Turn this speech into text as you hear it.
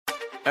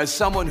As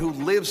someone who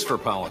lives for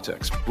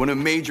politics, when a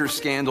major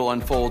scandal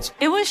unfolds,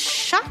 it was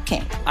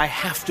shocking. I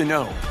have to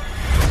know,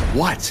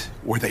 what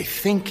were they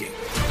thinking?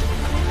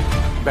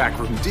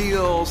 Backroom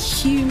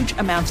deals, huge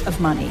amounts of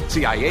money,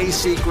 CIA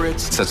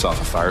secrets, sets off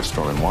a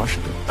firestorm in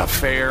Washington,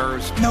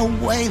 affairs. No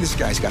way this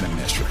guy's got a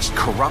mistress.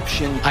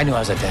 Corruption. I knew I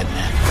was a dead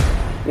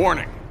man.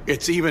 Warning,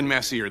 it's even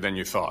messier than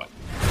you thought.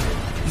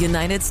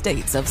 United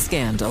States of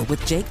Scandal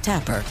with Jake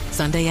Tapper,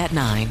 Sunday at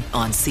 9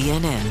 on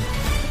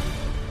CNN.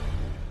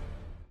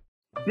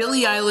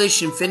 Billie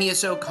Eilish and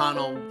Phineas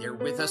O'Connell, they're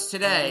with us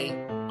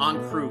today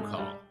on Crew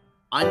Call.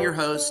 I'm your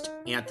host,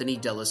 Anthony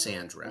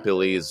D'Alessandro.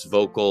 Billie's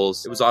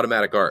vocals, it was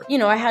automatic art. You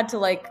know, I had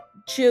to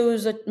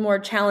choose a more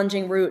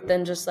challenging route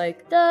than just da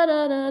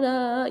da da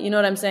da. You know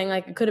what I'm saying?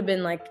 It could have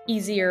been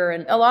easier.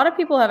 And a lot of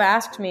people have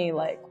asked me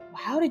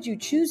how did you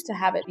choose to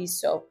have it be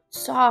so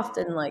soft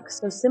and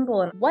so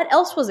simple? And what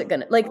else was it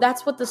gonna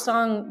that's what the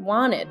song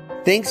wanted.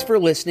 Thanks for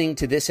listening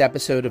to this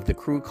episode of the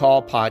Crew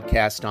Call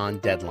podcast on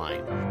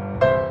Deadline.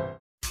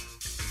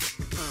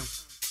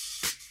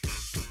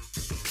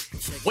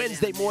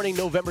 Wednesday morning,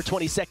 November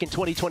 22nd,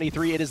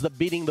 2023. It is the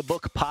Beating the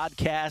Book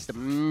podcast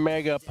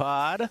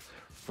MegaPod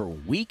for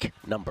week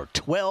number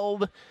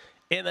 12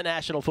 in the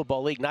National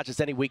Football League. Not just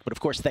any week, but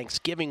of course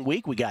Thanksgiving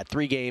week. We got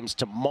 3 games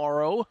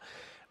tomorrow.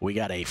 We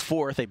got a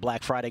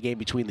Black Friday game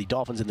between the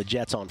Dolphins and the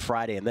Jets on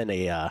Friday, and then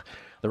the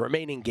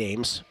remaining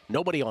games,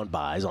 nobody on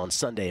byes, on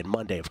Sunday and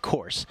Monday, of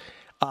course.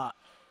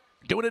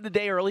 Doing it a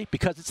day early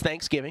because it's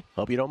Thanksgiving.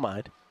 Hope you don't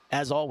mind.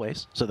 As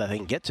always, so that they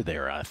can get to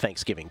their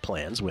Thanksgiving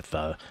plans with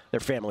their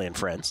family and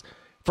friends.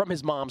 From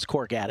his mom's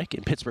cork attic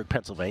in Pittsburgh,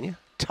 Pennsylvania,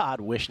 Todd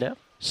Wishnev,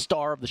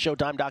 star of the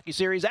Showtime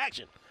docuseries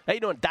Action. How you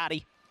doing,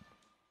 Dottie?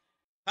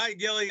 Hi,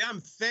 Gilly.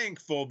 I'm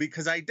thankful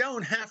because I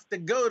don't have to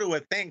go to a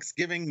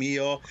Thanksgiving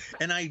meal,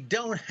 and I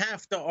don't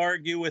have to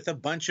argue with a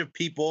bunch of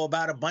people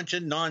about a bunch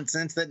of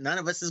nonsense that none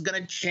of us is going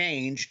to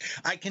change.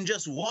 I can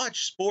just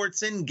watch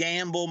sports and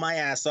gamble my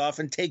ass off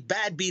and take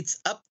bad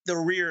beats up the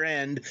rear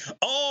end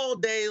all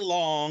day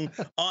long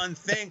on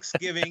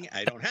Thanksgiving.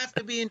 I don't have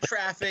to be in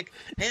traffic.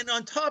 And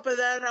on top of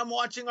that, I'm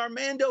watching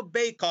Armando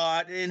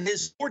Bacot in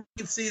his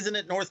 14th season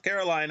at North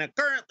Carolina,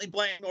 currently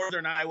playing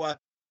Northern Iowa.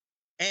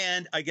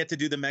 And I get to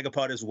do the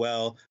MegaPod as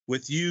well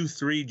with you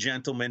 3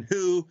 gentlemen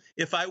who,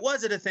 if I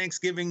was at a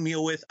Thanksgiving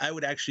meal with, I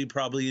would actually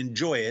probably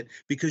enjoy it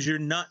because you're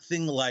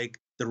nothing like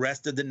the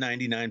rest of the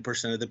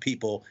 99% of the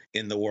people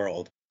in the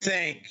world.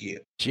 Thank you.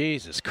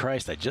 Jesus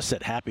Christ, I just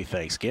said happy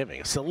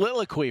Thanksgiving. A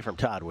soliloquy from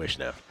Todd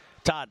Wishnev.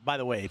 Todd, by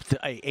the way,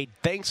 a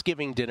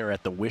Thanksgiving dinner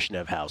at the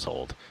Wishnev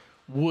household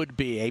would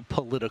be a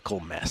political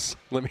mess.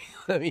 Let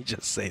me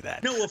just say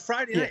that. No, well,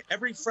 Friday night,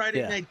 every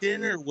Friday night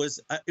dinner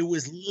was it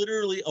was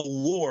literally a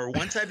war.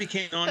 Once I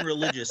became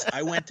non-religious,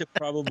 I went to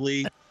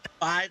probably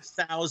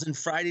 5,000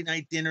 Friday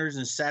night dinners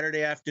and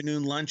Saturday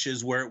afternoon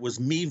lunches where it was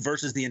me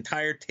versus the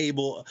entire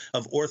table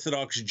of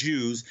Orthodox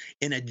Jews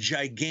in a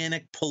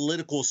gigantic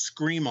political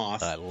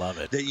scream-off. I love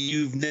it. That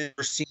you've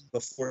never seen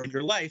before in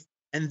your life.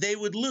 And they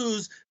would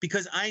lose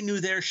because I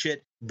knew their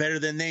shit better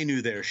than they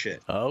knew their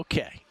shit.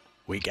 Okay.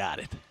 We got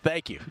it.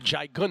 Thank you.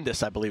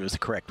 Gigundous, I believe, is the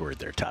correct word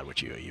there, Todd,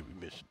 which you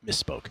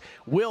misspoke.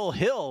 Will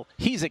Hill,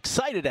 he's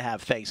excited to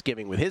have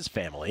Thanksgiving with his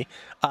family.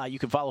 You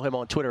can follow him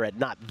on Twitter at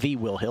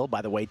 @TheWillHill.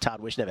 By the way, Todd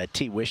Wishnev at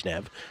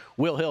 @TWishnev.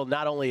 Will Hill,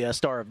 not only a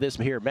star of this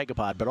here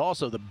MegaPod, but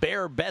also the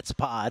Bear Bets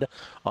Pod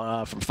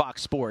from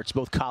Fox Sports,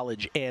 both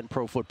college and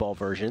pro football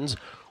versions.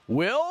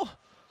 Will,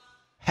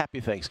 happy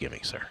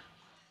Thanksgiving, sir.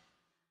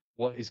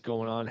 What is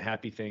going on?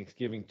 Happy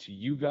Thanksgiving to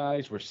you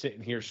guys. We're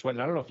sitting here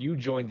sweating. I don't know if you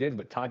joined in,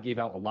 but Todd gave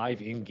out a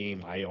live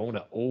in-game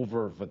Iona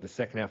over for the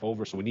second half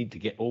over, so we need to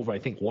get over, I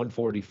think,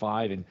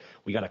 145, and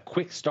we got a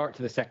quick start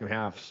to the second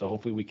half, so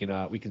hopefully we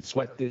can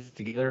sweat this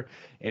together,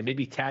 and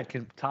maybe Todd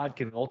can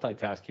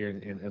multitask here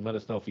and let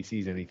us know if he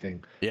sees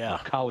anything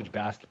college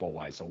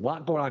basketball-wise. So a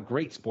lot going on.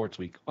 Great sports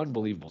week.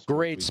 Unbelievable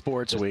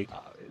sports week.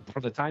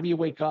 From the time you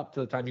wake up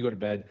to the time you go to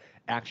bed,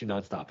 action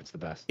nonstop. It's the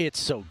best. It's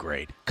so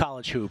great.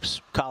 College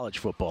hoops, college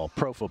football,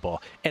 pro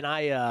football, and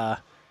I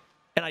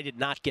did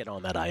not get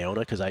on that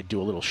Iona because I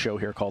do a little show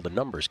here called The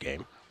Numbers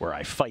Game where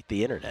I fight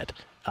the internet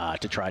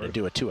to try to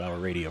do a 2-hour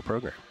radio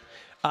program.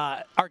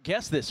 Our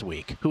guest this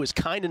week, who is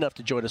kind enough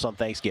to join us on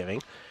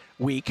Thanksgiving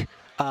week,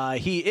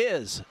 he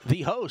is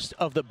the host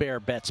of the Bear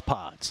Bets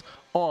Pods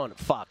on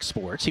Fox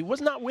Sports. He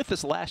was not with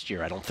us last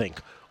year, I don't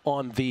think,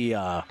 on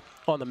the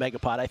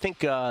MegaPod. I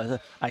think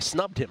I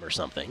snubbed him or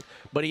something,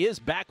 but he is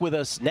back with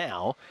us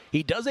now.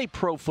 He does a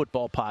pro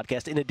football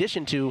podcast in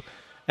addition to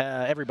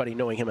everybody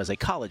knowing him as a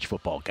college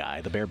football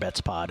guy, the Bear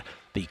Bets Pod.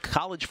 The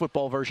college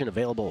football version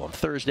available on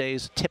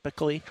Thursdays,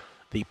 typically.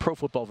 The pro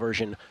football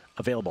version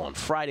available on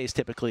Fridays,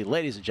 typically.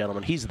 Ladies and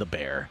gentlemen, he's the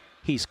Bear.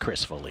 He's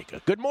Chris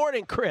Felica. Good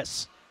morning,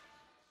 Chris.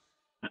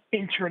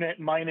 Internet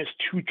minus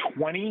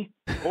 220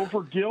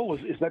 over Gil.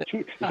 Is that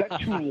too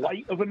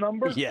light of a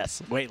number?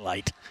 Yes, way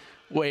light.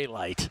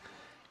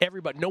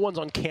 Everybody, no one's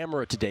on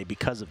camera today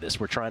because of this.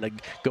 We're trying to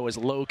go as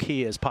low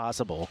key as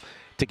possible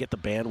to get the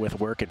bandwidth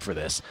working for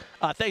this.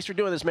 Thanks for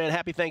doing this, man.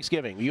 Happy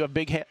Thanksgiving. You have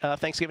big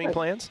Thanksgiving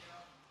plans?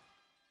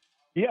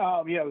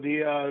 Yeah.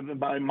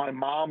 My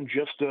mom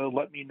just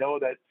let me know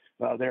that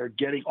they're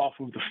getting off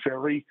of the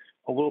ferry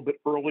a little bit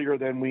earlier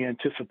than we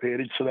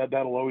anticipated. So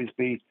that'll always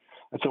be.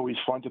 It's always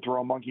fun to throw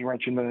a monkey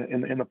wrench in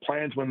the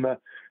plans when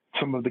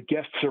some of the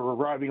guests are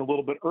arriving a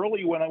little bit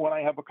early when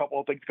I have a couple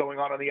of things going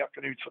on in the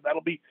afternoon. So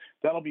that'll be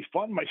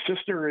fun. My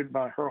sister and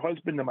her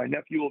husband and my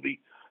nephew will be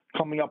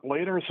coming up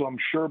later. So I'm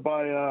sure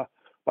by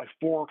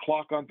 4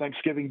 o'clock on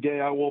Thanksgiving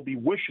Day, I will be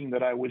wishing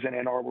that I was in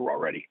Ann Arbor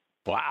already.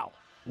 Wow.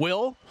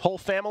 Will, whole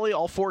family,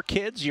 all 4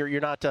 kids. You're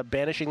not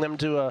banishing them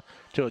to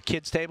a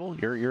kids table.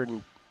 You're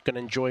going to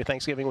enjoy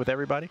Thanksgiving with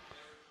everybody.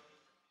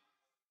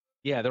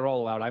 Yeah, they're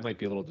all allowed. I might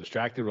be a little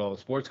distracted with all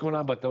the sports going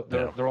on, but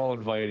they're all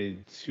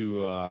invited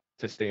to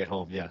stay at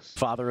home. Yes.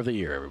 Father of the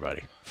year,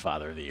 everybody.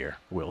 Father of the year,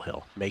 Will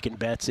Hill, making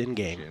bets in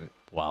game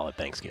while at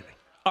Thanksgiving.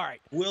 All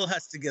right. Will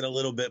has to get a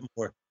little bit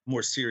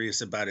more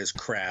serious about his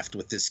craft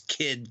with this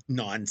kid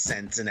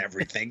nonsense and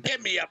everything.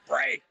 Give me a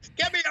break.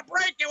 Give me a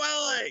break, you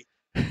Willie.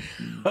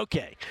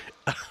 Okay.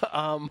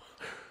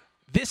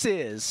 This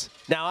is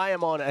now. I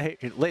am on.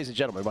 Ladies and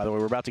gentlemen, by the way,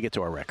 we're about to get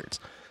to our records.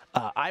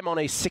 I'm on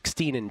a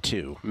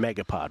 16-2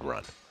 MegaPod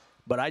run.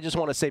 But I just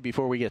want to say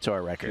before we get to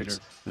our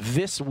records,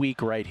 this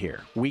week right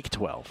here, week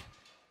 12,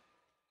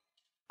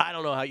 I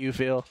don't know how you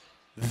feel.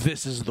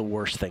 This is the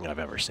worst thing I've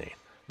ever seen.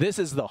 This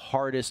is the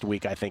hardest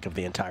week, I think, of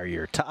the entire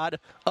year. Todd,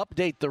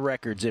 update the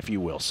records, if you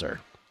will,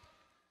 sir.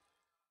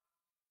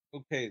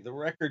 Okay, the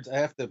records, I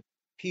have to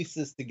piece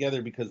this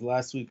together because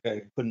last week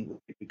I couldn't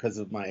because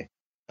of my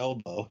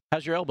elbow.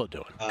 How's your elbow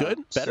doing? Good?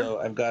 Better? So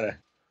I've got to...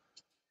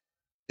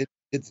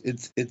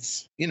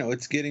 It's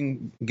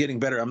getting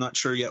better. I'm not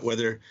sure yet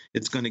whether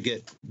it's going to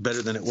get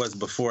better than it was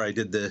before I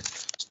did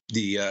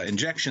the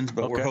injections,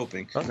 but we're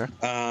hoping. Okay.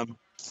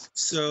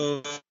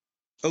 So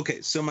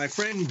my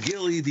friend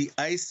Gilly the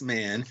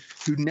Iceman,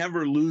 who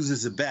never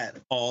loses a bet,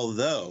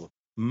 although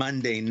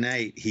Monday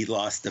night he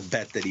lost a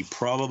bet that he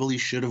probably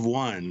should have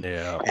won.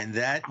 Yeah. And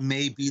that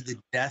may be the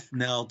death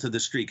knell to the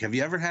streak. Have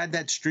you ever had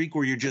that streak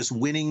where you're just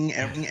winning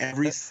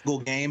every single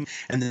game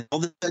and then all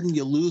of a sudden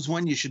you lose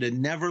one you should have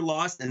never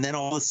lost and then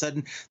all of a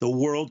sudden the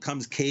world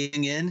comes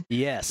caving in?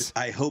 Yes.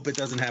 I hope it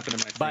doesn't happen to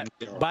my friend.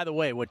 By the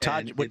way, what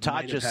Todd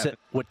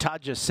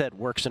just said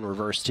works in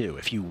reverse too.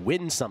 If you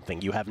win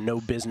something you have no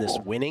business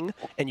winning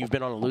and you've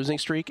been on a losing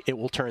streak, it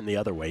will turn the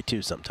other way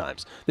too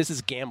sometimes. This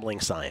is gambling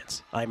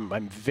science.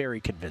 I'm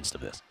very convinced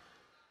of this.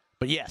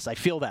 But yes, I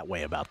feel that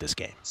way about this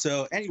game.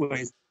 So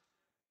anyways,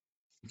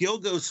 Gil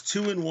goes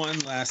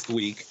 2-1 last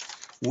week,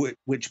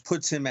 which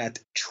puts him at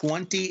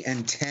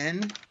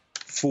 20-10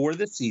 for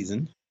the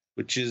season,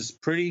 which is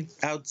pretty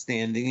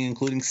outstanding,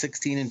 including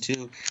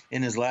 16-2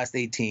 in his last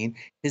 18.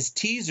 His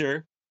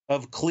teaser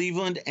of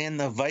Cleveland and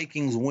the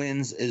Vikings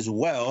wins as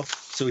well,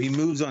 so he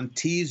moves on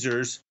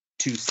teasers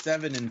to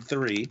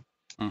 7-3.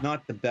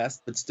 Not the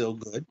best, but still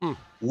good.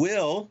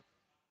 Will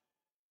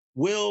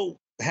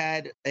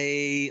had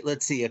a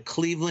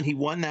Cleveland. He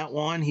won that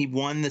one. He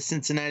won the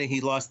Cincinnati.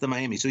 He lost the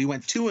Miami. So he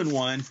went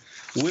 2-1.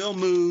 Will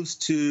moves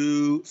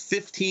to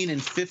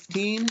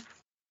 15-15.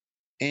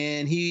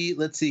 And he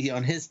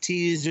on his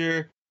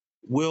teaser,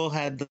 Will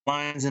had the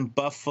Lions and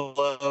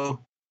Buffalo,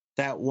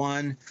 that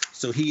one.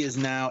 So he is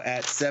now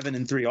at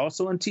 7-3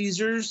 also on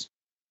teasers.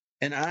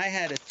 And I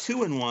had a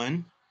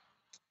 2-1.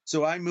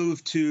 So I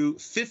moved to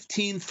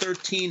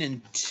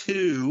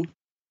 15-13-2.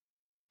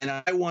 And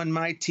I won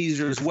my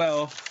teaser as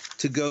well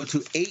to go to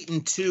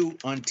 8-2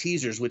 on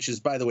teasers, which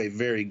is, by the way,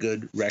 very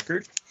good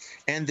record.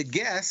 And the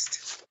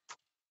guest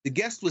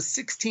was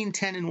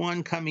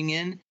 16-10-1 coming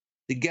in.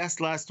 The guest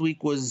last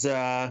week was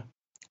that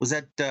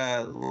Las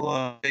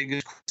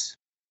Vegas?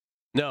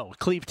 No,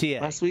 Cleve TA.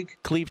 Last week?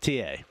 Cleve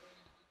TA.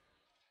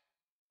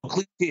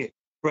 Cleve TA.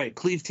 Right.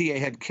 Cleve TA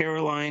had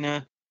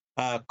Carolina,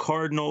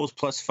 Cardinals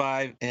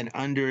 +5 and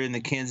under in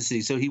the Kansas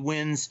City. So he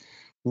wins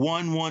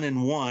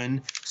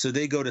 1-1-1. So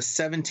they go to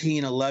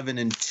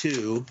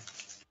 17-11-2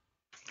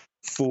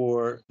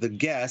 for the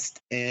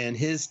guest, and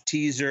his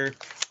teaser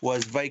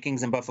was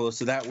Vikings and Buffalo,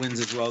 so that wins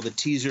as well. The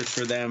teasers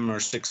for them are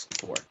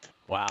 6-4.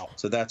 Wow.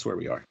 So that's where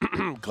we are.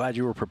 Glad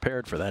you were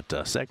prepared for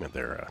that segment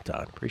there,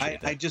 Todd.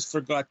 Appreciate that. I just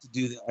forgot to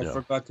do that. I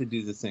forgot to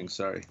do the thing.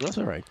 Sorry. That's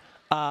all right.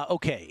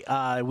 Okay,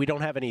 we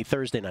don't have any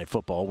Thursday night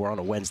football. We're on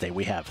a Wednesday.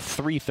 We have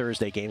 3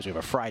 Thursday games. We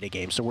have a Friday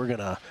game, so we're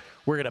gonna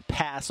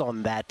pass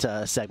on that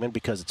segment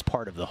because it's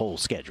part of the whole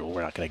schedule.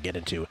 We're not going to get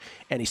into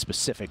any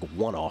specific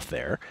one-off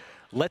there.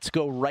 Let's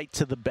go right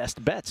to the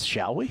best bets,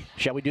 shall we?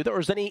 Shall we do that? Or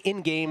is there any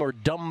in-game or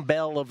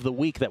dumbbell of the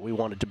week that we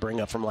wanted to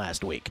bring up from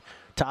last week?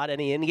 Todd,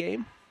 any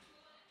in-game?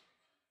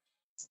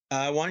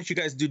 Why don't you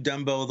guys do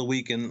dumbbell of the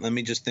week, and let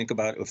me just think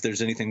about if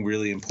there's anything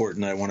really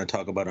important I want to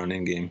talk about on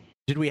in-game.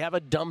 Did we have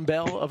a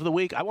dumbbell of the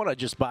week? I want to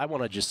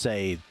just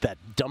say that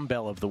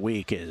dumbbell of the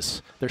week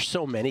is, there's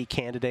so many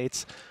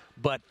candidates,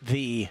 but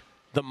the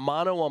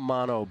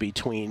mano-a-mano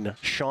between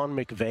Sean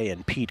McVay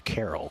and Pete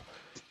Carroll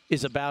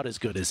is about as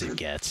good as it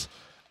gets.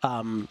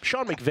 Sean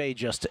McVay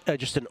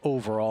just an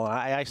overall,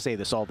 I say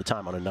this all the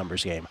time on a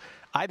numbers game,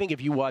 I think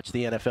if you watch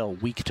the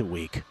NFL week to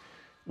week,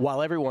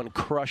 while everyone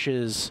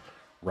crushes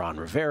Ron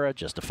Rivera,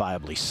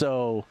 justifiably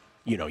so,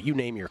 you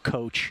name your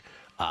coach.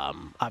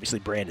 Obviously,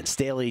 Brandon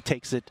Staley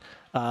takes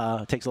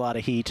a lot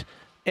of heat.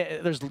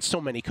 There's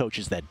so many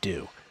coaches that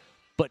do.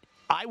 But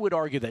I would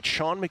argue that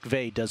Sean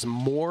McVay does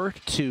more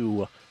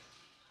to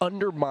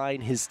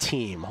undermine his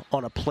team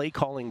on a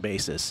play-calling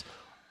basis,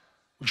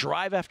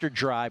 drive after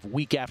drive,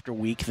 week after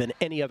week, than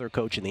any other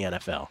coach in the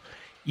NFL.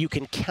 You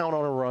can count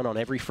on a run on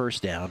every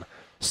first down.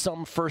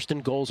 Some first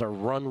and goals are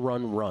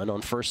run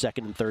on first,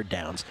 second, and third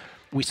downs.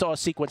 We saw a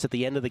sequence at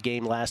the end of the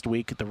game last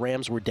week. The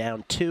Rams were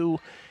down 2.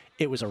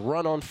 It was a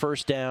run on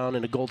first down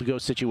and a goal-to-go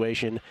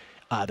situation.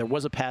 There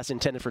was a pass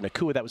intended for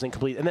Nakua that was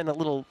incomplete, and then a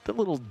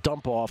little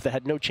dump off that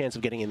had no chance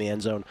of getting in the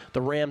end zone.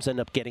 The Rams end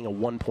up getting a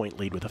 1-point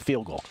lead with a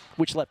field goal,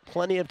 which left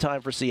plenty of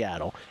time for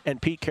Seattle.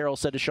 And Pete Carroll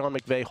said to Sean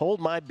McVay, "Hold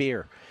my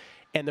beer."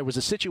 And there was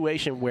a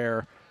situation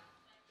where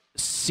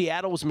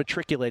Seattle was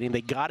matriculating.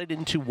 They got it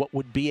into what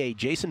would be a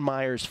Jason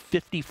Myers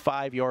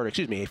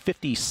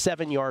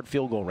 57-yard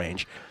field goal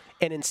range.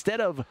 And instead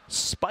of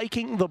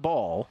spiking the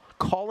ball,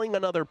 calling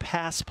another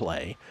pass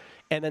play,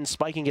 and then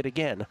spiking it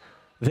again,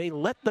 they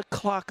let the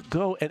clock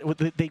go, and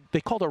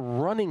they called a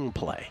running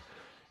play.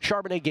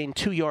 Charbonnet gained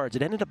 2 yards.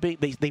 It ended up being,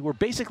 they were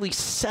basically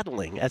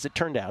settling, as it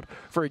turned out,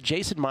 for a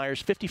Jason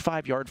Myers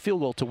 55-yard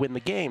field goal to win the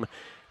game.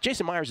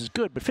 Jason Myers is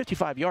good, but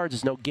 55 yards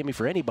is no gimme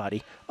for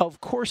anybody.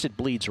 Of course it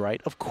bleeds right.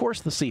 Of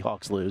course the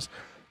Seahawks lose.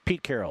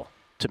 Pete Carroll,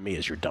 to me,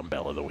 is your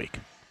dumbbell of the week.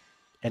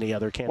 Any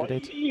other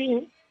candidates?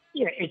 Well,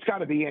 yeah, it's got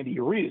to be Andy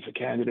Reid as a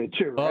candidate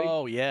too, right?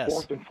 Oh, yes.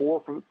 4th and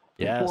 4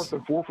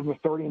 from the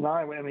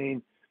 39. I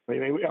mean,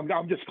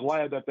 I'm just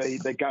glad that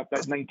they got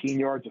that 19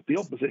 yards of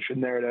field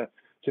position there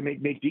to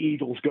make the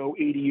Eagles go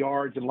 80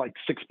 yards in like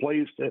 6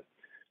 plays to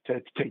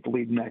take the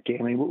lead in that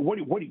game. I mean, what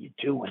are you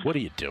doing? What are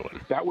you doing?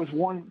 That was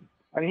one.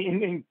 I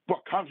mean,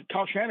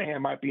 Kyle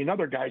Shanahan might be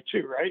another guy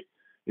too, right?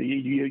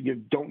 You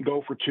don't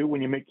go for 2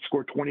 when you make the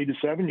score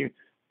 20-7. You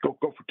go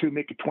for 2,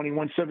 make it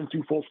 21-7,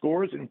 2 full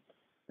scores, and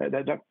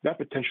that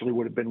potentially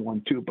would have been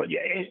 1 too. But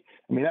yeah,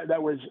 I mean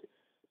that was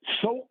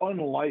so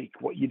unlike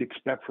what you'd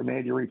expect from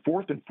Andy Reid.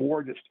 4th and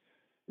 4, just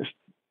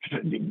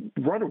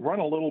run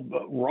a little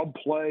rub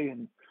play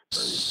and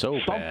so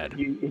bad.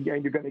 And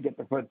you're going to get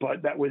the foot.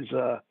 But that was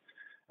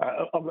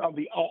of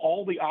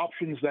all the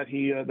options that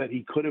he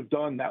could have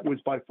done, that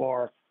was by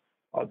far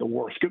the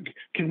worst.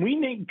 Can we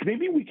name?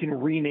 Maybe we can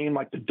rename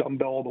like the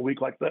dumbbell of the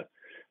week, like the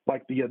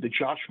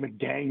Josh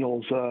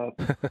McDaniels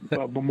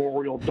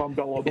Memorial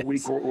Dumbbell of the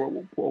Week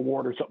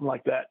award or something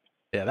like that.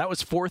 Yeah, that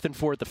was 4th and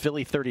 4 at the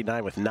Philly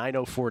 39 with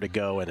 9:04 to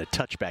go and a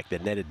touchback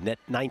that netted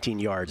 19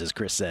 yards, as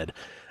Chris said.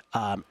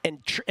 And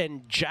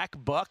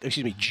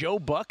Joe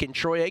Buck and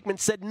Troy Aikman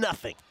said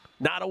nothing,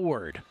 not a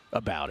word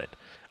about it.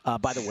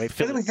 By the way,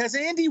 Philly, has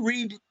Andy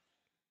Reid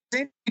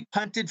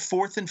punted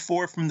 4th and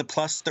 4 from the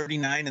plus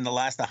 39 in the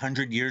last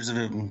 100 years of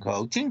him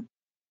coaching?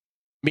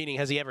 Meaning,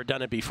 has he ever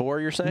done it before?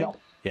 You're saying? No.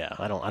 Yeah,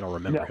 I don't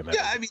remember him.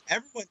 Yeah, I mean,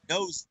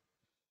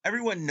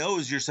 everyone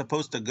knows you're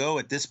supposed to go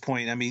at this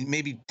point. I mean,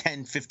 maybe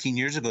 10, 15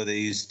 years ago they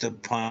used to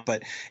punt,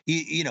 but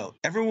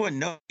everyone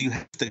knows you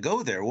have to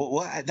go there.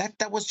 Well,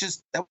 that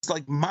was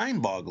like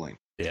mind-boggling.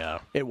 Yeah,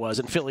 it was.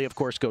 And Philly, of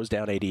course, goes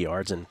down 80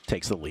 yards and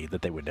takes the lead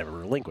that they would never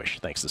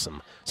relinquish, thanks to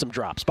some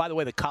drops. By the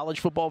way, the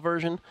college football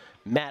version,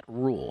 Matt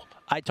Rule.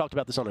 I talked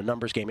about this on a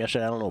numbers game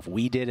yesterday. I don't know if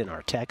we did in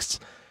our texts,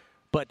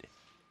 but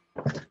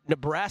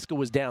Nebraska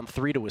was down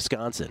 3 to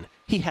Wisconsin.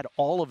 He had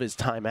all of his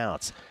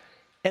timeouts.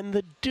 And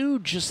the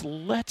dude just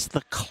lets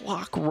the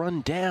clock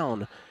run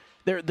down.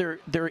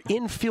 They're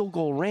in field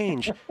goal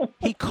range.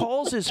 He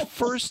calls his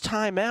first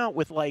timeout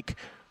with like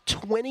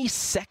 20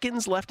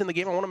 seconds left in the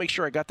game. I want to make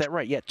sure I got that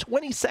right. Yeah,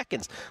 20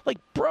 seconds. Like,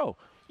 bro,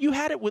 you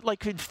had it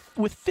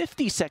with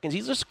 50 seconds.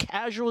 He just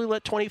casually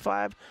let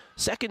 25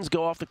 seconds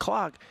go off the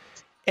clock.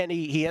 And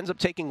he ends up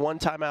taking one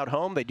timeout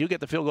home. They do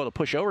get the field goal to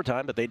push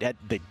overtime, but they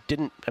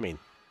didn't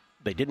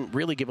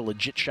really give a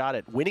legit shot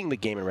at winning the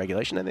game in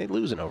regulation, and they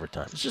lose in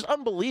overtime. It's just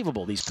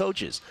unbelievable, these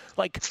coaches.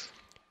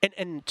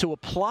 And to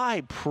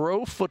apply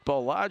pro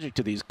football logic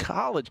to these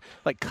college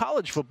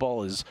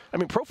football is,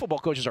 pro football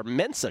coaches are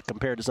Mensa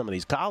compared to some of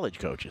these college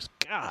coaches.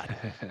 God,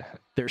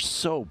 they're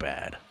so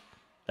bad.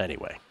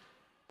 Anyway,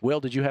 Will,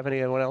 did you have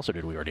anyone else, or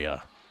did we already,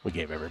 we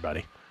gave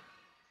everybody?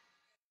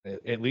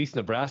 At least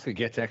Nebraska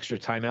gets extra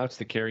timeouts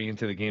to carry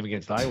into the game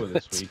against Iowa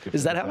this week.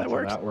 Is that how that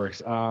works? That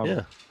works.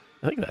 Yeah.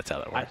 I think that's how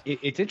that works.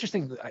 It's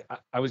interesting.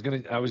 I was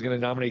gonna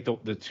nominate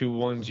the 2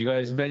 ones you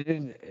guys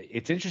mentioned.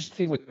 It's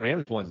interesting with the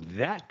Rams one.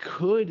 That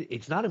could,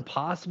 it's not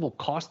impossible,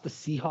 cost the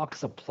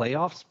Seahawks a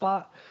playoff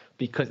spot,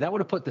 because that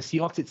would have put the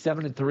Seahawks at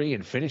 7-3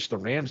 and finished the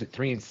Rams at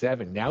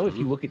 3-7. Now, if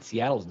you look at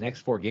Seattle's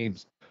next 4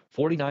 games,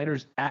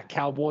 49ers at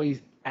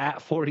Cowboys, at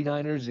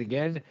 49ers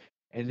again,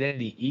 and then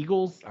the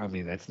Eagles,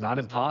 that's not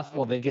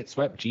impossible. They get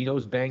swept.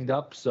 Geno's banged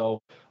up.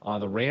 So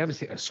the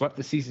Rams swept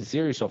the season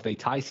series. So if they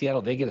tie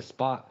Seattle, they get a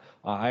spot.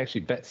 I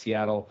actually bet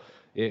Seattle.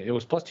 It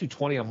was plus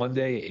 220 on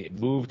Monday. It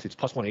moved. It's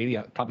plus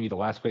 180. Probably the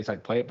last place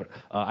I'd play it. But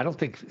I don't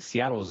think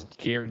Seattle is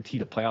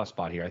guaranteed a playoff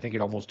spot here. I think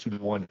at almost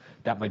 2-1,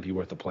 that might be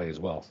worth the play as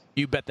well.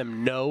 You bet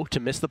them no to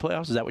miss the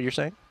playoffs? Is that what you're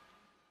saying?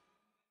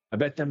 I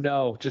bet them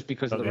no, just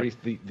because of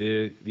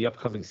the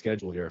upcoming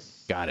schedule here.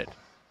 Got it.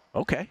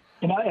 Okay.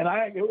 And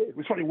it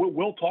was funny.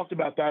 Will talked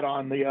about that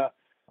on the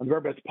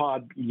Very Best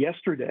Pod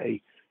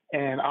yesterday,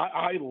 and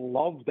I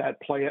love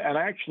that play. And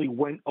I actually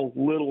went a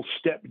little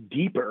step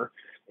deeper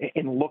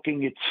in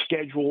looking at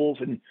schedules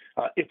and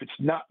if it's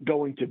not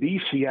going to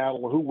be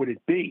Seattle, who would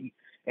it be?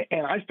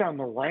 And I found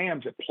the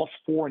Rams at plus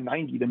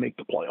 490 to make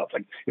the playoffs.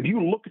 Like if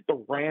you look at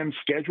the Rams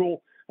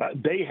schedule,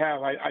 they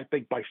have, I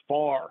think, by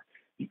far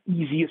the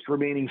easiest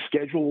remaining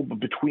schedule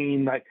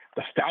between the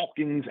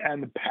Falcons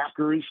and the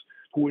Packers,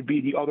 who would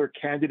be the other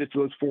candidates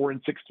of those 4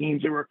 and 6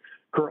 teams. They were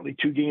currently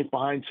 2 games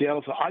behind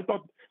Seattle. So I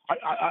thought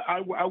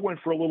I went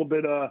for a little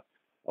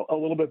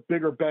bit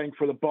bigger bang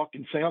for the buck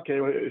and saying, okay,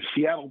 if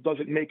Seattle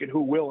doesn't make it,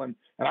 who will? And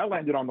I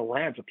landed on the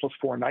Rams at plus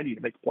 490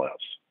 to make the playoffs.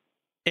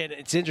 And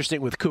it's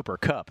interesting with Cooper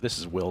Kupp. This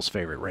is Will's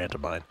favorite rant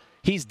of mine.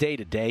 He's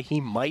day-to-day.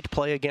 He might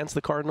play against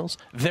the Cardinals.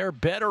 They're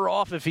better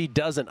off if he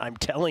doesn't, I'm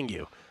telling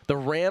you. The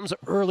Rams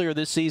earlier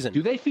this season.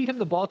 Do they feed him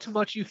the ball too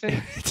much, you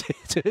think?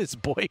 To his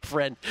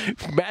boyfriend,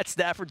 Matt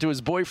Stafford, to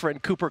his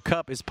boyfriend, Cooper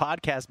Kupp, his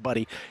podcast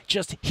buddy,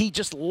 he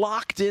just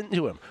locked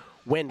into him.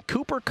 When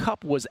Cooper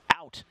Kupp was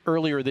out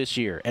earlier this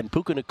year and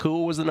Puka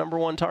Nacua was the number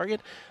 1 target,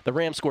 the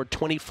Rams scored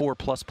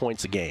 24-plus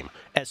points a game.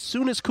 As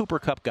soon as Cooper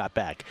Kupp got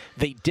back,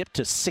 they dipped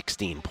to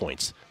 16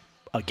 points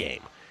a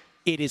game.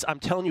 It is, I'm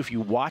telling you, if you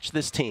watch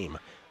this team,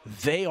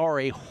 they are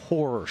a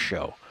horror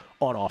show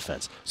on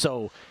offense.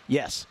 So,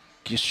 yes,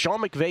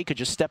 Sean McVay could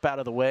just step out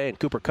of the way and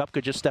Cooper Kupp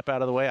could just step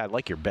out of the way. I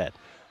like your bet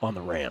on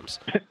the Rams.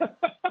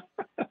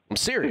 I'm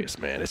serious,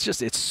 man.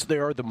 They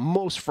are the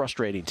most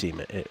frustrating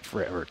team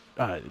forever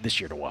this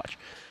year to watch.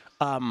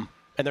 And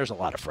there's a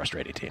lot of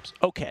frustrating teams.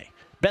 Okay.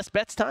 Best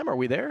bets time. Are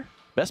we there?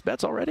 Best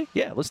bets already?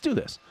 Yeah, let's do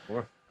this.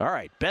 Sure. All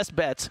right. Best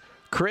bets.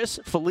 Chris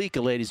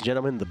Felica, ladies and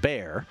gentlemen, the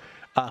Bear,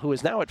 who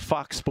is now at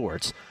Fox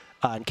Sports,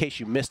 in case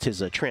you missed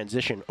his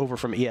transition over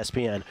from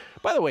ESPN.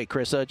 By the way,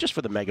 Chris, just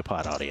for the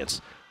Megapod audience,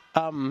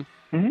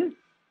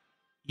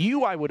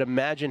 you, I would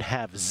imagine,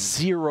 have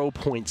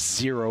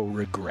 0.0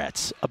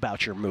 regrets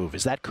about your move.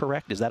 Is that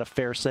correct? Is that a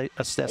fair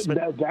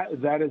assessment?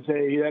 That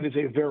is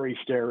a very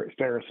fair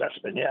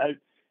assessment. Yeah,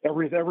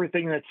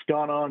 everything that's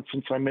gone on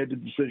since I made the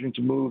decision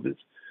to move is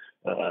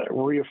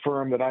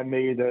reaffirmed that I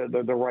made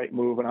the right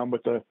move, and I'm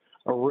with a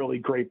really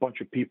great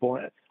bunch of people.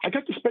 I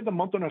got to spend a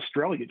month in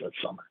Australia this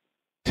summer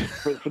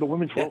for the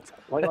Women's World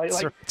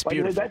Cup. It's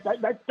beautiful.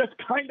 That's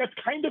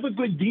kind of a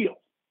good deal.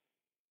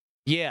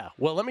 Yeah,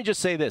 well, let me just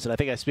say this, and I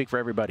think I speak for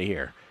everybody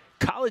here.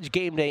 College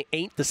game day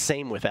ain't the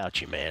same without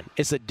you, man.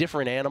 It's a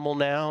different animal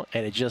now,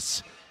 and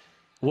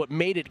what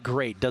made it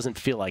great doesn't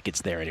feel like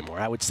it's there anymore.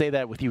 I would say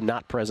that with you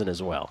not present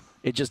as well.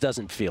 It just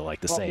doesn't feel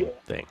like the same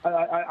thing.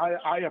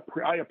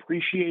 I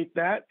appreciate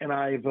that, and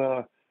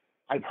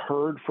I've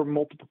heard from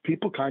multiple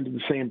people kind of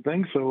the same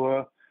thing.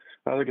 So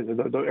like I said,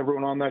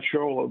 everyone on that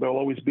show, they'll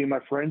always be my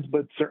friends,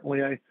 but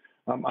certainly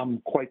I'm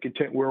quite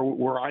content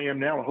where I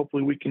am now, and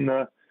hopefully we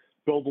can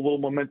build a little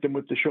momentum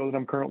with the show that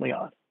I'm currently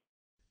on.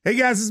 Hey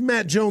guys, this is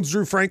Matt Jones,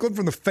 Drew Franklin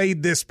from the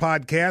Fade This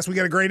podcast. We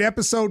got a great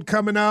episode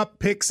coming up,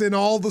 picks in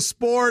all the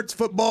sports,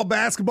 football,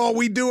 basketball,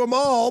 we do them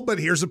all, but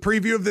here's a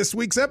preview of this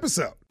week's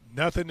episode.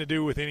 Nothing to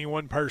do with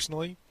anyone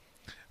personally,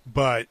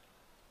 but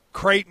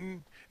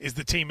Creighton is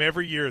the team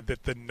every year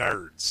that the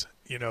nerds,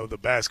 the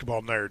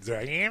basketball nerds,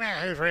 they're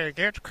like,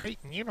 against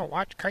Creighton,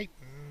 watch Creighton.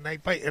 They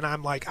play, and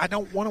I'm like, I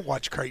don't want to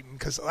watch Creighton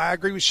because I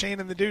agree with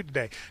Shannon the dude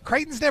today.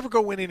 Creighton's never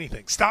going to win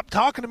anything. Stop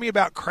talking to me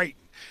about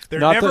Creighton. They're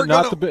not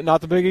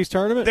the Big East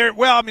tournament.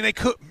 They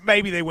could,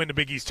 maybe they win the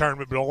Big East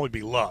tournament, but it'll only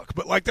be luck.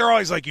 But they're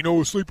always like,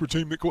 a sleeper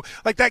team that cool.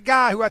 Like that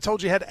guy who I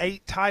told you had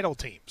 8 title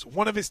teams.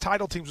 One of his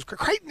title teams was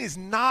Creighton is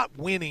not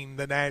winning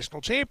the national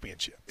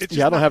championship. I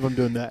don't have them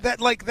doing that.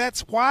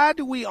 That's why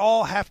do we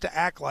all have to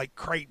act like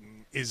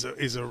Creighton is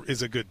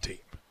a good team?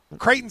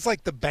 Creighton's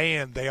like the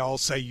band they all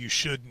say you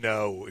should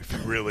know if you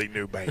really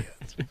knew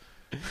bands.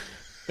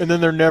 And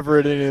then they're never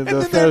at any of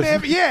those.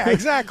 Yeah,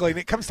 exactly. And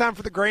it comes time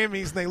for the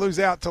Grammys, and they lose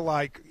out to,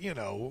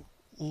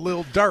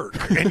 Lil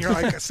Durk. And you're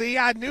like, see,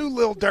 I knew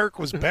Lil Durk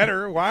was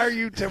better. Why are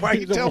you telling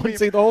me?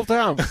 The whole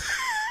time.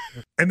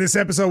 And this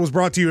episode was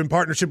brought to you in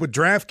partnership with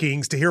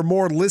DraftKings. To hear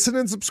more, listen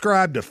and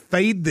subscribe to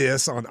Fade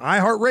This on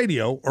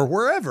iHeartRadio or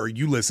wherever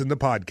you listen to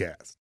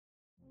podcasts.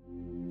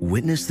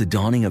 Witness the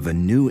dawning of a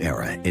new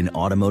era in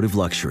automotive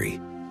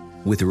luxury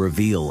with a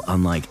reveal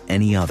unlike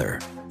any other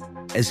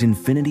as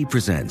Infiniti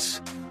presents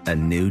a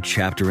new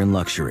chapter in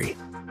luxury,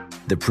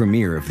 the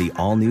premiere of the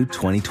all-new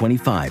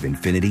 2025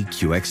 Infiniti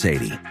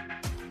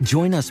QX80.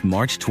 Join us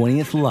March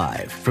 20th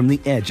live from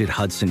the Edge at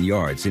Hudson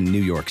Yards in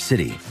New York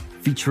City,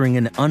 featuring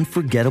an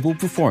unforgettable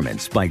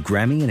performance by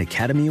Grammy and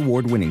Academy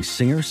Award-winning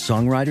singer,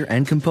 songwriter,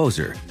 and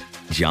composer,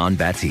 Jon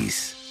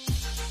Batiste.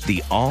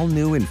 The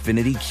all-new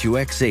Infiniti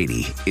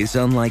QX80 is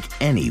unlike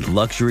any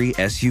luxury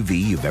SUV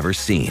you've ever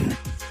seen.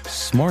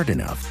 Smart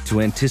enough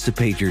to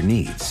anticipate your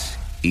needs,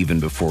 even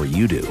before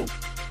you do.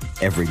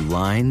 Every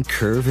line,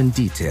 curve, and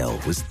detail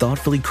was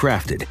thoughtfully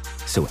crafted,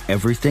 so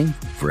everything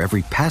for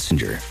every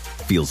passenger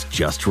feels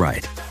just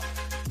right.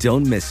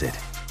 Don't miss it.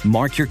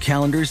 Mark your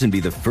calendars and be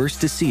the first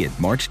to see it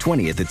March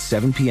 20th at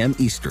 7 p.m.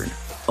 Eastern,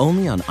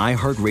 only on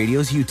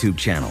iHeartRadio's YouTube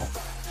channel.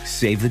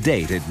 Save the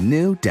date at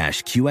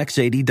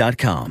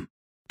new-QX80.com.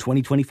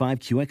 2025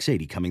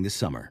 QX80 coming this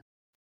summer.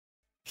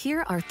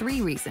 Here are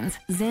 3 reasons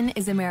Zyn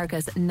is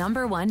America's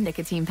 #1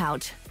 nicotine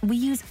pouch. We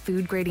use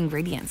food-grade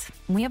ingredients.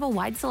 We have a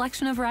wide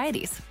selection of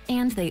varieties.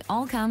 And they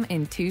all come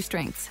in 2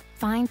 strengths.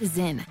 Find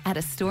Zyn at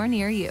a store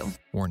near you.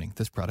 Warning,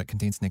 this product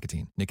contains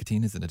nicotine.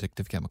 Nicotine is an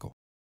addictive chemical.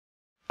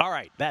 All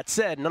right, that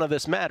said, none of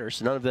this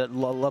matters. None of that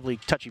lovely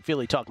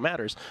touchy-feely talk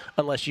matters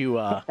unless you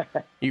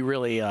you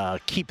really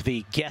keep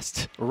the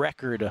guest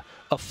record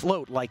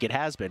afloat like it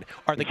has been.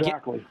 Are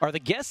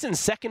the guests in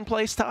second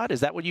place, Todd?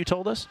 Is that what you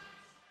told us?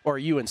 Or are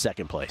you in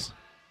second place?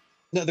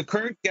 No, the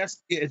current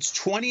guest, it's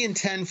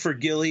 20-10 for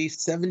Gilly,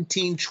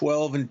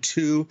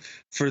 17-12-2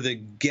 for the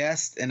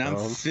guest, and I'm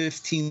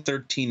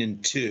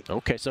 15-13-2.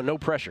 Okay, so no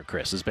pressure,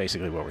 Chris, is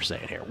basically what we're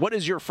saying here. What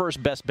is your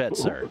first best bet,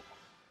 sir?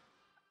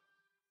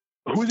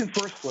 Who's in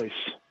first place?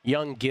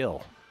 Young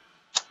Gil.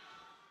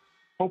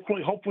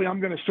 Hopefully, I'm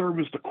going to serve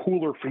as the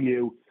cooler for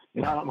you,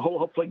 and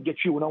hopefully I can get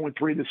you an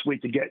 0-3 this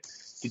week to get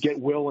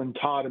Will and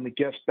Todd and the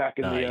guests back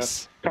in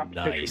the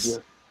competition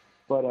here.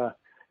 But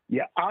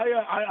yeah,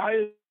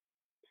 I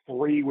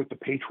agree with the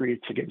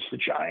Patriots against the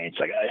Giants.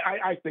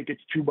 I think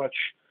it's too much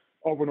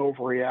of an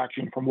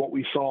overreaction from what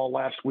we saw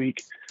last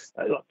week.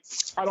 Look,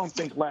 I don't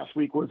think last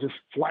week was this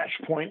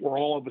flashpoint where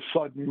all of a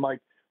sudden,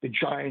 like, the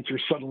Giants are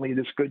suddenly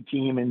this good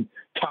team and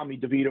Tommy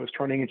DeVito is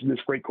turning into this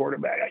great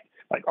quarterback.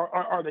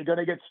 Are they going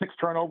to get 6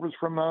 turnovers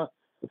from the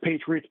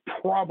Patriots?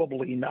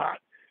 Probably not.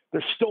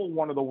 They're still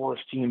one of the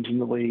worst teams in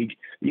the league.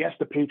 Yes,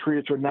 the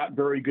Patriots are not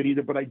very good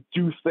either, but I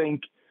do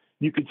think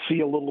you could see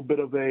a little bit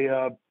of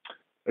a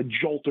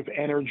jolt of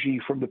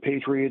energy from the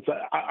Patriots.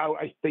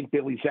 I think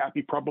Bailey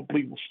Zappi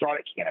probably will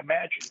start. I can't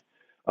imagine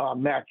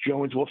Mac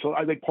Jones will. So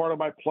I think part of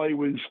my play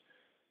was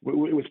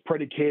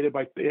predicated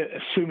by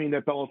assuming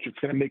that Belichick's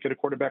going to make it a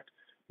quarterback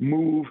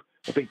move.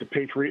 I think the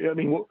Patriots, I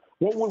mean, what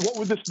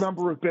would this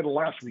number have been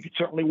last week? It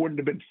certainly wouldn't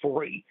have been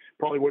 3.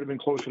 Probably would have been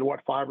closer to,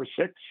 5 or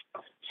 6?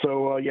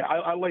 So, yeah,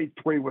 I laid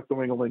 3 with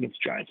New England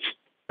against Giants.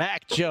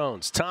 Mac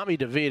Jones, Tommy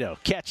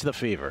DeVito, catch the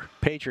fever.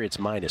 Patriots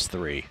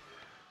 -3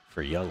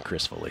 for young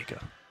Chris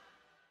Felica.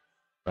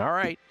 All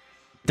right,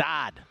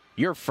 Dodd,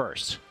 you're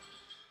first.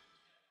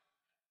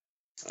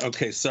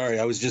 Okay, sorry.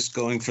 I was just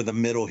going for the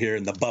middle here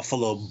in the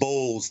Buffalo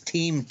Bulls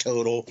team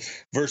total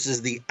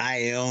versus the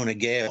Iona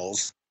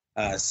Gales.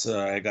 So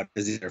I got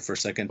busy there for a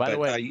second. By the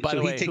way, he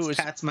takes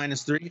Pats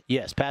 -3?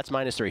 Yes, Pats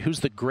 -3. Who's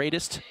the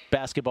greatest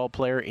basketball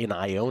player in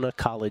Iona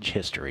college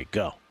history?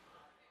 Go.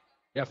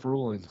 Jeff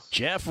Ruland.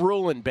 Jeff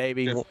Ruland,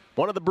 baby. Jeff.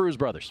 One of the Bruise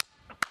brothers.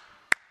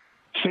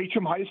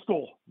 Sachem High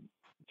School.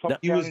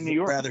 He was in New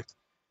York.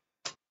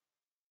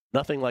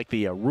 Nothing like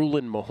the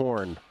Ruland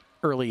Mahorn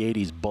early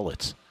 80s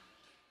Bullets.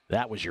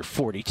 That was your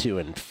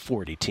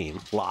 42-40 team,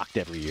 locked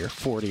every year,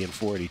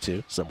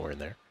 40-42, somewhere in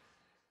there.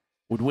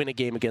 Would win a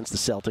game against the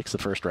Celtics the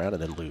first round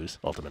and then lose,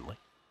 ultimately.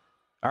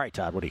 All right,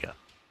 Todd, what do you got?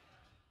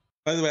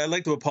 By the way, I'd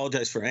like to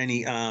apologize for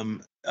any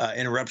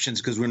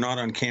interruptions because we're not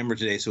on camera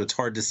today, so it's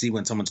hard to see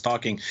when someone's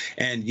talking.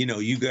 And,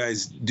 you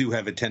guys do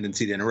have a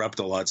tendency to interrupt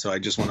a lot, so I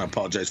just want to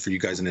apologize for you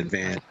guys in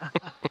advance.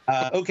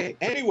 Okay,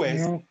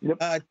 anyways,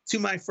 to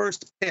my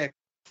first pick.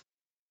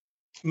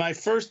 My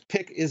first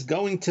pick is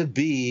going to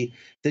be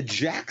the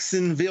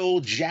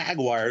Jacksonville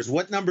Jaguars.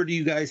 What number do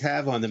you guys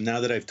have on them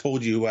now that I've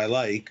told you who I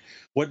like?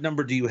 What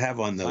number do you have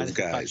on those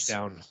guys?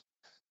 Touchdown.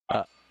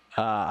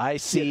 I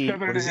see.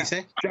 What does he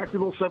say?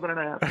 Jacksonville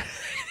 7.5.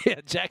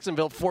 Yeah,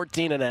 Jacksonville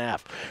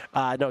 14.5.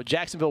 No,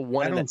 Jacksonville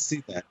 1. I don't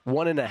see that.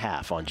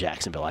 1.5 on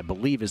Jacksonville, I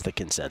believe, is the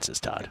consensus,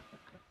 Todd.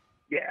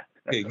 Yeah.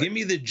 Okay, give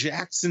me the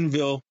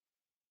Jacksonville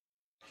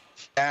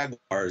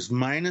Jaguars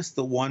minus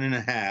the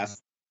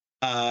 1.5.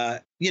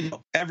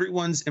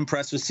 Everyone's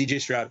impressed with CJ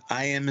Stroud.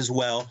 I am as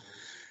well.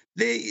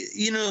 They,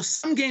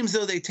 some games,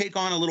 though, they take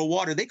on a little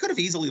water. They could have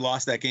easily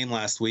lost that game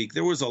last week.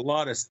 There was a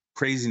lot of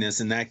craziness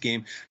in that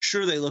game.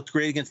 Sure, they looked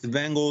great against the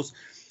Bengals.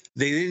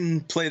 They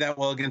didn't play that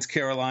well against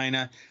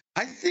Carolina.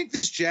 I think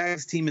this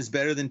Jags team is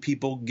better than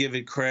people give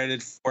it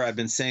credit for. I've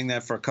been saying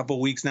that for a couple of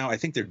weeks now. I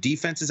think their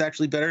defense is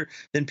actually better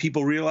than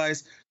people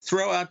realize.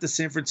 Throw out the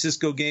San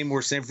Francisco game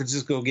where San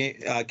Francisco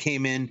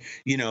came in,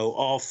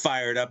 all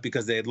fired up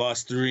because they had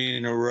lost 3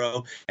 in a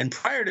row. And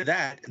prior to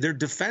that, their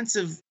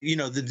defensive,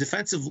 the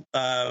defensive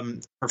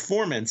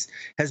performance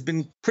has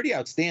been pretty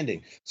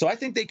outstanding. So I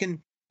think they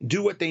can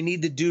do what they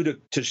need to do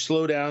to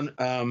slow down,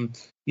 the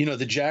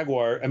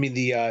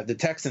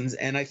Texans.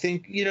 And I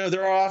think,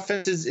 their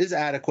offense is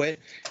adequate.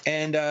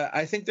 And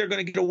I think they're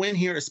going to get a win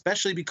here,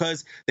 especially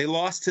because they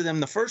lost to them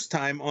the first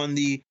time on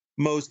the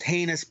most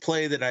heinous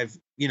play that I've,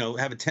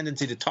 have a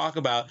tendency to talk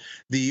about,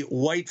 the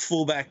white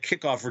fullback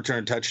kickoff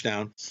return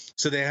touchdown.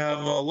 So they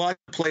have a lot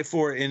to play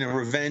for in a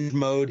revenge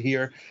mode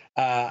here.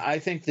 I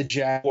think the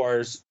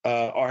Jaguars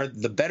are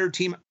the better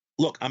team.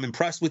 Look, I'm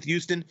impressed with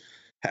Houston.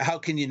 How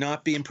can you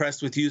not be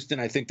impressed with Houston?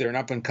 I think they're an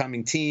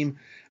up-and-coming team.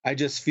 I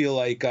just feel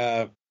like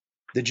the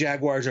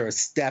Jaguars are a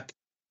step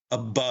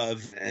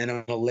above, and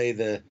I'm going to lay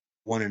the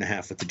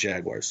 1.5 with the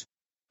Jaguars.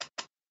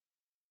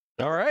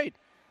 All right.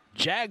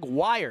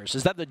 Jaguars.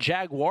 Is that the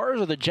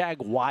Jaguars or the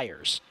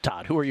Jaguars,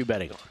 Todd? Who are you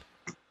betting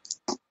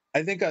on?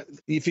 I think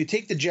if you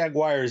take the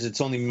Jaguars, it's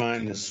only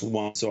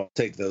 -1, so I'll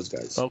take those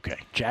guys. Okay,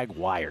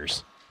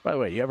 Jaguars. By the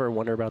way, you ever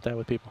wonder about that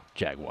with people?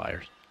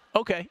 Jaguars.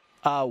 Okay.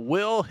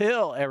 Will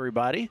Hill,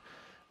 everybody,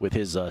 with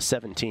his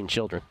 17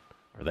 children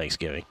for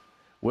Thanksgiving.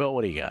 Will,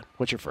 what do you got?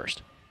 What's your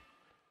first?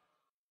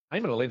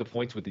 I'm going to lay the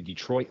points with the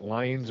Detroit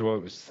Lions. Well,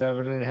 it was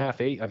 7.5,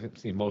 8. I've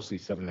seen mostly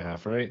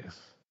 7.5, right?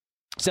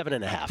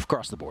 7.5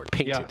 across the board.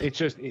 Painted. Yeah, it's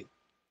just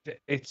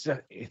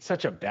it's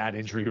such a bad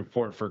injury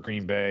report for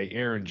Green Bay.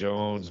 Aaron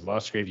Jones,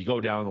 Musgrave. You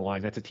go down the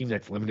line. That's a team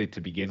that's limited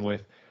to begin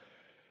with.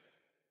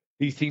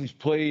 These teams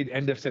played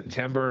end of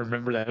September.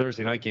 Remember that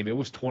Thursday night game? It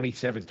was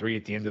 27-3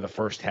 at the end of the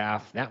first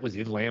half. That was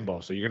in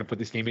Lambeau. So you're going to put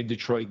this game in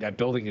Detroit. That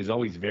building is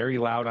always very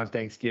loud on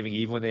Thanksgiving,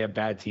 even when they have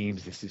bad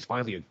teams. This is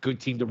finally a good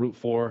team to root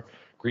for.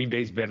 Green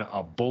Bay's been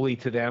a bully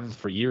to them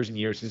for years and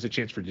years. This is a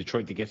chance for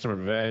Detroit to get some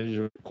revenge.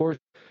 Of course,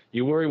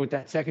 you worry with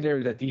that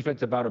secondary, that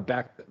defense about a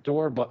back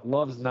door, but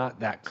Love's not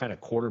that kind of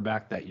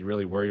quarterback that you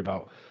really worry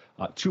about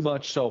too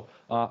much. So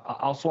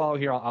I'll swallow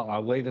here.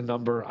 I'll lay the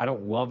number. I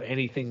don't love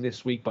anything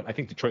this week, but I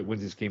think Detroit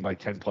wins this game by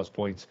 10-plus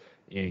points,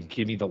 and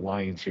give me the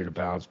Lions here to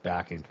bounce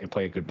back and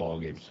play a good ball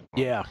game.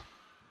 Yeah.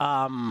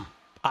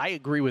 I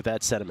agree with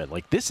that sentiment.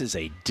 Like, this is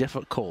a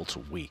difficult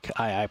week.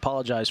 I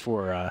apologize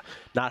for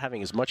not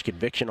having as much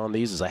conviction on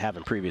these as I have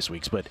in previous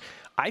weeks, but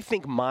I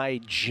think my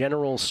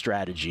general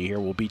strategy here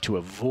will be to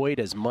avoid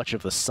as much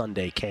of the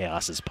Sunday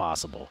chaos as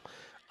possible.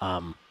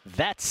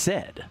 That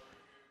said,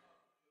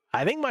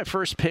 I think my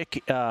first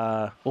pick,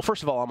 well,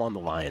 first of all, I'm on the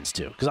Lions,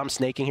 too, because I'm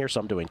snaking here, so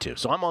I'm doing 2.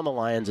 So I'm on the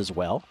Lions as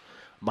well,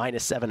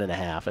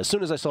 -7.5. As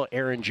soon as I saw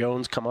Aaron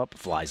Jones come up,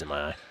 flies in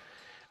my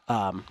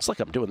eye. It's like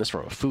I'm doing this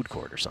from a food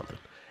court or something.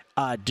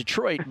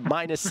 Detroit,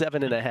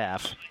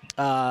 -7.5.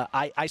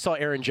 I saw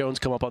Aaron Jones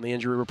come up on the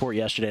injury report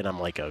yesterday, and I'm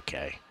like,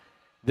 okay,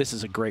 this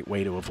is a great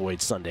way to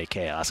avoid Sunday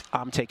chaos.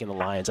 I'm taking the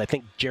Lions. I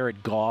think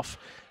Jared Goff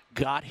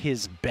got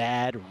his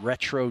bad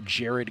retro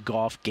Jared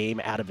Goff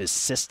game out of his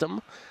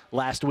system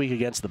last week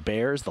against the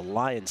Bears. The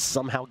Lions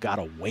somehow got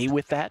away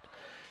with that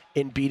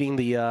in beating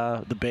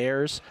the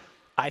Bears.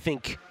 I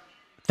think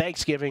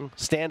Thanksgiving,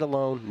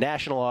 standalone,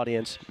 national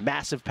audience,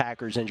 massive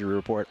Packers injury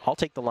report. I'll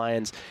take the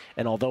Lions,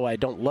 and although I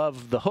don't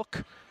love the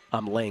hook,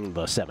 I'm laying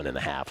the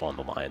 7.5 on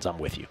the Lions. I'm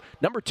with you.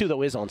 Number 2,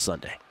 though, is on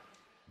Sunday.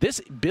 This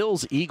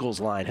Bills-Eagles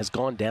line has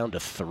gone down to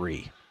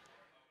 3.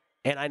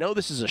 And I know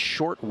this is a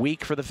short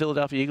week for the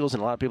Philadelphia Eagles,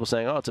 and a lot of people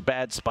saying, oh, it's a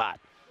bad spot.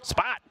 It's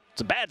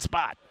a bad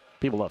spot.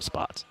 People love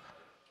spots.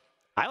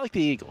 I like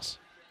the Eagles.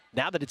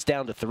 Now that it's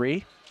down to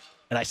 3,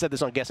 and I said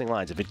this on Guessing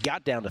Lines, if it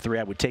got down to 3,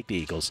 I would take the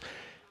Eagles.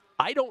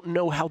 I don't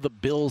know how the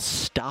Bills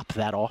stop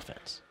that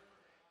offense.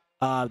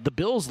 The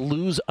Bills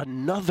lose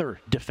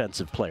another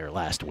defensive player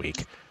last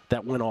week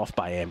that went off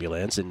by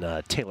ambulance in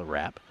Taylor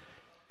Rapp.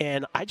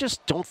 And I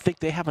just don't think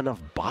they have enough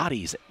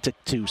bodies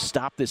to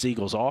stop this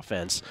Eagles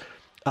offense.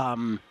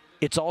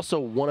 It's also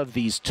one of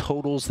these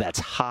totals that's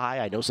high.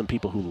 I know some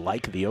people who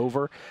like the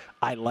over.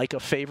 I like a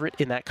favorite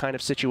in that kind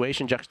of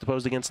situation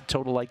juxtaposed against a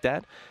total like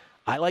that.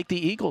 I like the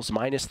Eagles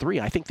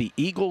 -3. I think the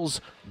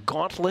Eagles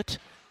gauntlet,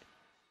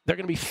 they're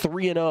going to be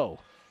 3-0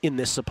 in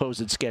this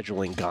supposed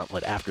scheduling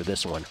gauntlet after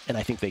this one, and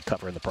I think they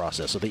cover in the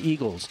process. So the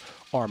Eagles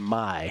are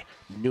my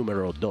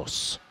numero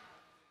dos.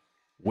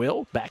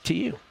 Will, back to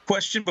you.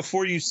 Question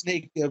before you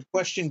snake.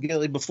 Question,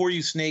 Gilly, before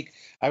you snake.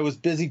 I was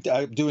busy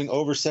doing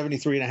over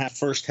 73.5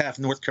 first half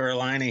North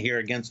Carolina here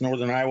against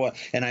Northern Iowa,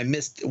 and I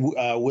missed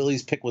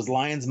Willie's pick was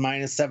Lions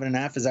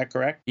 -7.5. Is that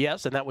correct?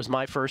 Yes, and that was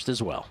my first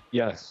as well.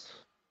 Yes.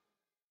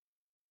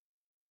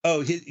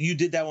 Oh, you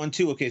did that one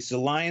too. Okay,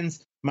 so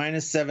Lions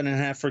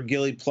 -7.5 for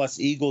Gilly plus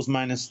Eagles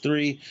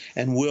 -3,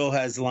 and Will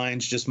has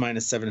Lions just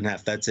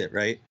 -7.5. That's it,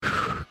 right?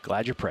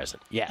 Glad you're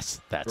present.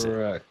 Yes, that's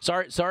correct.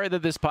 It. Sorry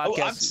that this podcast.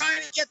 Oh, I'm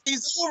trying to get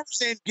these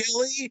overs in,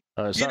 Gilly.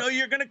 You know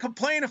you're going to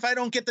complain if I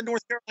don't get the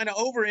North Carolina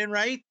over in,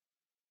 right?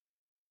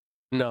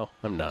 No,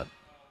 I'm not.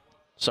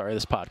 Sorry,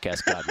 this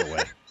podcast got in the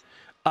way.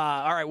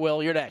 All right,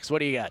 Will, you're next. What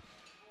do you got?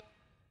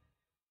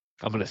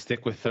 I'm going to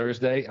stick with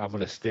Thursday. I'm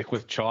going to stick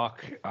with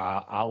chalk.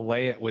 I'll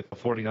lay it with the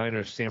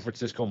 49ers, San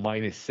Francisco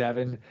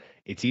 -7.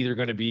 It's either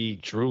going to be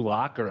Drew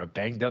Lock or a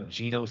banged-up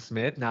Geno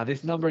Smith. Now,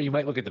 this number, you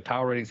might look at the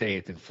power rating and say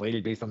it's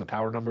inflated based on the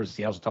power numbers.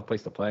 Seattle's a tough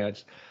place to play.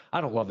 I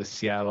don't love the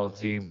Seattle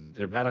team.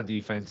 They're bad on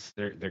defense.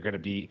 They're going to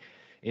be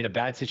in a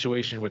bad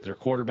situation with their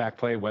quarterback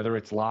play, whether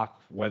it's Lock,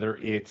 whether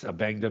it's a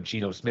banged-up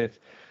Geno Smith.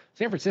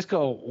 San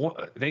Francisco,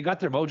 they got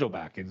their mojo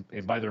back.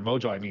 And by their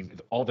mojo, I mean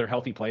all their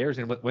healthy players.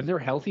 And when they're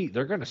healthy,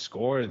 they're going to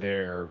score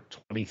their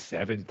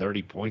 27,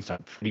 30 points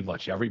on pretty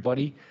much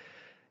everybody.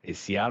 Is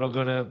Seattle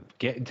going to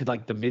get into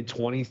like the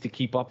mid-20s to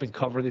keep up and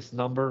cover this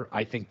number?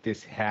 I think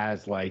this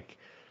has like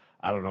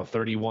I don't know,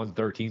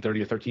 31-13,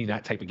 30-13,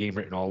 that type of game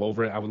written all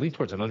over it. I would lean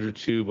towards an under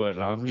 2, but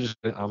I'm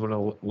going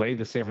to lay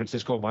the San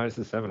Francisco minus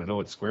the 7. I know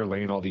it's square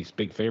laying all these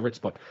big favorites,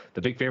 but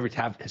the big favorites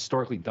have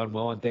historically done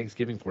well on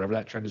Thanksgiving, for whatever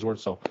that trend is worth.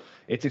 So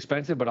it's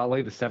expensive, but I'll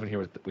lay the 7 here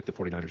with the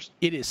 49ers.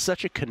 It is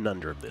such a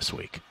conundrum this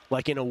week,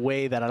 like in a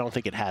way that I don't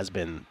think it has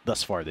been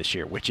thus far this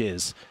year, which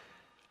is,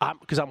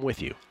 because I'm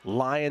with you,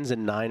 Lions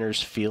and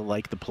Niners feel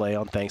like the play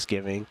on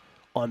Thanksgiving.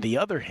 On the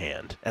other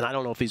hand, and I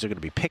don't know if these are going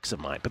to be picks of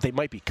mine, but they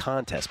might be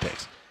contest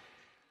picks.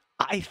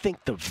 I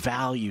think the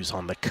value's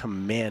on the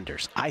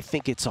Commanders. I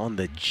think it's on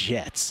the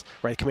Jets,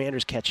 right?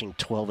 Commanders catching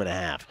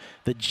 12.5.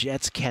 The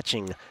Jets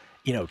catching, 10.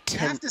 You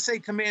have to say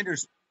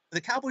Commanders. The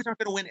Cowboys aren't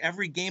going to win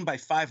every game by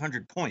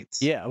 500 points.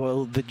 Yeah,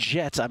 well, the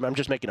Jets, I'm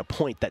just making a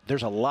point that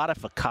there's a lot of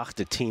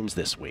fakakta teams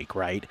this week,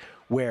 right?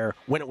 Where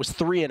when it was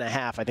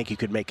 3.5, I think you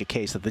could make a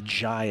case that the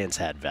Giants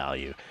had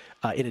value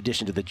in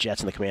addition to the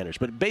Jets and the Commanders.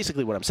 But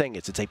basically what I'm saying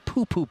is it's a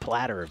poo-poo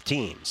platter of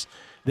teams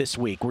this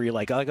week where you're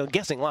like I'm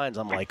guessing lines,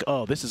 I'm like,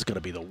 oh, this is going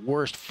to be the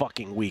worst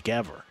fucking week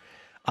ever.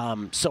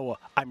 So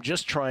I'm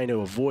just trying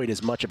to avoid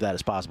as much of that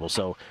as possible.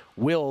 So,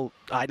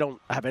 I don't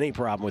have any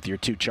problem with your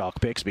 2 chalk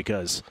picks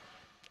because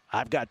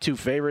I've got 2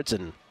 favorites,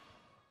 and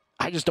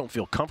I just don't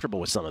feel comfortable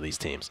with some of these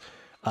teams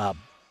that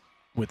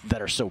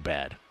are so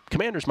bad.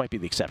 Commanders might be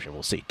the exception.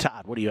 We'll see.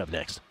 Todd, what do you have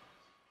next?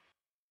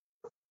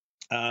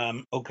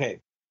 Okay.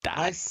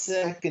 My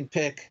second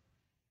pick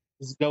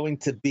is going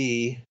to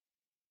be.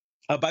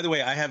 By the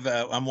way,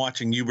 I'm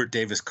watching Hubert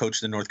Davis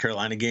coach the North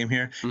Carolina game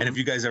here. Mm-hmm. And if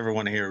you guys ever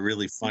want to hear a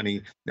really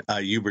funny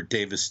Hubert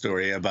Davis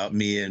story about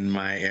me and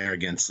my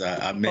arrogance,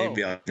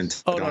 maybe I'll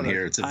tell it on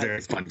here. It's a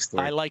very funny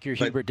story. I like your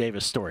Hubert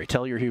Davis story.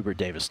 Tell your Hubert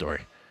Davis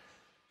story.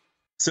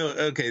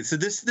 So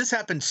this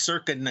happened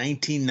circa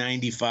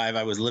 1995.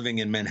 I was living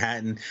in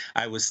Manhattan.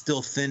 I was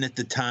still thin at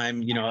the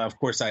time. Of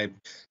course, I've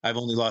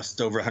only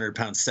lost over 100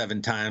 pounds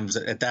 7 times.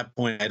 At that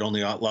point, I'd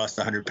only lost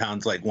 100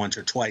 pounds like once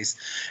or twice.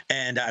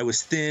 And I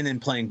was thin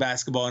and playing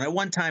basketball. And at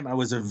one time, I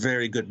was a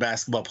very good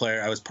basketball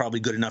player. I was probably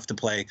good enough to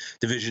play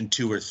Division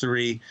II or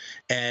III.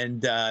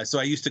 And so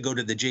I used to go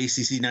to the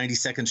JCC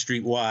 92nd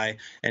Street Y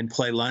and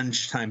play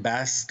lunchtime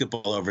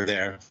basketball over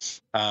there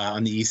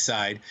on the east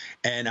side.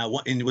 And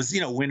it was,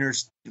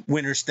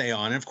 winners stay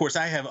on. And of course,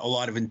 I have a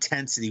lot of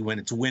intensity when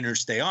it's winners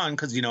stay on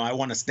because, I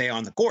want to stay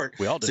on the court.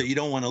 We all do. So you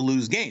don't want to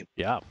lose game.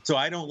 Yeah. So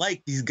I don't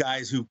like these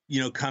guys who,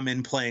 come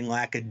in playing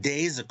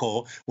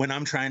lackadaisical when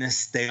I'm trying to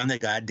stay on the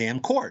goddamn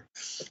court.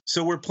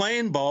 So we're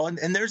playing ball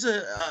and there's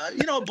a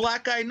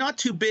black guy, not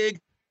too big.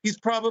 He's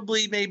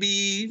probably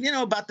maybe,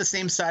 about the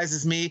same size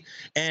as me.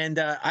 And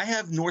I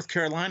have North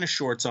Carolina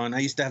shorts on. I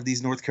used to have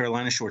these North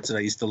Carolina shorts that I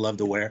used to love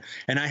to wear.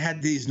 And I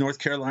had these North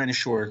Carolina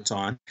shorts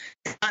on.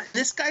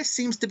 This guy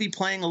seems to be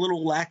playing a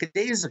little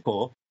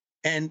lackadaisical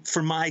and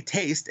for my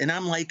taste. And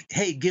I'm like,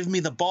 hey, give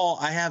me the ball.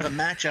 I have a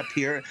matchup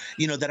here,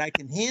 that I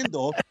can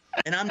handle.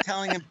 And I'm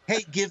telling him,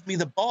 hey, give me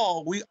the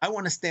ball. I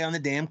want to stay on the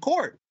damn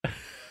court.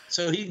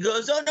 So he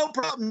goes, oh, no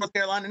problem, North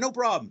Carolina, no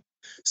problem.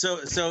 So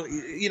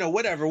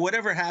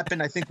whatever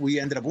happened, I think we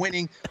ended up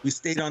winning. We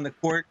stayed on the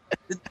court.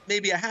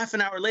 Maybe a half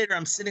an hour later,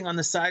 I'm sitting on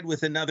the side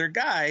with another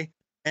guy,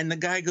 and the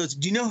guy goes,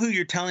 do you know who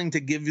you're telling to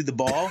give you the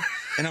ball?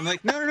 And I'm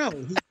like, no.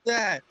 Who's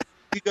that?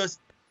 He goes,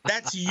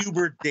 that's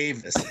Hubert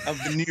Davis of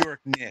the New York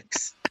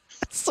Knicks.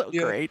 So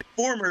great.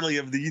 Formerly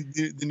of the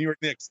New York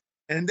Knicks.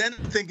 And then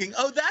I'm thinking,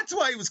 oh, that's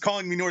why he was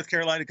calling me North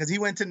Carolina, because he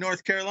went to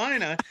North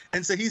Carolina.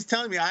 And so he's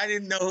telling me I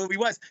didn't know who he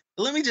was.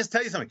 Let me just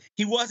tell you something.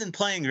 He wasn't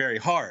playing very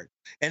hard.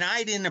 And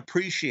I didn't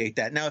appreciate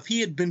that. Now, if he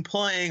had been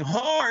playing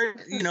hard,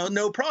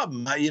 no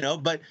problem,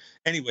 But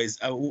anyways,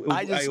 I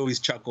always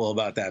chuckle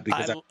about that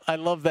because I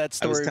love that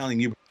story. I was telling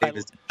you,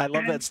 Davis. I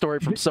love that story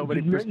from so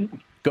many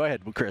Go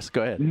ahead, Chris.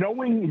 Go ahead.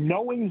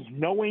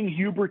 Knowing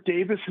Hubert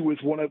Davis, who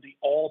is one of the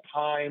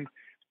all-time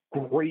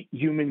great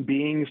human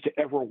beings to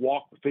ever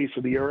walk the face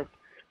of the earth,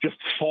 just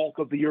salt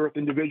of the earth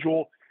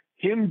individual,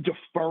 him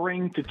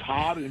deferring to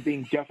Todd and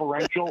being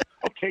deferential.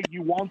 Okay,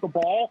 you want the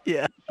ball?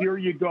 Yeah. Here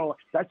you go.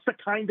 That's the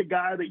kind of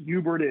guy that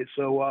Hubert is.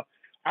 So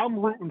I'm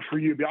rooting for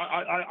Hubie.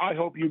 I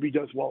hope Hubie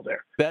does well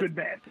there. Good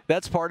man.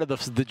 That's part of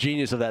the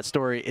genius of that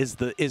story is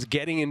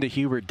getting into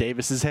Hubert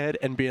Davis's head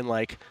and being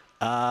like,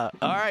 all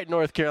right,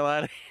 North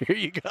Carolina, here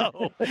you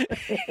go.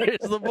 Here's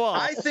the ball.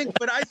 I think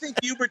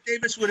Hubert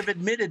Davis would have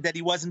admitted that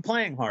he wasn't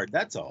playing hard.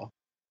 That's all.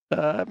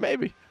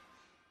 Maybe.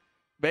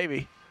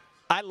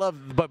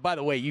 But by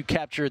the way, you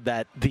captured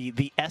that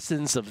the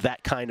essence of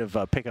that kind of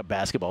pickup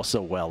basketball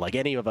so well. Like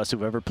any of us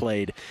who've ever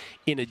played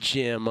in a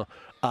gym,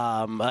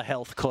 a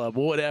health club,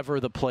 whatever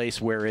the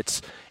place where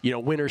it's,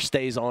 winner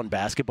stays on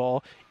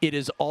basketball, it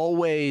is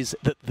always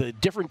the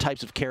different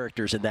types of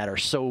characters in that are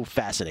so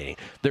fascinating.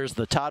 There's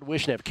the Todd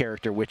Wishnev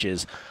character, which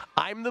is,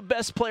 I'm the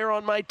best player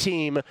on my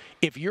team.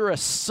 If you're a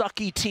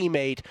sucky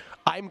teammate,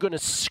 I'm going to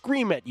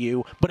scream at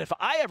you. But if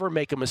I ever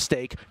make a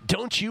mistake,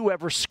 don't you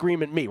ever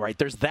scream at me, right?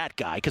 There's that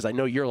guy, because I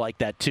know you're like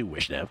that too,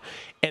 Wishnev.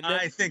 And then,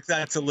 I think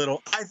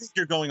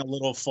you're going a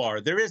little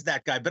far. There is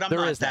that guy, but I'm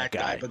not that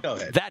guy. But go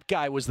ahead. That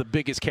guy was the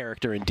biggest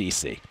character character in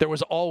D.C. There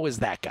was always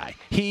that guy.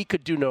 He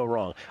could do no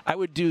wrong. I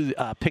would do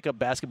pickup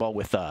basketball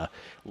with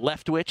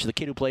Leftwich, the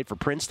kid who played for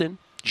Princeton,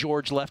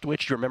 George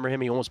Leftwich. Do you remember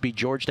him? He almost beat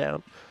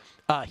Georgetown.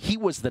 He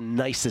was the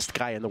nicest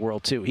guy in the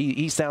world, too.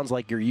 He sounds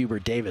like your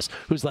Hubert Davis,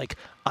 who's like,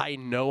 I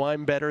know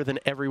I'm better than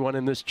everyone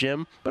in this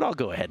gym, but I'll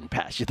go ahead and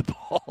pass you the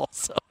ball.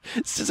 So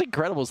it's just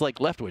incredible. It's like,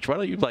 Leftwich, why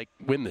don't you,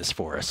 win this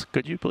for us?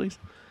 Could you, please?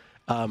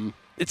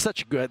 It's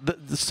such a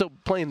good... So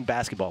playing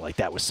basketball like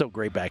that was so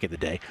great back in the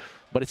day.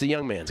 But it's a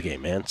young man's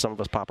game, man. Some of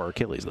us pop our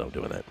Achilles, though,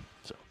 doing that.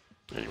 So,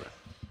 anyway.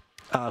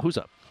 Who's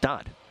up?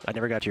 Dodd. I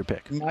never got to your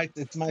pick.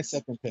 It's my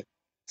second pick.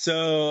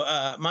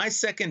 So my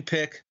second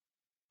pick...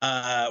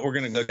 we're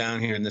going to go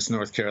down here in this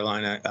North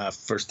Carolina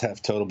first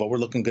half total, but we're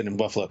looking good in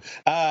Buffalo.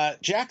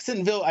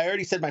 Jacksonville, I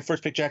already said my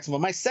first pick, Jacksonville.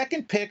 My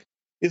second pick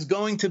is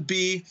going to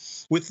be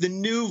with the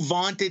new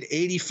vaunted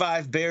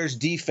 85 Bears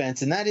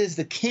defense, and that is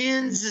the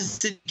Kansas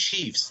City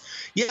Chiefs.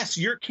 Yes,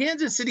 your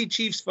Kansas City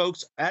Chiefs,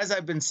 folks, as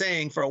I've been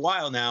saying for a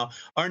while now,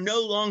 are no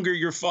longer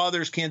your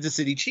father's Kansas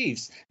City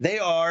Chiefs. They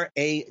are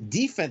a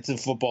defensive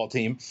football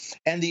team,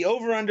 and the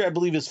over-under, I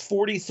believe, is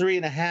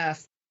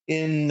 43.5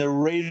 in the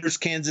Raiders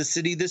Kansas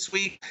City this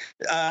week.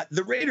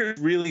 The Raiders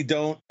really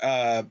don't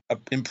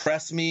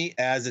impress me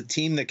as a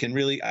team that can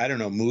really,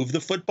 move the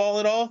football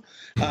at all.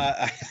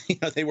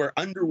 They were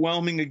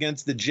underwhelming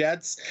against the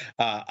Jets,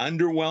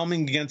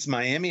 underwhelming against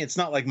Miami. It's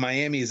not like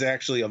Miami is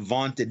actually a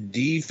vaunted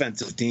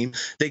defensive team.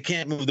 They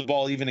can't move the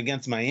ball even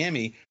against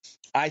Miami.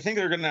 I think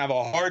they're going to have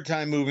a hard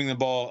time moving the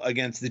ball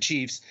against the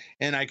Chiefs,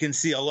 and I can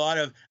see a lot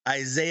of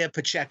Isaiah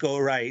Pacheco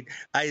right,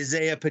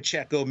 Isaiah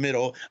Pacheco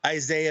middle,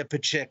 Isaiah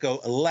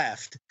Pacheco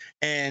left,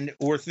 and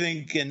we're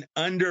thinking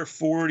under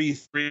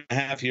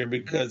 43.5 here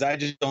because I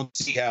just don't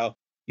see how,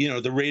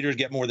 the Raiders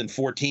get more than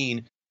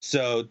 14.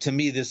 So to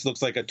me, this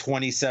looks like a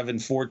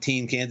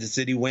 27-14 Kansas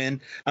City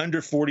win,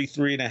 under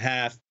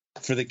 43.5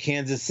 for the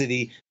Kansas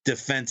City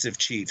defensive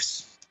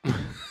Chiefs.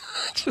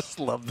 I just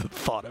love the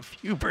thought of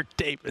Hubert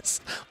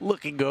Davis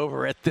looking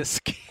over at this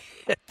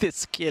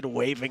kid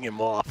waving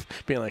him off,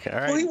 being like, all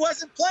right. Well, he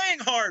wasn't playing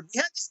hard. We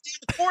had to stay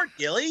in the court,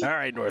 Gilly. All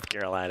right, North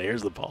Carolina,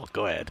 here's the ball.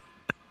 Go ahead.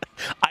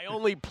 I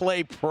only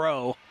play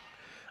pro.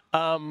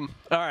 All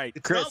right,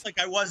 it's Chris. Not like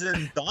I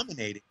wasn't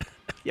dominating.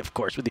 Yeah, of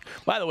course. With you.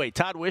 By the way,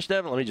 Todd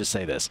Wishnev, let me just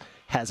say this,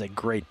 has a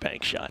great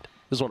bank shot.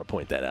 Just want to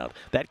point that out.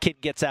 That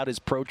kid gets out his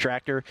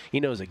protractor. He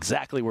knows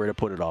exactly where to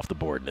put it off the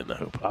board and in the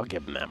hoop. I'll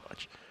give him that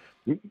much.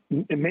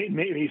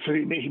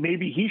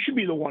 Maybe he should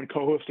be the one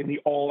co-hosting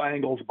the All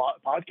Angles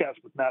podcast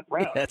with Matt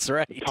Brown. That's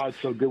right. Todd's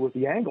so good with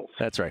the angles.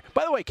 That's right.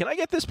 By the way, can I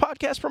get this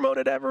podcast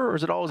promoted ever, or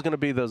is it always going to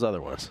be those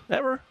other ones?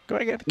 Ever? Can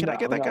I get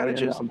that kind of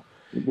juice?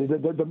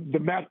 The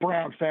Matt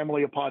Brown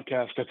family of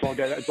podcasts. That's all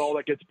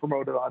that gets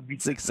promoted on.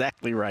 That's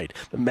exactly right.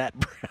 The Matt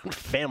Brown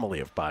family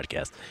of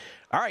podcasts.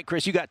 All right,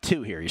 Chris, you got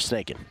two here. You're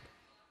snaking.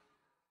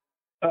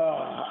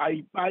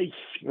 You're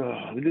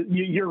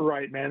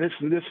right, man.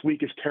 This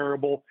week is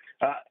terrible.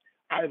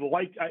 I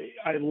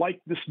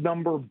liked this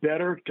number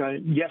better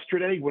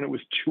yesterday when it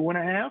was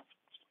 2.5,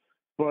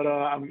 but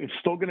I'm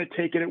still going to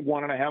take it at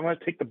 1.5. I'm going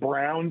to take the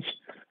Browns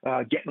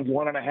getting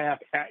 1.5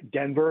 at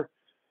Denver.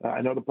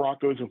 I know the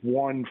Broncos have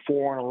won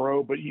 4 in a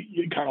row, but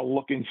you kind of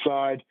look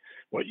inside.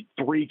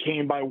 3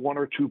 came by 1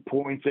 or 2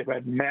 points. They've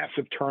had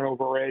massive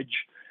turnover edge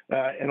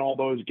in all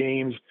those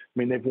games. I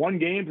mean, they've won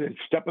games and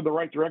step in the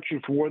right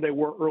direction from where they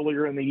were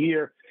earlier in the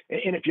year.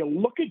 And if you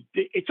look at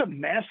it's a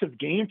massive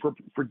game for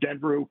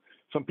Denver.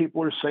 Some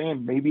people are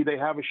saying maybe they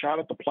have a shot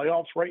at the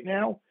playoffs right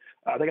now.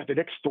 They got the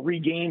next 3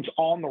 games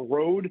on the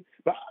road.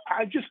 But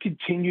I just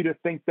continue to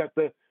think that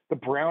the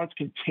Browns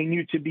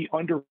continue to be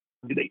under.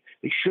 They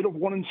should have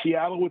won in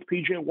Seattle with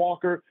P.J.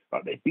 Walker.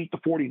 They beat the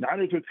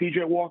 49ers with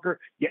P.J. Walker.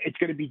 Yeah, it's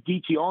going to be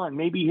DTR, and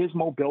maybe his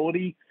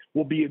mobility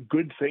will be a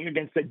good thing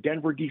against that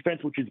Denver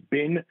defense, which has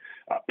been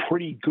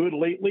pretty good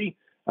lately.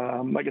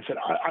 Like I said,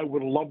 I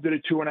would have loved it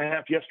at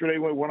 2.5 yesterday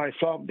when I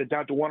saw it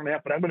down to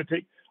 1.5, but I am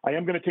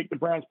going to take the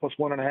Browns plus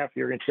 1.5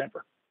 here against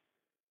Denver.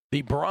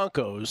 The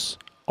Broncos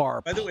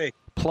are, by the way,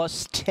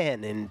 plus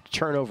 10 in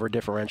turnover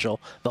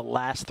differential the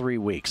last 3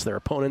 weeks. Their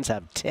opponents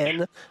have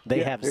 10.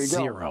 They have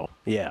 0.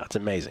 Yeah, it's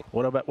amazing.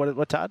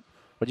 What Todd?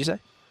 What'd you say?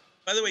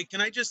 By the way,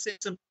 can I just say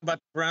something about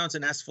the Browns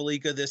and ask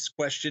Felica this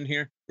question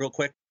here real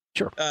quick?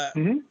 Sure.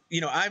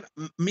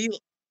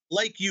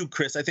 Like you,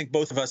 Chris, I think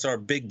both of us are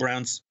big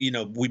Browns.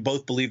 We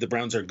both believe the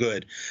Browns are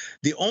good.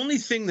 The only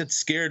thing that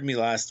scared me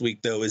last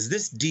week, though, is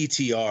this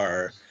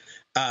DTR.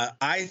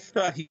 I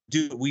thought he'd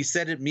do it. We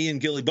said it. Me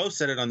and Gilly both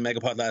said it on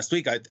MegaPod last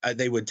week.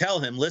 They would tell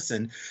him,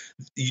 listen,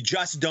 you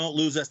just don't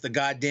lose us the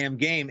goddamn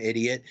game,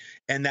 idiot.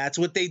 And that's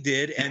what they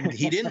did. And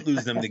he didn't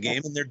lose them the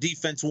game. And their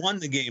defense won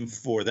the game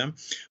for them.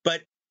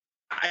 But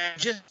I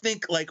just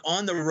think, like,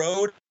 on the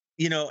road,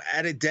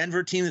 at a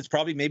Denver team that's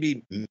probably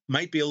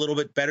might be a little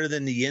bit better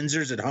than the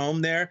Yinzers at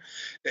home there,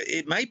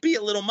 it might be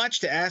a little much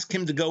to ask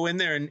him to go in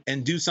there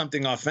and do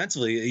something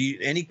offensively.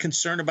 Any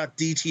concern about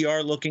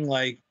DTR looking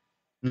like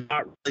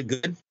not really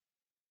good?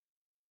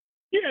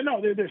 Yeah,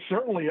 no, there's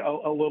certainly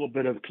a little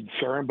bit of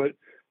concern, but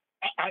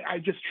I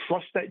just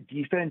trust that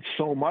defense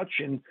so much,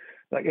 and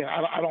like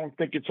I don't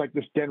think it's like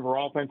this Denver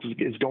offense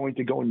is going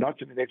to go nuts.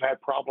 I mean, they've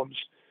had problems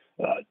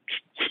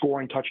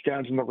scoring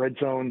touchdowns in the red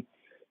zone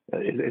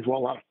as well,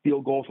 a lot of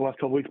field goals the last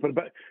couple of weeks.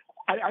 But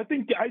I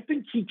think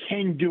he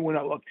can do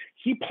it. Look,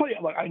 he played.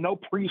 Like, I know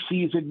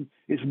preseason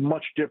is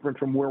much different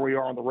from where we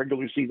are on the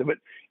regular season, but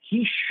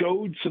he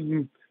showed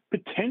some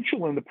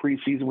potential in the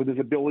preseason with his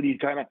ability to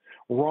kind of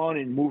run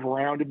and move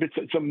around a bit.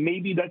 So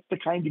maybe that's the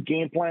kind of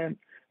game plan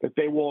that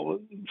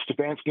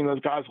Stefanski and those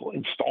guys will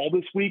install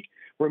this week,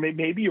 where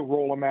maybe you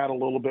roll them out a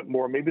little bit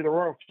more. Maybe there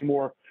are a few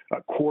more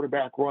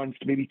quarterback runs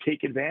to maybe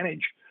take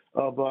advantage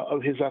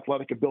of his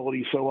athletic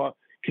ability. So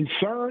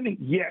concern,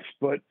 yes,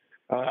 but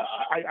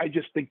I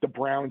just think the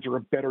Browns are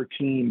a better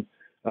team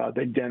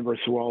than Denver.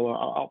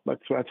 So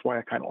that's why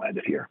I kind of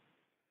landed here.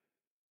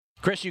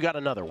 Chris, you got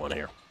another one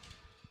here.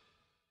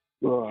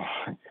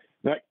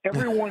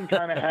 Everyone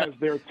kind of has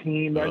their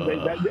team.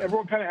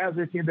 Everyone kind of has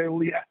their team.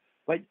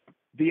 Like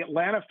the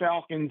Atlanta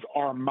Falcons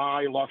are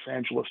my Los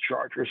Angeles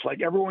Chargers.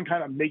 Like everyone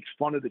kind of makes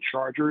fun of the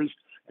Chargers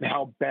and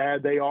how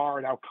bad they are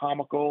and how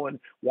comical and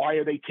why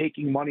are they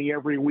taking money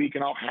every week,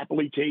 and I'll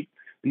happily take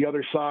the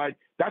other side.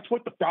 That's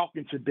what the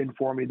Falcons have been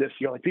for me this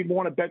year. Like people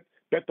want to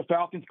bet the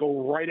Falcons,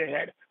 go right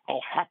ahead.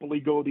 I'll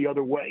happily go the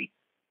other way.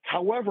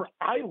 However,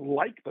 I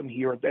like them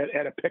here at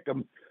a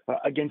pick'em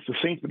against the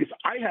Saints because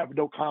I have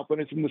no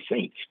confidence in the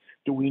Saints.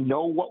 Do we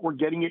know what we're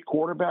getting at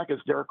quarterback? Is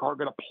Derek Carr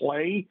going to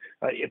play?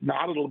 If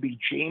not, it'll be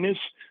Jameis.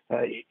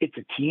 It's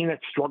a team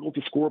that struggled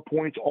to score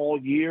points all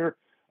year.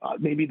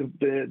 Maybe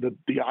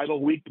the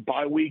idle week, the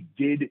bye week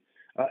did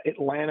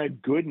Atlanta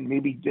good, and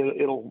maybe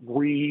it'll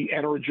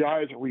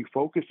re-energize or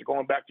refocus.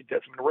 Going back to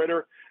Desmond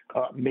Ridder,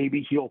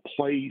 maybe he'll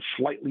play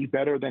slightly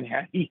better than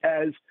he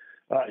has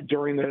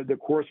during the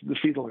course of the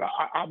season.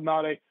 I am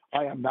not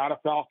a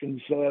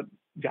Falcons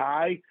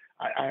guy.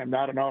 I am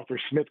not an Arthur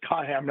Smith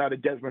guy. I'm not a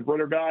Desmond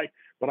Ridder guy,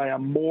 but I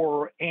am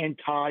more an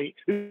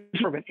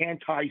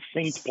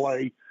anti-Saints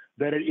play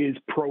than it is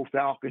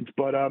pro-Falcons.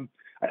 But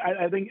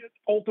I think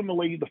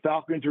ultimately the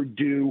Falcons are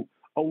due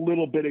a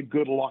little bit of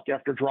good luck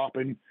after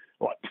dropping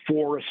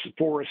four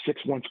or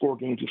 6 one-score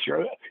games this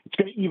year. It's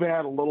going to even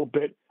out a little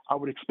bit. I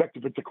would expect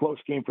if it's a close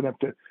game for them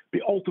to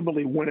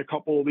ultimately win a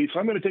couple of these. So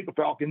I'm going to take the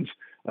Falcons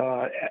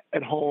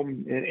at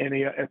home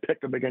and pick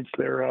them against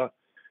their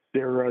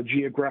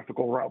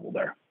geographical rival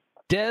there.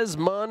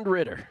 Desmond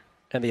Ridder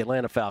and the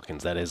Atlanta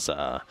Falcons. That is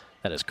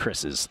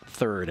Chris's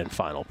third and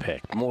final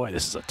pick. Boy,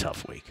 this is a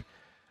tough week.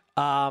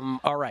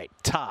 All right,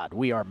 Todd,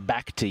 we are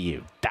back to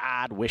you.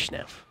 Todd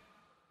Wishnev.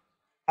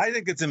 I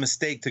think it's a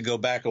mistake to go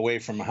back away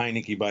from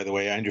Heineke, by the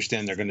way. I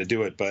understand they're going to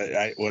do it, but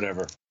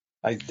whatever.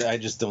 I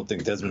just don't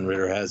think Desmond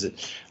Ridder has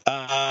it.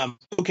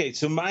 Okay,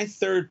 so my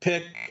third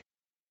pick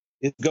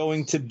is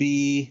going to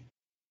be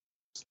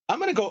 – I'm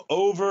going to go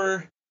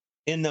over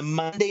in the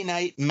Monday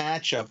night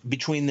matchup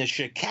between the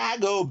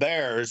Chicago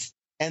Bears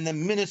and the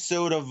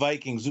Minnesota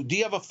Vikings. Do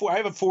you have I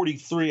have a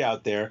 43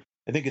 out there.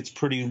 I think it's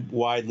pretty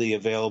widely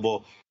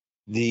available.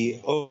 The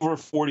over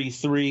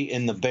 43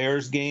 in the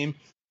Bears game.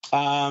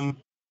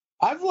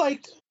 I've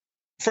liked –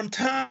 from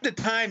time to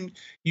time,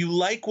 you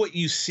like what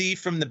you see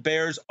from the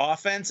Bears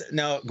offense.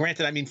 Now,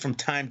 granted, I mean, from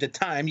time to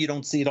time, you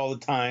don't see it all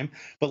the time.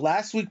 But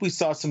last week we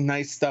saw some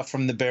nice stuff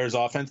from the Bears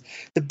offense.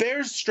 The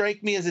Bears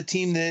strike me as a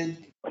team that,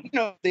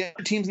 the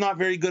other team's not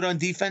very good on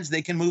defense.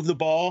 They can move the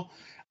ball.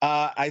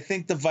 I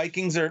think the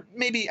Vikings are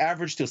maybe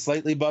average to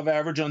slightly above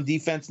average on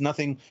defense.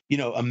 Nothing,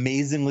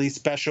 amazingly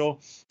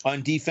special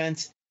on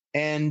defense.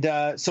 And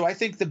so I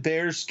think the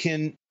Bears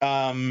can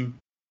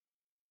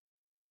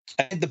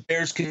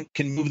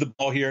can move the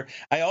ball here.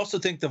 I also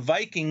think the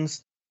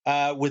Vikings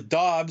with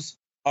Dobbs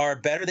are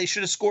better. They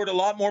should have scored a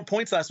lot more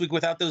points last week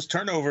without those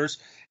turnovers,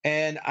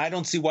 and I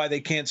don't see why they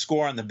can't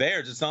score on the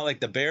Bears. It's not like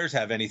the Bears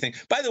have anything.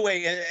 By the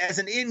way, as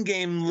an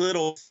in-game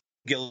little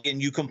Gilligan,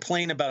 you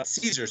complain about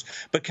Caesars,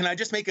 but can I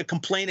just make a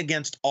complaint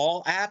against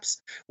all apps?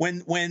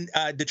 When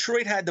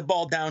Detroit had the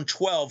ball down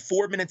 12,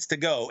 4 minutes to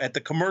go at the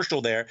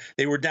commercial there,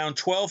 they were down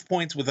 12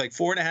 points with like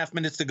 4.5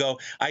 minutes to go.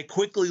 I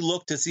quickly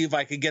looked to see if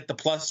I could get the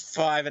plus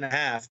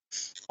 5.5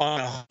 on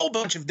a whole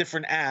bunch of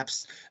different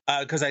apps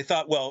because I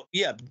thought, well,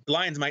 yeah,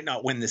 Lions might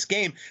not win this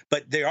game,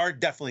 but they are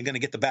definitely going to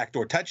get the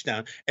backdoor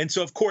touchdown. And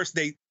so, of course,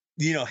 they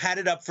had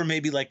it up for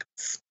maybe like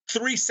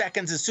 3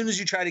 seconds. As soon as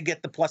you try to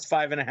get the plus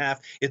 5.5,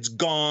 it's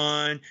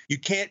gone. You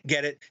can't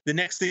get it. The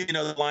next thing you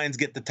know, the Lions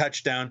get the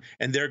touchdown,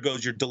 and there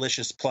goes your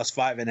delicious plus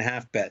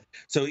 5.5 bet.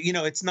 So,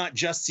 it's not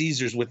just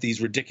Caesars with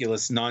these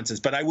ridiculous nonsense,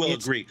 but I will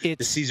agree.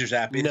 The Caesars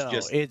app is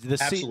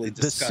absolutely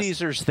disgusting. The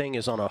Caesars thing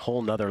is on a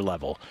whole nother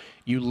level.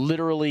 You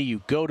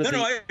go to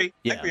I agree.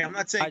 I agree. I'm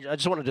not saying. I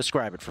just want to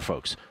describe it for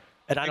folks.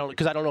 And I don't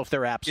know if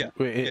their apps,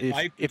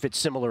 if it's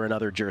similar in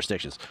other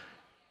jurisdictions.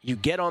 You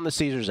get on the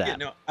Caesars app. Yeah,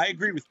 no, I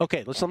agree with you.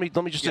 Okay, let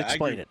me just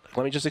explain it.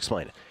 Let me just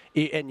explain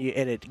it. And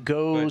it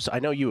goes. I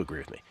know you agree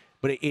with me,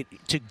 but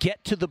to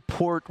get to the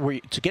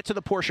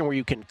portion where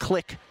you can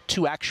click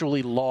to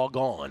actually log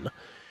on,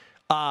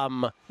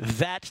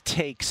 that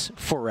takes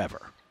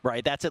forever.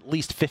 right? That's at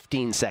least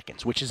 15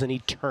 seconds, which is an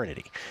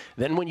eternity.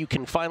 Then when you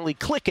can finally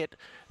click it,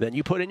 then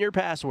you put in your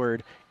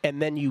password,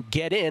 and then you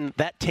get in.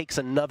 That takes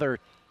another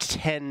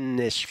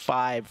 10-ish,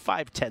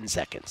 10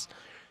 seconds.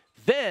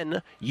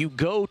 Then you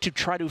go to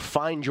try to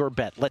find your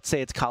bet. Let's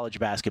say it's college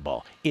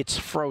basketball. It's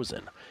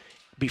frozen.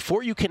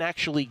 Before you can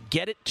actually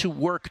get it to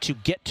work to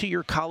get to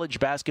your college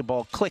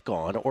basketball click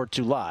on or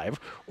to live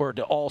or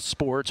to all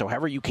sports or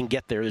however you can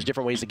get there, there's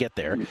different ways to get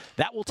there,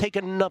 that will take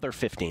another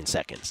 15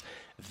 seconds.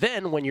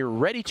 Then when you're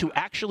ready to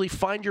actually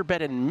find your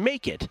bet and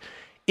make it,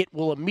 it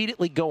will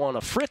immediately go on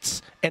a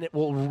fritz and it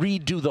will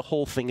redo the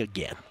whole thing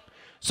again.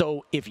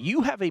 So if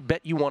you have a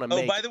bet you want to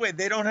make... Oh, by the way,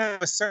 they don't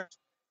have a search.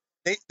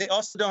 They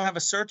also don't have a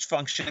search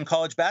function in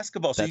college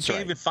basketball, so you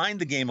can't even find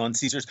the game on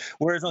Caesars.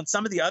 Whereas on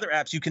some of the other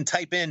apps, you can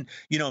type in,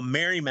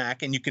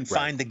 Merrimack, and you can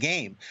find the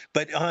game.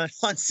 But on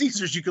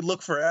Caesars, you could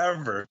look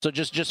forever. So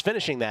just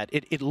finishing that,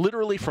 it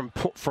literally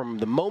from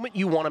the moment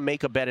you want to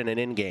make a bet in an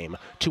in-game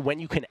to when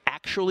you can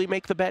actually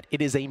make the bet,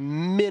 it is a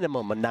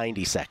minimum of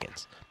 90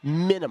 seconds.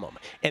 Minimum.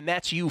 And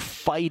that's you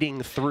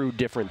fighting through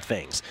different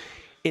things.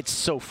 It's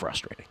so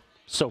frustrating.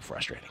 So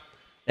frustrating.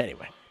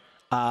 Anyway,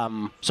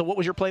 so what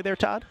was your play there,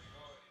 Todd?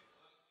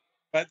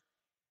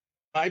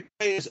 My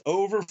play is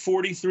over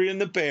 43 in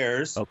the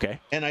Bears. Okay.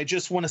 And I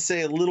just want to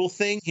say a little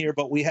thing here,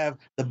 but we have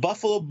the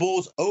Buffalo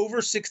Bulls over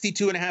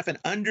 62.5 and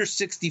under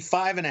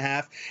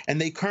 65.5,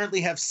 and they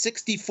currently have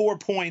 64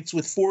 points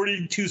with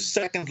 42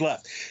 seconds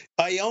left.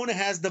 Iona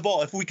has the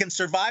ball. If we can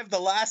survive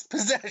the last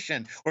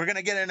possession, we're going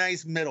to get a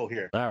nice middle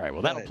here. All right.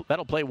 Well,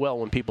 that'll play well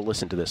when people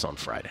listen to this on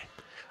Friday.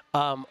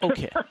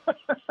 Okay.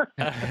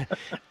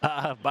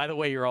 By the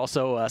way, you're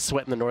also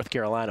sweating the North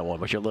Carolina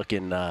one, but you're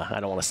looking, I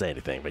don't want to say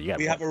anything, but you got.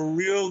 We have a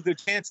real good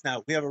chance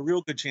now. We have a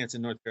real good chance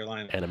in North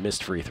Carolina. And a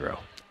missed free throw.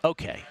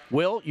 Okay.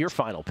 Will, your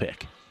final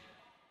pick.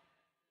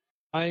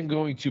 I'm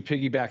going to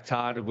piggyback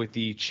Todd with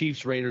the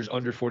Chiefs Raiders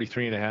under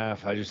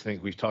 43.5. I just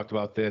think we've talked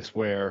about this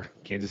where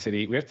Kansas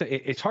City,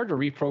 it's hard to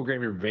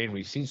reprogram your brain.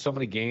 We've seen so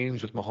many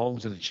games with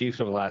Mahomes and the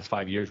Chiefs over the last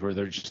 5 years where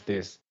they're just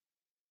this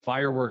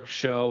fireworks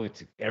show.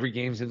 It's every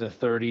game's in the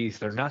 30s.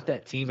 They're not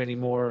that team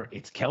anymore.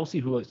 It's Kelsey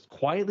who is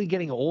quietly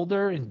getting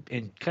older and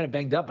kind of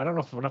banged up. I don't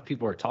know if enough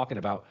people are talking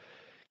about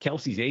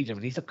Kelsey's age. I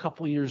mean, he's a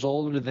couple years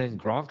older than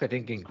Gronk, I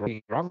think. And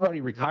Gronk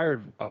already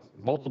retired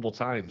multiple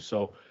times.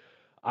 So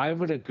I'm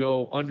going to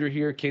go under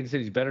here. Kansas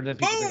City's better than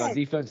people think on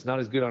defense, not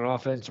as good on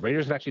offense.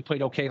 Raiders have actually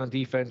played okay on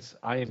defense.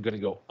 I am going to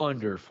go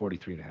under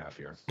 43.5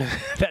 here.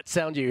 That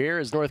sound you hear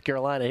is North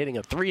Carolina hitting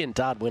a 3 and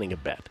Todd winning a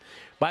bet.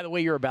 By the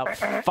way, you're about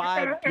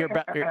 5. You're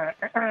about. That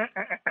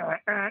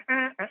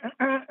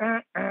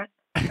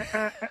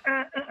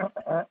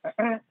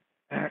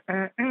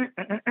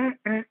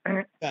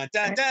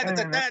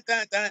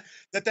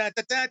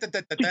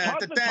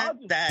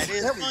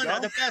is one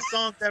of the best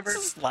songs ever.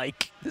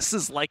 This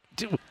is like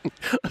doing.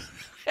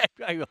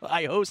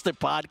 I host a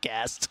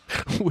podcast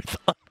with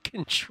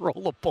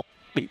uncontrollable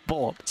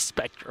people on the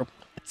spectrum.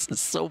 This is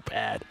so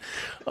bad.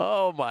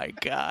 Oh my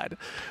God.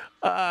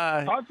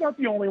 I'm not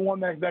the only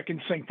one that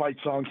can sing fight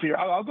songs here.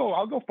 I'll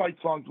go fight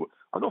songs.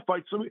 I'll go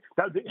fight some.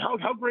 How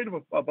great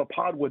of a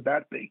pod would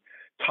that be?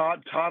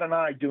 Todd and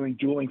I doing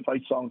dueling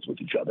fight songs with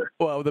each other.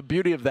 Well, the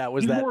beauty of that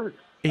was by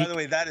the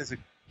way, that is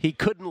he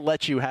couldn't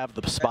let you have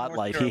the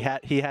spotlight.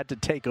 He had to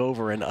take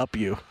over and up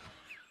you.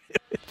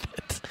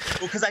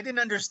 Well, because I didn't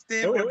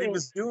understand what he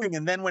was doing,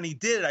 and then when he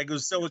did, I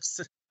was so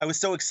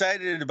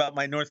excited about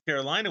my North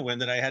Carolina win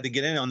that I had to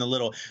get in on the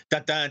little da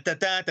da da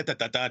da da da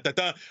da da da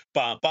da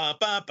ba ba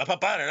ba ba ba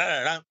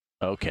da da.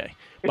 Okay.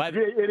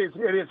 It is.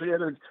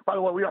 By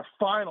the way, we are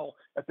final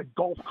at the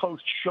Gulf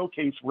Coast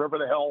Showcase, wherever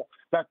the hell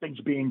that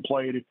thing's being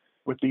played,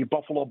 with the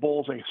Buffalo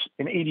Bulls, an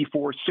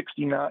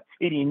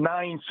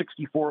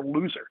 89-64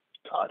 loser,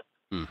 Todd.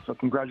 So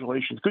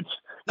congratulations. Good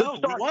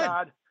start,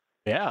 Todd.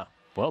 Yeah.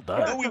 Well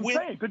done. No, we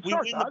win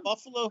the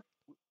Buffalo.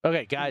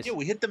 Okay, guys. Yeah,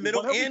 we hit the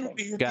middle and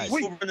we hit the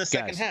over in the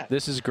second half.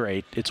 This is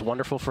great. It's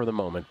wonderful for the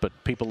moment, but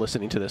people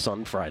listening to this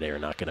on Friday are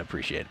not going to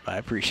appreciate it. I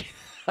appreciate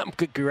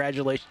it.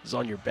 Congratulations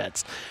on your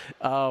bets.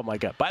 Oh my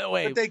God! By the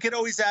way, but they could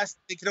always ask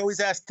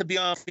to be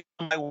on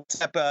my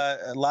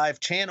WhatsApp live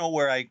channel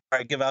where I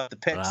give out the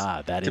picks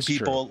to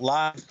people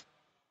live.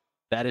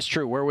 That is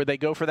true. Where would they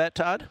go for that,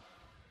 Todd?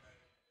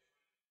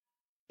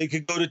 They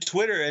could go to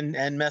Twitter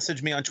and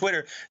message me on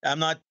Twitter. I'm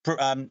not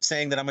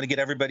saying that I'm going to get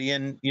everybody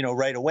in,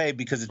 right away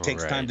because it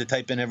takes time to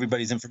type in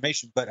everybody's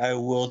information, but I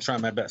will try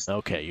my best.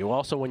 Okay. You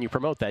also, when you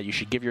promote that, you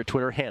should give your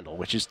Twitter handle,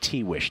 which is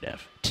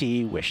TWishnev.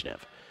 TWishnev.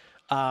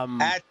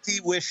 At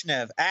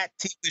TWishnev. At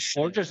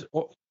TWishnev.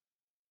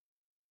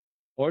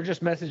 Or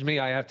just message me.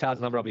 I have Todd's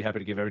number. I'll be happy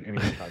to give anything.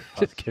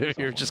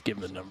 Just give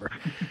him the number.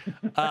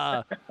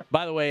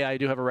 By the way, I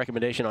do have a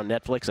recommendation on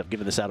Netflix. I've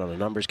given this out on a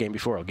numbers game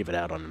before. I'll give it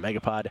out on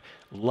MegaPod.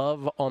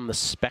 Love on the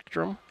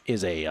Spectrum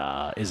is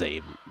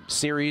a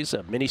series,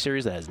 a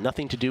mini-series that has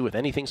nothing to do with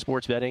anything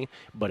sports betting.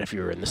 But if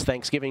you're in this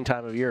Thanksgiving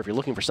time of year, if you're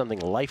looking for something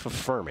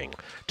life-affirming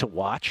to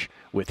watch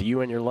with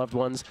you and your loved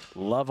ones,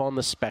 Love on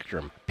the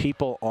Spectrum.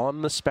 People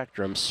on the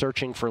spectrum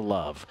searching for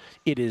love.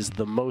 It is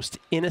the most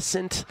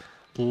innocent,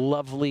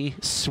 lovely,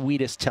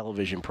 sweetest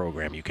television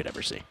program you could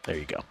ever see. There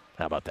you go.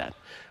 How about that?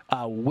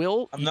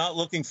 Will, I'm not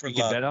looking for You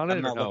can love. bet on it I'm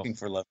or not no? looking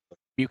for love.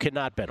 you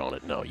cannot bet on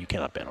it. No, you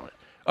cannot bet on it.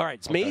 All right,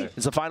 it's me.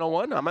 It's the final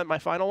one. I'm at my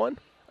final one.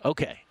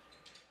 Okay.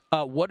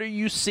 What are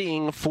you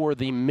seeing for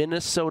the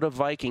Minnesota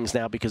Vikings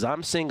now? Because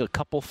I'm seeing a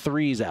couple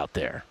threes out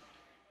there.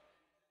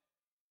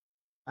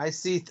 I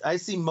see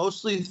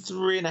mostly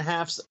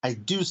 3.5s. I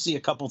do see a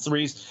couple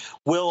threes.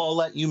 Will, I'll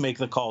let you make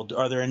the call.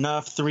 Are there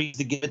enough threes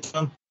to give it to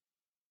them?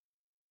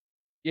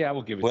 Yeah,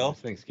 we'll give it to them.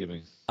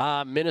 Thanksgiving.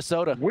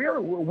 Minnesota. Where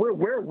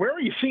are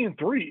you seeing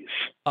threes?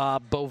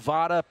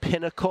 Bovada,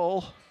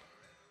 Pinnacle,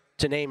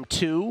 to name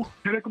two.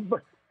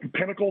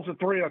 Pinnacle's at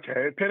 3.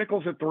 Okay,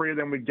 Pinnacle's at 3.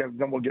 Then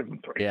we'll give them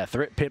 3. Yeah,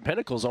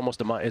 Pinnacle's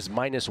almost is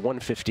minus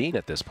 115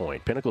 at this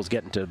point. Pinnacle's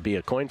getting to be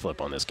a coin flip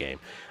on this game.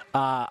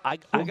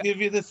 We'll give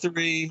you the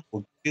 3.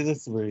 We'll give you the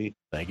 3.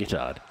 Thank you,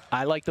 Todd.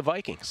 I like the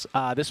Vikings.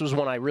 This was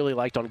one I really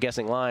liked on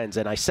Guessing Lines,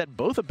 and I said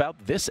both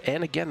about this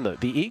and, again, the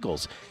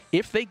Eagles.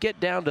 If they get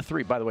down to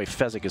 3, by the way,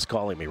 Fezzik is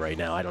calling me right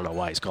now. I don't know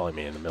why he's calling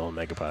me in the middle of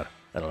MegaPod.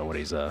 I don't know what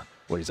he's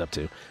up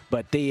to.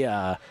 But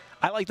I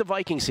like the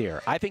Vikings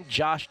here. I think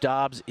Josh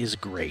Dobbs is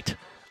great.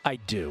 I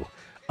do.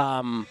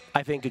 I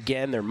think,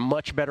 again, they're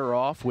much better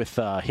off with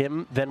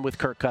him than with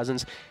Kirk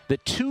Cousins. The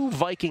 2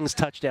 Vikings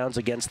touchdowns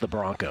against the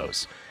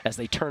Broncos, as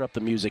they turn up the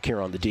music here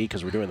on the D,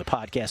 because we're doing the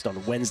podcast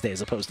on Wednesday as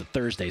opposed to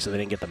Thursday, so they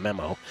didn't get the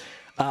memo.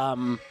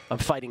 I'm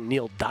fighting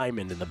Neil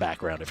Diamond in the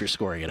background if you're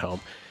scoring at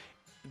home.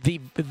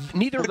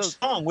 Neither of those.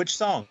 Which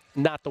song?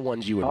 Not the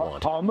ones you would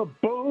want. On the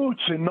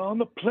boats and on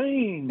the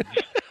planes,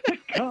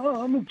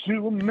 coming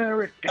to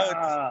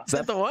America. Is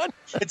that the one?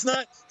 It's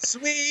not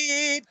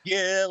Sweet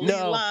Gilly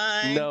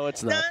Line. No,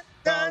 it's not.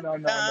 No.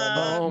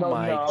 Oh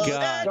my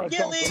God,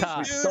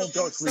 Todd,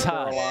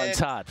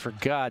 Todd! For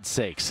God's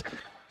sakes,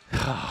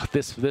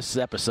 this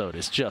episode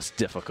is just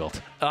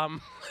difficult.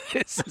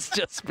 This has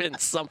just been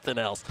something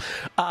else.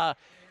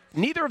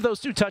 Neither of those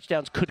 2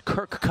 touchdowns could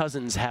Kirk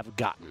Cousins have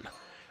gotten.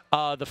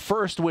 The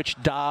first, which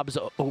Dobbs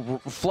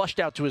flushed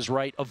out to his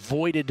right,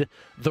 avoided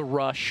the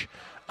rush.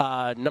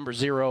 Number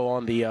 0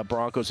 on the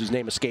Broncos, whose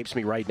name escapes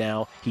me right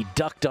now. He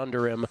ducked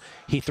under him.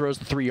 He throws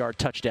the 3-yard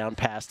touchdown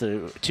pass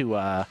to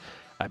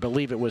I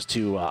believe it was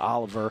to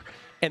Oliver.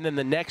 And then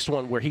the next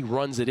one where he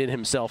runs it in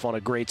himself on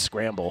a great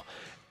scramble.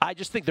 I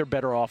just think they're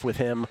better off with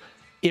him.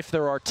 If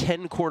there are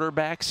 10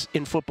 quarterbacks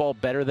in football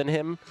better than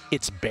him,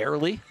 it's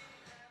barely.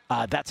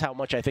 That's how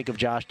much I think of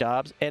Josh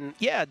Dobbs. And,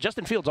 yeah,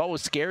 Justin Fields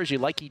always scares you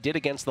like he did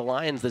against the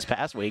Lions this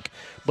past week.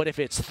 But if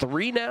it's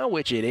 3 now,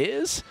 which it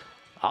is,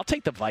 I'll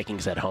take the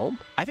Vikings at home.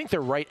 I think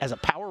they're right as a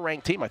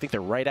power-ranked team. I think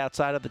they're right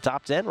outside of the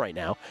top 10 right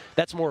now.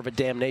 That's more of a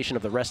damnation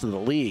of the rest of the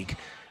league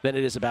than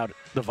it is about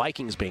the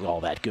Vikings being all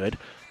that good.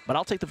 But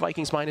I'll take the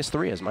Vikings minus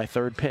 3 as my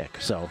third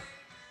pick. So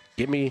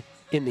give me,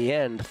 in the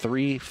end,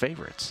 3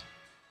 favorites,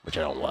 which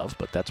I don't love,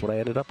 but that's what I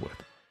ended up with.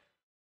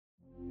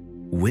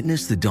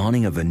 Witness the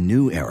dawning of a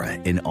new era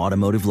in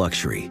automotive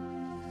luxury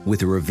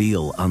with a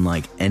reveal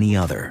unlike any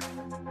other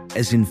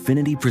as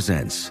Infiniti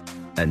presents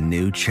a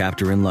new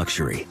chapter in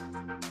luxury,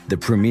 the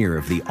premiere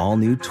of the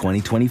all-new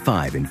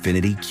 2025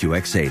 Infiniti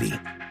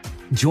QX80.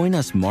 Join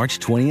us March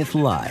 20th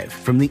live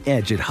from the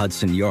Edge at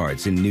Hudson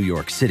Yards in New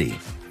York City,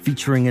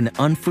 featuring an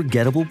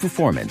unforgettable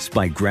performance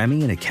by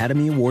Grammy and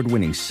Academy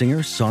Award-winning singer,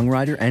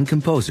 songwriter, and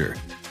composer,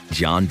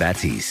 Jon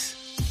Batiste.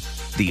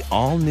 The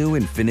all-new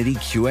Infiniti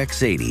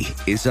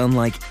QX80 is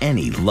unlike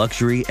any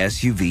luxury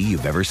SUV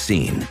you've ever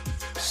seen.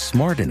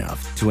 Smart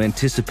enough to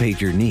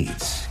anticipate your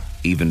needs,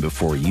 even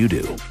before you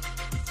do.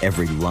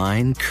 Every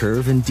line,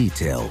 curve, and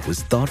detail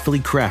was thoughtfully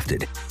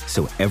crafted,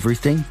 so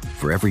everything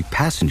for every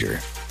passenger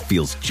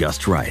feels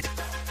just right.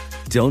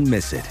 Don't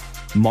miss it.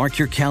 Mark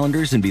your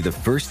calendars and be the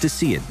first to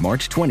see it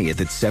March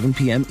 20th at 7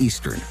 p.m.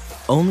 Eastern,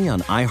 only on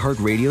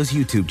iHeartRadio's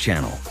YouTube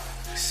channel.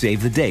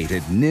 Save the date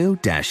at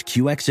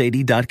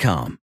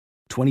new-QX80.com.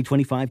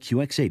 2025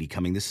 QX80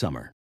 coming this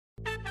summer.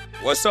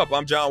 What's up?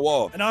 I'm John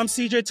Wall. And I'm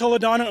CJ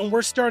Toledano, and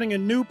we're starting a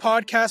new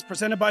podcast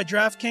presented by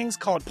DraftKings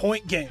called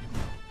Point Game.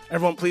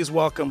 Everyone, please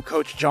welcome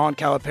Coach John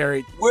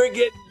Calipari. We're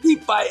getting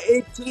beat by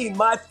 18.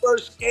 My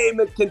first game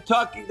in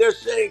Kentucky, they're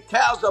saying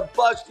Cal's a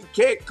bust. He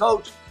can't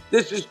coach.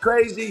 This is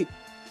crazy.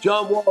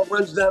 John Wall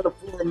runs down the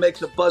floor and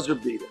makes a buzzer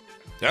beater.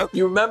 Yep.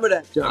 You remember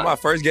that, John? That's my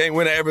first game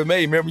winner I ever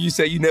made. Remember you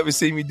said you never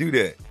see me do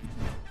that.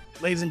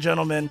 Ladies and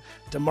gentlemen,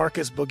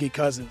 DeMarcus Boogie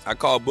Cousins. I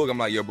called Boog. I'm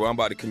like, yo, bro, I'm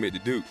about to commit to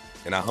Duke.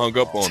 And I hung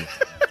up on him.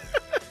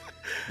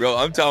 Bro,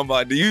 I'm talking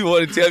about, do you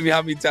want to tell me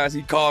how many times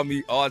he called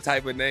me all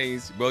type of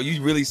names? Bro,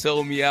 you really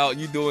sold me out.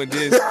 You doing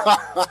this.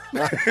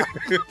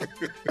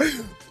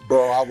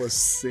 Bro, I was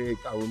sick.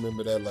 I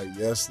remember that like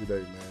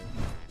yesterday,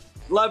 man.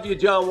 Love you,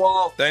 John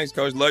Wall. Thanks,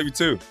 Coach. Love you,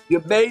 too.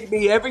 You made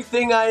me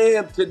everything I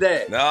am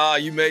today. Nah,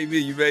 you made me.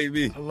 You made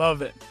me. I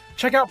love it.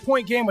 Check out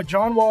Point Game with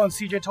John Wall and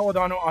CJ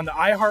Toledano on the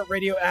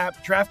iHeartRadio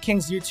app,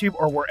 DraftKings YouTube,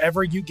 or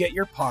wherever you get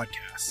your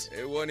podcasts.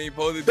 It wasn't even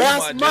supposed to be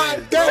That's my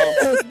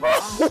dance, bro.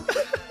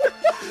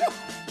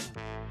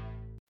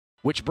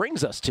 Which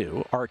brings us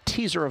to our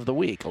teaser of the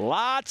week.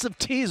 Lots of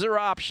teaser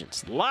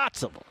options.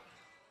 Lots of them.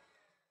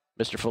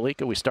 Mr.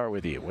 Felica, we start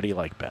with you. What do you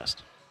like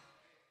best?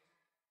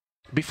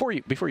 Before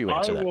you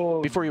answer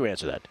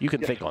that, you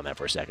can think on that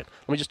for a second.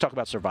 Let me just talk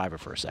about Survivor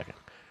for a second.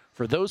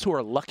 For those who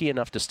are lucky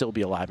enough to still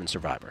be alive in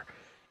Survivor,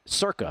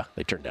 circa,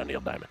 they turned down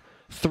Neil Diamond,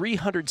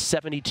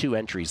 372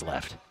 entries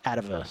left out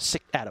of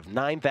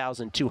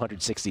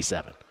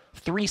 9,267.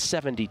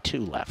 372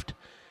 left.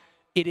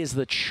 It is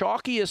the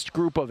chalkiest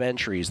group of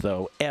entries,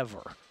 though,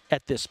 ever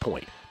at this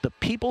point. The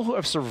people who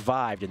have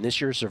survived in this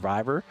year's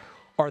Survivor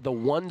are the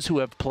ones who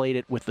have played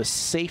it with the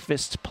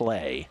safest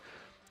play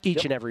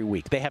each and every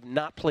week. They have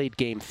not played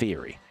game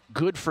theory.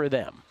 Good for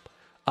them.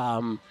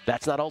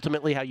 That's not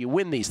ultimately how you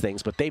win these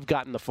things, but they've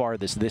gotten the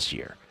farthest this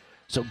year.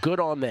 So good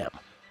on them.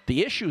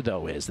 The issue,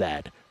 though, is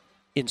that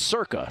in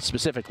Circa,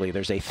 specifically,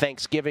 there's a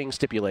Thanksgiving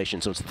stipulation.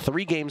 So it's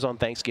 3 games on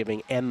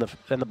Thanksgiving and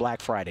the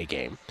Black Friday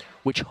game,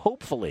 which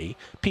hopefully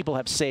people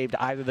have saved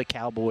either the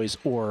Cowboys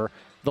or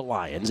the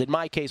Lions. In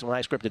my case, when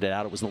I scripted it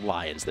out, it was the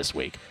Lions this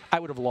week. I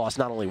would have lost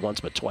not only once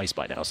but twice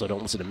by now, so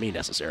don't listen to me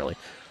necessarily.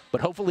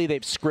 But hopefully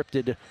they've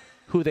scripted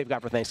who they've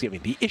got for Thanksgiving.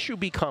 The issue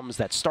becomes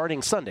that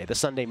starting Sunday, the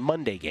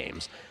Sunday-Monday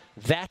games,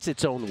 that's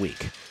its own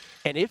week.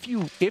 And if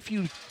you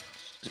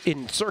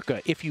in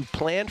Circa, if you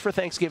planned for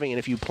Thanksgiving and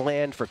if you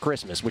planned for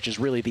Christmas, which is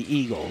really the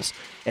Eagles,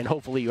 and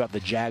hopefully you have the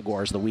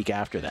Jaguars the week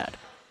after that,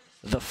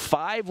 the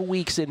 5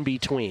 weeks in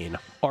between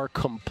are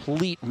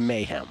complete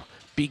mayhem,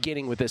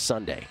 beginning with this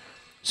Sunday.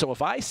 So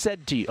if I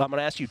said to you, I'm going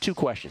to ask you 2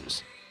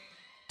 questions,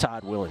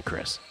 Todd, Will, and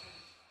Chris.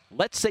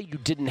 Let's say you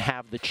didn't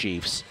have the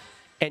Chiefs,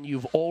 and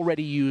you've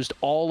already used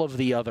all of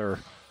the other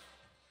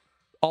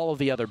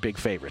big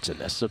favorites in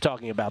this. So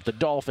talking about the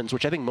Dolphins,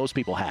 which I think most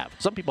people have.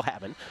 Some people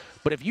haven't.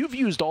 But if you've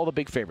used all the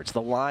big favorites,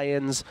 the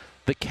Lions,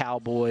 the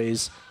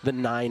Cowboys, the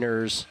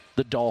Niners,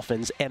 the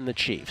Dolphins, and the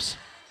Chiefs,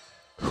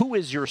 who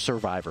is your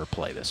Survivor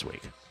play this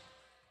week?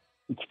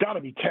 It's got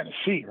to be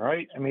Tennessee,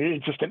 right? I mean,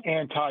 it's just an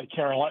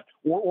anti-Carolina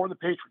or the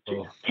Patriots.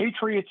 Oh.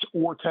 Patriots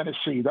or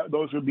Tennessee.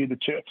 Those would be the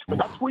 2. But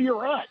that's where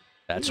you're at.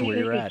 That's where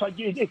you're at.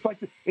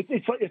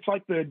 It's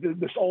like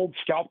this old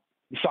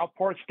South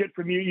Park skit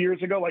from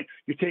years ago. Like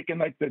you're taking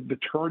like the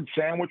turd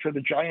sandwich or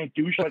the giant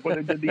douche, like when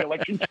they did the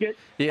election skit.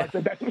 Yeah.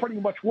 Like, that's pretty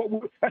much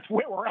that's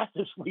where we're at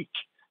this week.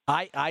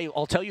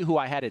 I'll tell you who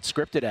I had it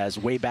scripted as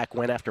way back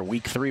when after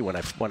week 3 when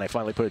I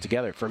finally put it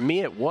together. For me,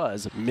 it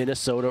was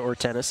Minnesota or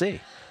Tennessee.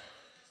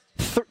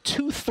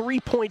 2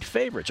 3-point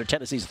favorites, or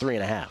Tennessee's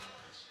 3.5.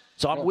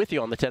 So I'm with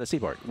you on the Tennessee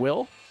part.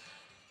 Will?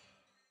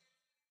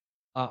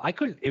 I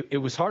couldn't. It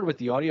was hard with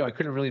the audio. I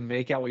couldn't really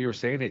make out what you were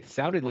saying. It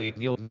sounded like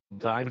Neil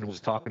Diamond was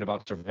talking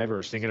about Survivor,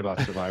 or singing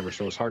about Survivor,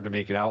 so it was hard to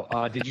make it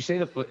out. Did you say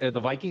the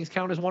Vikings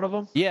count as one of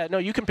them? Yeah, no,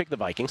 you can pick the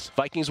Vikings.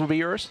 Vikings would be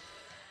yours?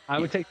 I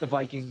would take the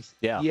Vikings.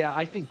 Yeah,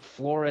 I think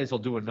Flores will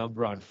do a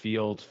number on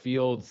Fields.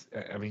 Fields,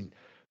 I mean,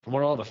 from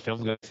what all the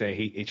film guys say,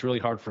 it's really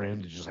hard for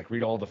him to just like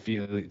read all the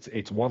field.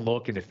 It's one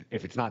look, and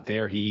if it's not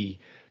there, he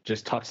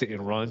just tucks it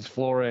and runs.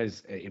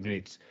 Flores, I mean,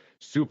 it's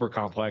super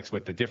complex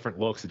with the different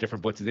looks, the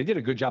different blitzes. They did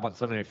a good job on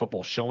Sunday Night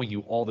Football showing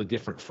you all the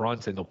different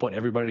fronts, and they'll put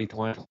everybody to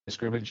line of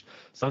scrimmage.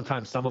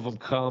 Sometimes some of them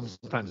come,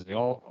 sometimes they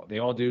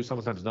all do,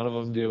 sometimes none of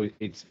them do.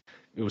 It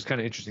was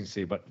kind of interesting to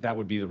see, but that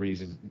would be the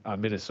reason.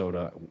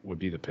 Minnesota would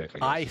be the pick, I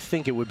guess. I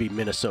think it would be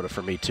Minnesota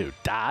for me too.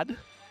 Dodd?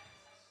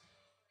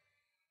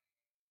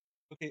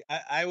 Okay,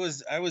 I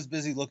was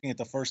busy looking at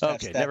the first half.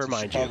 Okay, stats never of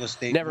mind Chicago you.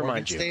 State, Never Morgan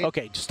mind you. State.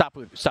 Okay, stop.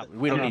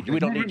 We don't need you. We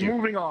don't need you.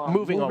 Moving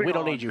on. We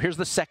don't need you. Here's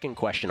the second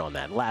question on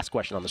that. Last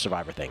question on the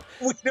Survivor thing.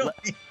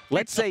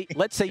 Let's say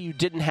you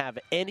didn't have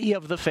any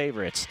of the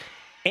favorites,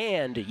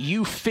 and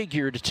you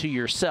figured to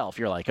yourself,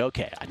 you're like,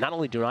 okay, not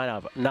only do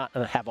I not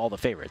have all the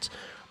favorites,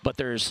 but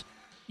there's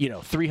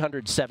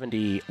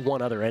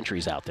 371 other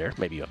entries out there.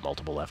 Maybe you have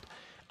multiple left.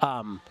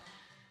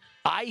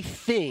 I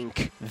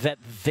think that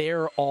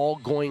they're all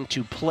going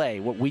to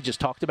play what we just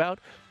talked about,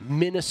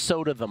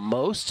 Minnesota the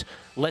most,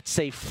 let's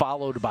say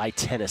followed by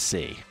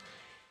Tennessee.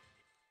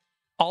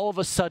 All of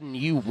a sudden,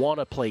 you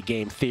want to play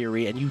game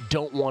theory, and you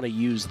don't want to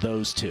use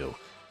those 2.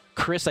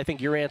 Chris, I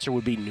think your answer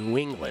would be New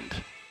England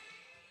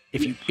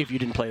if you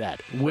didn't play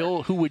that.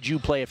 Will, who would you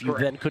play if you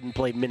then couldn't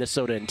play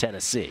Minnesota and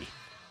Tennessee?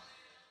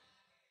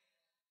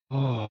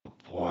 Oh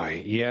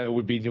boy, yeah, it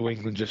would be New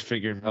England. Just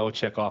figuring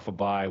Belichick off a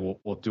bye.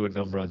 We'll do a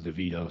number on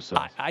DeVito.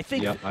 So I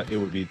think it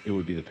would be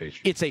the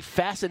Patriots. It's a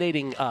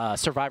fascinating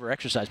Survivor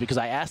exercise because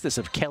I asked this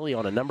of Kelly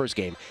on a numbers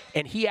game,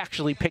 and he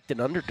actually picked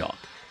an underdog.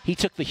 He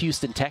took the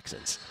Houston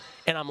Texans,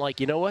 and I'm like,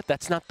 you know what?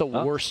 That's not the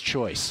worst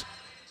choice.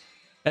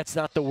 That's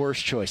not the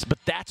worst choice, but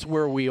that's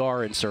where we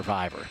are in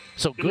Survivor.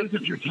 So good. It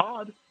is if you're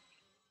Todd.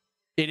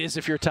 It is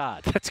if you're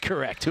Todd. That's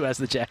correct. Who has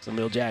the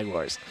Jacksonville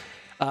Jaguars?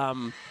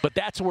 But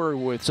that's where we're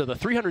with. So the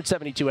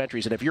 372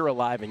 entries, and if you're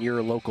alive in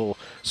your local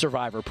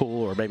Survivor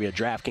pool or maybe a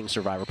DraftKings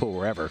Survivor pool,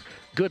 wherever,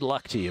 good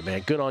luck to you,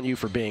 man. Good on you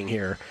for being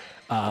here.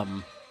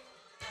 And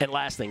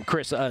last thing,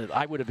 Chris,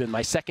 I would have been,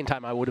 my second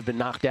time I would have been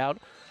knocked out,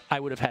 I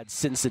would have had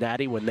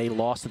Cincinnati when they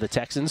lost to the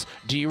Texans.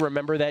 Do you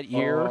remember that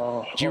year?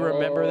 Do you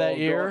remember that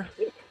year?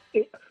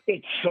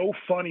 It's so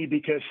funny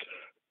because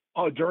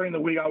During the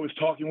week, I was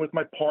talking with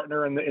my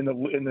partner in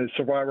the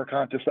Survivor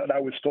contest that I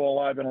was still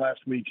alive in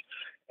last week,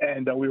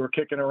 and we were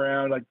kicking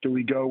around like, do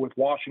we go with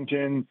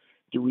Washington?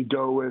 Do we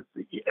go with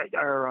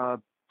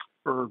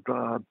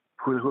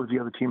who's the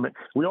other team?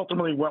 We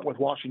ultimately went with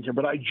Washington,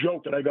 but I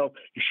joked and I go,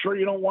 "You sure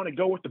you don't want to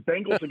go with the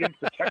Bengals against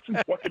the Texans?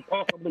 What could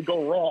possibly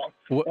go wrong?"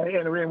 Gil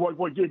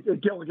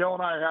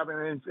and I are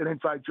having an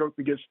inside joke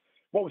because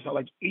what was that,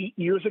 like 8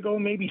 years ago,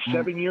 maybe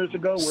 7 years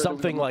ago? Where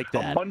something like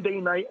that.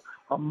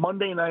 A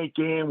Monday night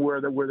game where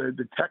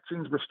the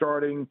Texans were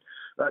starting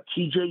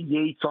TJ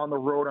Yates on the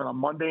road on a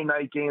Monday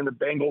night game. The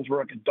Bengals were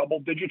like a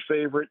double-digit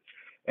favorite,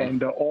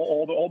 and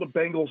all the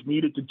Bengals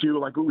needed to do,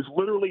 like, it was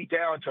literally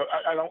down to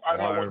I don't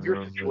know what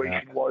your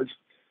situation was,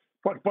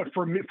 but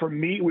for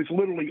me it was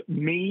literally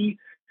me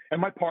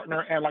and my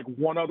partner and like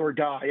one other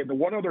guy, and the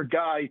one other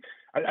guy,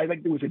 I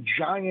think there was a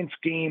Giants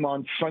game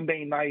on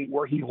Sunday night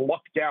where he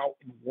lucked out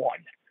and won.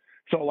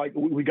 So, like,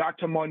 we got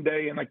to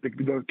Monday, and, like,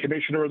 the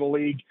commissioner of the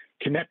league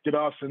connected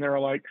us, and they were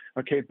like,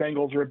 okay,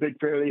 Bengals are a big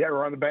favorite. Yeah,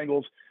 we're on the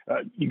Bengals.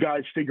 You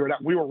guys figure it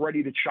out. We were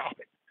ready to chop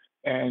it.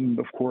 And,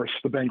 of course,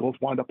 the Bengals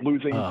wound up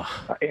losing.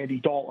 Andy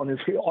Dalton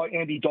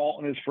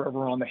is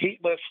forever on the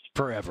hate list.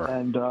 Forever.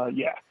 And,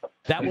 yeah.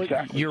 That was,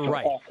 exactly. You're so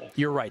right. Awful.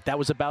 You're right. That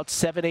was about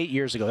 7-8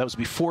 years ago. That was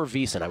before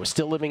VEASAN. I was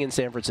still living in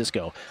San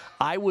Francisco.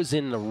 I was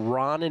in the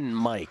Ron and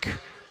Mike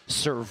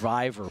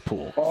Survivor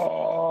pool.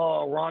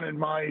 Oh, Ron and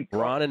Mike.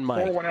 Ron and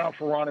Mike. Pour one out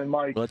for Ron and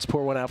Mike. Let's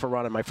pour one out for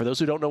Ron and Mike. For those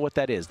who don't know what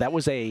that is, that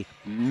was a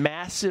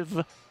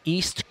massive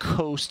East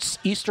Coast,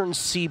 Eastern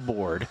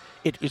Seaboard.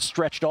 It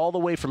stretched all the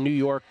way from New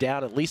York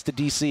down at least to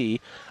D.C.,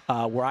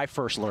 where I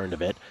first learned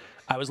of it.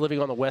 I was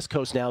living on the West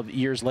Coast now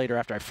years later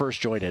after I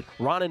first joined it.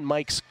 Ron and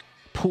Mike's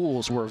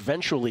pools were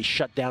eventually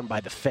shut down by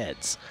the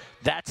feds.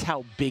 That's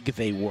how big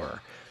they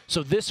were.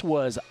 So this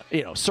was,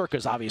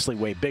 Circa's obviously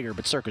way bigger,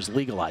 but Circa's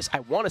legalized. I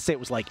want to say it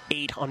was like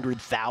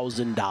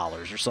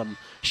 $800,000 or some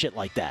shit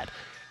like that.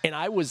 And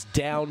I was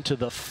down to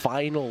the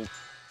final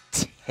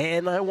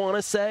 10, I want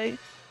to say.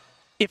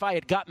 If I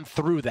had gotten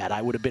through that,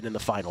 I would have been in the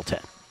final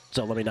 10.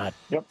 So let me not.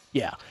 Yep.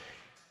 Yeah.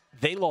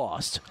 They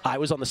lost. I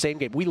was on the same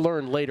game. We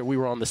learned later we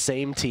were on the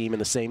same team in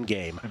the same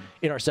game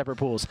in our separate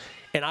pools.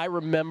 And I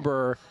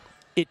remember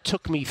it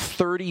took me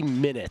 30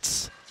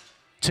 minutes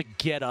to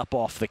get up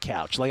off the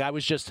couch. Like, I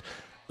was just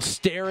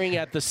staring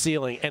at the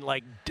ceiling, and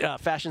like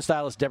fashion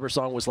stylist Deborah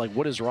Song was like,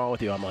 "What is wrong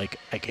with you?" I'm like,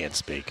 "I can't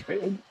speak."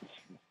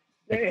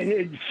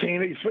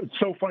 It's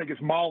so funny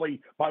because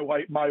Molly, my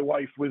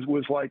wife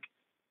was like,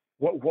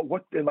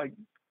 what like,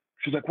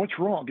 she's like, "What's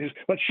wrong?"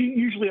 But she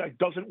usually like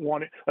doesn't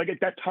want it. Like at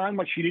that time,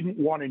 like she didn't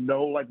want to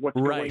know like what's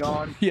going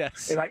on.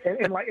 Yes. And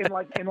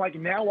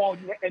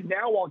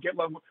now I'll get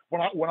like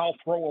when I'll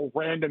throw a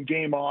random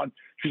game on.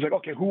 She's like,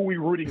 "Okay, who are we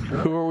rooting for?"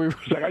 Who are we?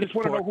 She's like, "I just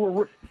want to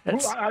know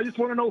I just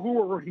want to know who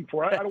we're rooting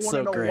for. I don't want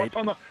to know what's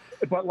on the."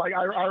 But like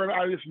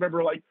I just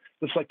remember like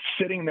just like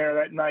sitting there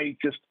that night,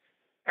 just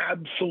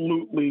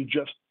absolutely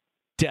just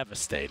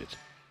devastated.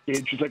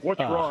 And she's like,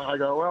 "What's wrong?" I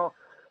go,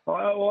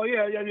 Well,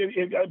 yeah.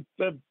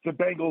 The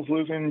Bengals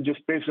losing just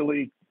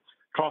basically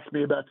cost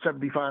me about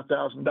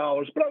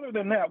 $75,000. But other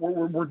than that,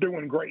 we're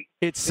doing great.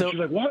 It's so. And she's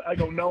like, "What?" I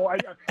go, "No, I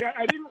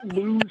didn't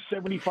lose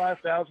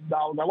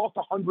 $75,000. I lost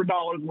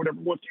 $100, whatever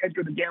it was, to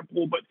enter the gam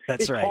pool, but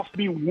That's it right. cost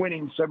me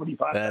winning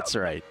 $75,000." That's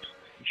right.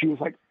 She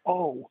was like,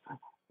 "Oh."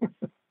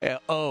 Yeah,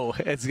 oh,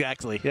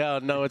 exactly. Yeah,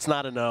 no, it's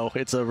not a no.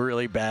 It's a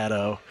really bad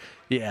O.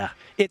 Yeah,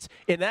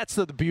 and that's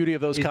the beauty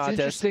of those contests. It's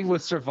interesting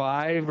with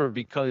Survivor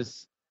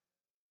because.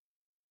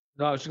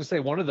 No, I was going to say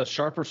one of the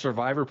sharper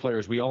Survivor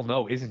players we all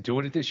know isn't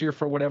doing it this year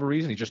for whatever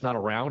reason. He's just not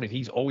around, and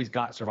he's always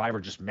got Survivor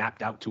just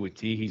mapped out to a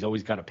T. He's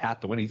always got a path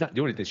to win. He's not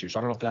doing it this year, so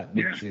I don't know if that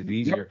makes it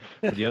easier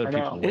for the other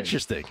people to win.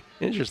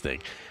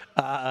 Interesting.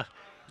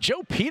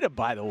 Joe Pita,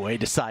 by the way,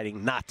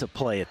 deciding not to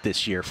play it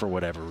this year for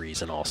whatever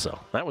reason. Also,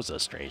 that was a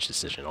strange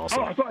decision.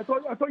 Also, I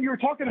thought you were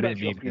talking about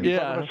Joe Pita.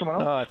 Yeah, I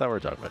thought we were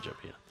talking about Joe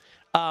Pita.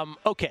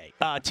 Okay,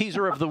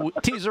 teaser of the week.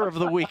 Teaser of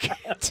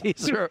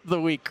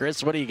the week,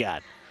 Chris. What do you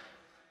got?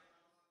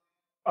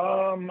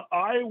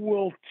 I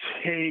will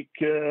take.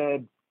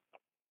 I'm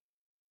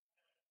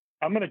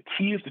going to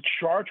tease the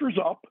Chargers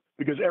up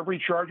because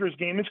every Chargers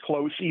game is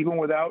close, even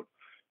without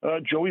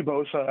Joey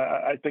Bosa.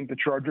 I think the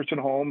Chargers at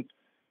home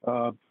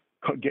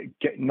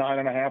get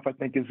 9.5. I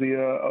think is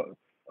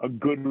a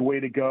good way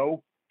to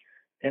go.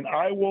 And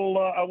I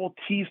will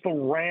tease the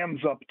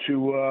Rams up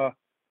to.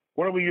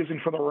 What are we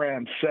using for the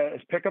Rams?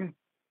 Pick 'em.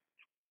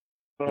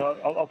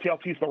 I'll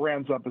tease the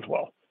Rams up as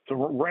well. So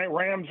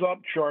Rams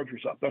up,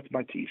 Chargers up. That's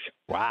my tease.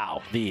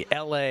 Wow, the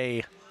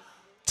L.A.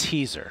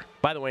 teaser.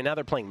 By the way, now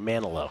they're playing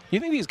Manilow. You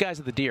think these guys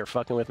at the D are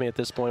fucking with me at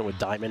this point with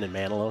Diamond and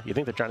Manilow? You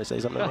think they're trying to say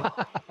something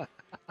to me?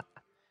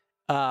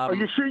 Are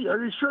you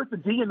sure it's the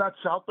D and not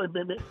South?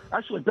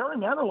 Actually, Barry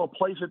Manilow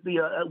plays at the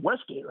at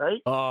Westgate,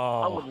 right?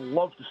 Oh, I would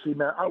love to see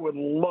Matt. I would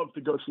love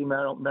to go see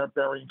Matt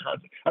Barry in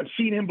concert. I've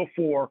seen him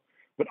before,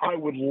 but I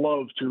would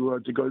love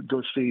to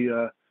go see.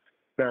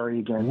 Barry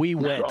again. We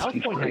went. South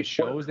Point has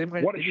shows.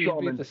 What a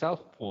showman! At the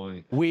South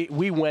Point.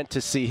 We went to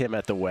see him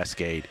at the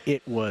Westgate.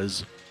 It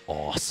was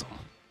awesome.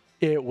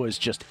 It was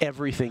just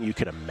everything you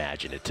could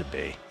imagine it to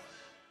be.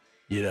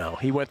 You know,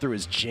 he went through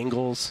his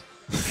jingles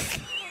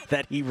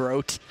that he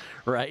wrote,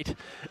 right?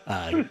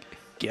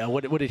 Yeah,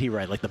 what did he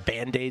write? Like the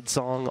Band-Aid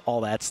song,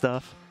 all that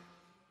stuff.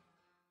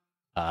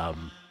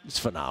 It's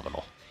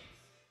phenomenal.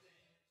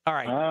 All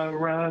right. I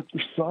write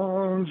the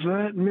songs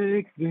that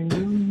make the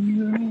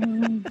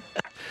news.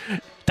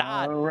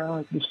 I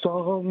write the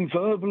songs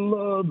of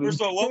love. First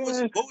of all, what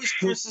was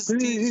Chris's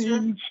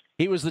teaser?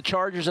 He was the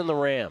Chargers and the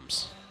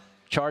Rams.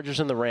 Chargers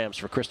and the Rams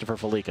for Christopher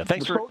Felica.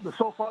 Thanks for the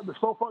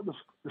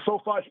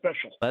SoFi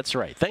special. That's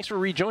right. Thanks for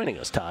rejoining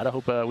us, Todd. I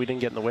hope we didn't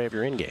get in the way of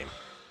your in-game.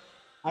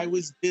 I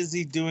was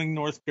busy doing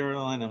North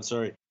Carolina. I'm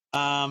sorry.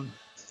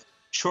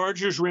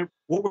 Chargers.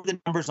 What were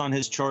the numbers on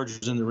his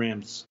Chargers and the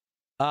Rams?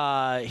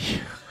 God,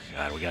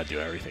 we got to do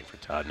everything for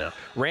Todd now.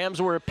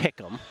 Rams were a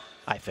pick'em,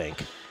 I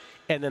think.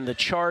 And then the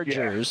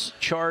Chargers,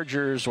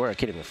 where I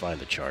can't even find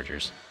the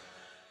Chargers.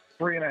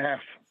 3.5.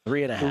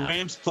 3.5. The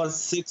Rams plus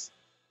 6.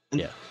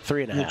 Yeah,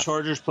 3.5. And the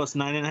Chargers plus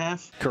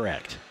 9.5?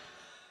 Correct.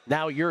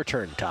 Now your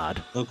turn,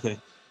 Todd. Okay.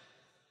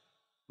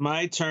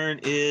 My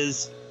turn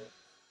is,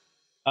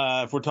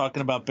 if we're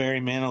talking about Barry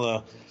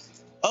Manilow.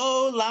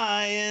 Oh,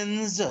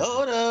 Lions,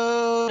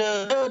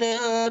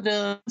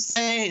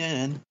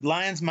 saying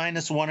Lions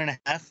minus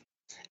 1.5,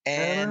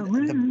 and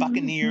the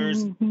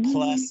Buccaneers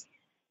plus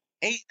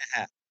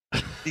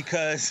 8.5,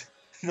 because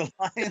the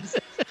Lions.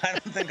 I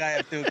don't think I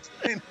have to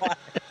explain why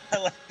I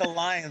like the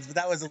Lions, but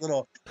that was a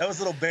little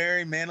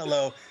Barry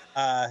Manilow.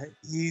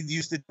 He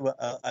used to do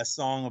a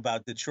song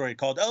about Detroit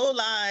called "Oh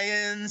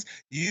Lions,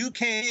 you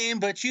came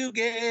but you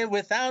gave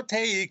without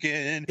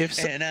taking,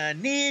 and I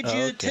need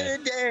you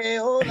today,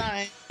 oh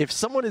Lions." If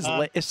someone is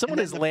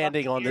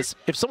landing on this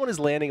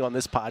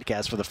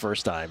podcast for the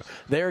first time,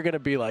 they're going to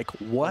be like,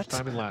 "What?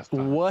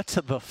 What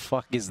the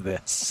fuck is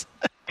this?"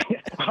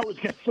 I was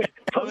going to say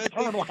first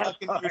time last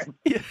time.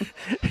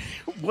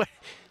 What?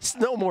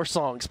 No more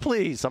songs,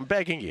 please. I'm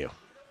begging you.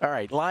 All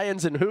right,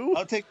 Lions and who?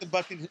 I'll take the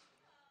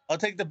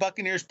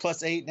Buccaneers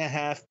plus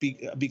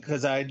 8.5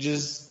 because I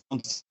just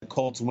don't see the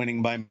Colts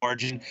winning by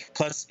margin.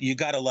 Plus, you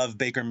got to love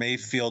Baker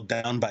Mayfield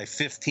down by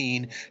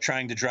 15,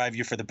 trying to drive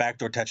you for the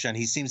backdoor touchdown.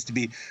 He seems to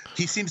be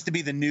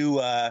the new.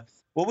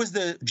 What was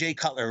the Jay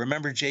Cutler?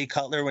 Remember Jay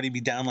Cutler when he'd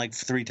be down like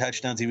 3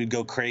 touchdowns, he would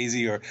go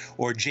crazy,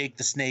 or Jake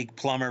the Snake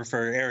Plummer for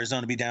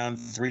Arizona be down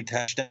 3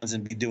 touchdowns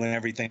and be doing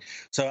everything.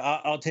 So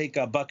I'll take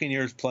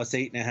Buccaneers plus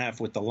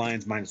 8.5 with the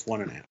Lions minus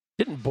 1.5.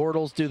 Didn't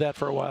Bortles do that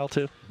for a while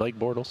too? Blake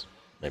Bortles?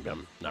 Maybe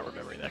I'm not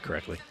remembering that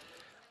correctly.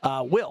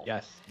 Will?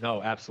 Yes.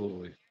 No,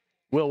 absolutely.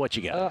 Will, what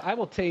you got?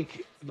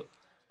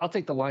 I'll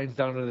take the Lions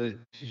down to the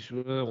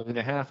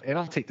 1.5, and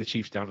I'll take the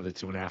Chiefs down to the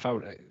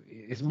 2.5.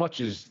 As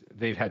much as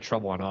they've had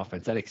trouble on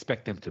offense, I'd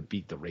expect them to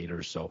beat the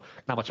Raiders. So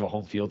not much of a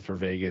home field for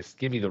Vegas.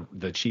 Give me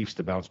the Chiefs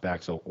to bounce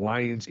back. So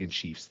Lions and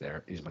Chiefs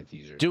there is my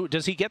teaser.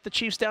 Does he get the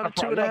Chiefs down to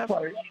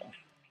 2.5?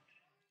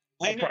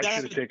 That's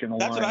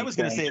what I was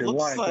going to say. It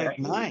looks like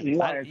 9.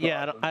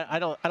 I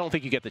don't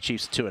think you get the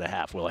Chiefs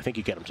 2.5. Will I think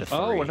you get them to 3?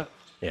 Oh,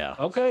 yeah.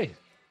 Okay.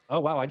 Oh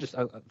wow!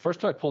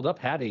 First two I pulled up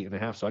had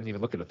 8.5, so I didn't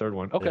even look at the third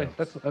one. Okay,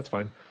 Yeah. that's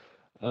fine.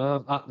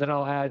 Then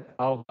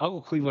I'll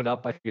go Cleveland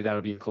up. I figure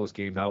that'll be a close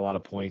game, not a lot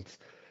of points.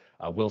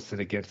 Wilson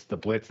against the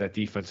blitz, that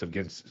defense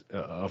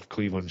of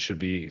Cleveland should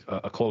be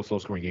a close,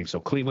 low-scoring game. So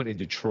Cleveland and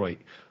Detroit,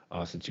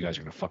 since you guys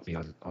are gonna fuck me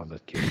on the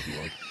KC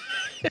one.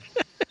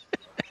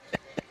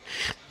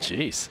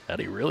 Jeez, how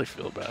do you really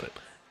feel about it?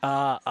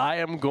 I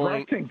am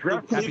going.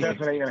 Cleveland,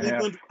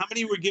 how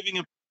many were giving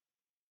him?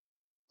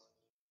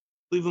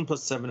 Cleveland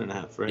plus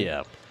 7.5, right?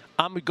 Yeah.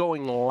 I'm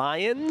going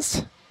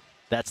Lions.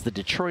 That's the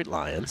Detroit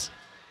Lions.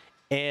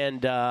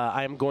 And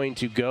I'm going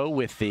to go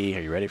with are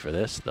you ready for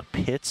this? The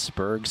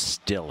Pittsburgh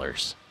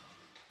Steelers.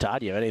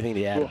 Todd, do you have anything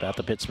to add about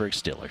the Pittsburgh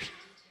Steelers?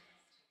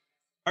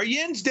 Are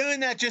Yins doing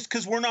that just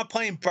because we're not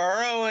playing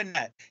Burrow and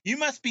that? You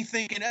must be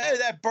thinking, oh,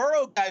 that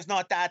Burrow guy's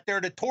not out there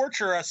to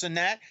torture us and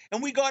that.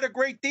 And we got a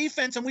great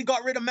defense and we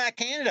got rid of Matt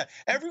Canada.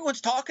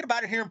 Everyone's talking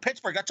about it here in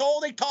Pittsburgh. That's all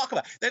they talk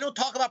about. They don't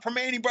talk about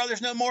Permane Brothers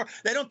no more.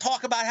 They don't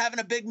talk about having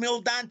a big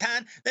mill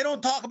downtown. They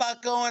don't talk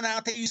about going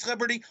out to East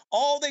Liberty.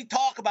 All they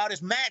talk about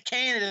is Matt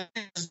Canada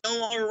is no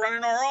longer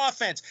running our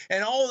offense.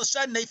 And all of a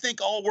sudden they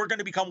think, oh, we're going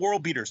to become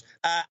world beaters.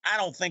 I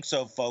don't think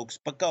so, folks,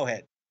 but go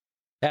ahead.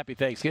 Happy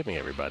Thanksgiving,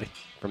 everybody,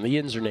 from the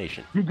Yinzer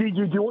Nation. Do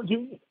you want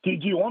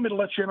me to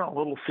let you in on a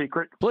little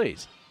secret?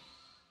 Please.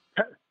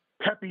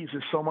 Pepe's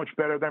is so much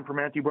better than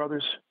Permane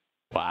Brothers.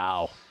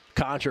 Wow.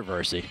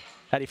 Controversy.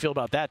 How do you feel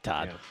about that,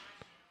 Todd? Yeah.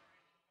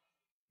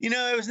 You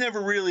know, I was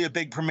never really a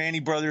big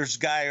Permane Brothers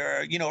guy.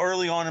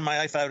 Early on in my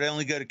life, I would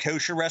only go to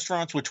kosher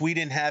restaurants, which we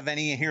didn't have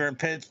any here in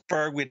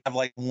Pittsburgh. We'd have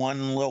like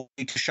one little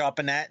week of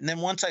shopping at. And then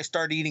once I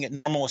started eating at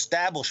normal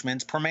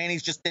establishments,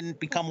 Permane's just didn't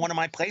become one of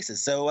my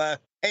places. So,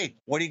 hey,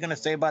 what are you going to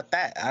say about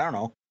that? I don't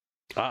know.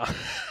 I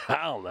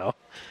don't know.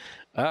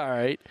 All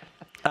right.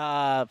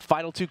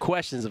 Final 2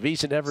 questions of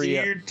each and every.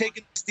 So you're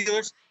taking the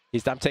Steelers?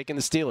 I'm taking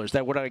the Steelers.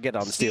 What do I get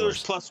on the Steelers?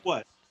 Steelers plus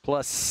what?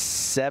 Plus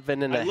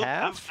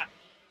 7.5.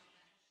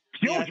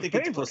 Yeah, I think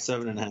it's plus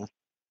 7.5.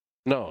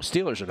 No,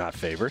 Steelers are not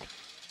favored.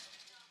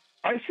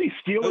 I see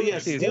Steelers. Oh yeah,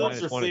 see it's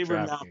Steelers are -1 at favored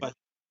now, DraftKings. but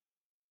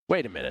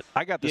Wait a minute.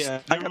 I got this.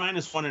 yeah, they're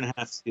 -1.5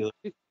 Steelers.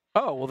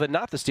 Oh, well, then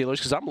not the Steelers,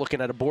 because I'm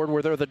looking at a board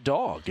where they're the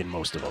dog in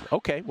most of them.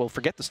 Okay, well,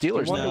 forget the I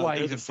Steelers wonder now. why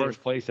he's in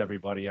first place,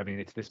 everybody. I mean,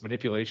 it's this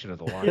manipulation of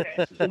the line.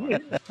 Is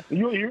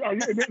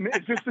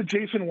this the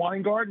Jason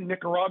Weingarten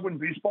Nicaraguan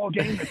baseball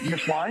game that you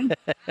missed line?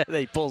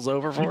 They pulls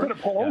over for You it.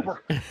 better pull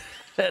over.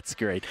 That's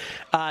great.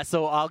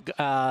 So I'll,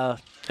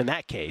 in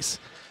that case,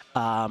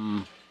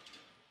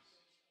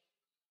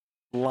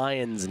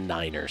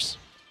 Lions-Niners.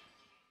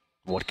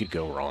 What could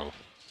go wrong?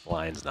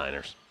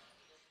 Lions-Niners.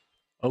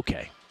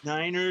 Okay.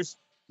 Niners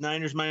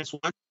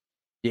 -1.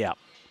 Yeah.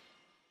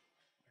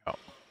 Oh,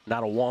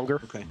 not a Wonger,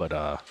 but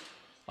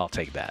I'll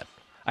take that.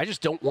 I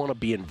just don't want to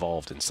be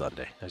involved in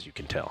Sunday, as you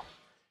can tell.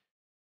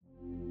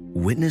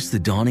 Witness the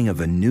dawning of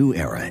a new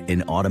era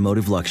in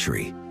automotive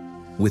luxury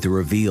with a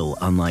reveal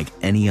unlike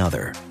any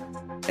other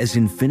as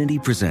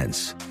Infiniti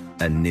presents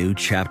a new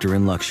chapter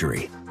in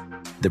luxury,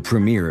 the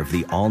premiere of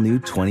the all-new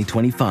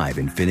 2025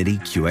 Infiniti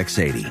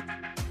QX80.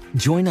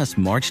 Join us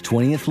March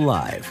 20th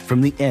live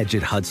from the Edge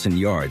at Hudson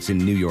Yards in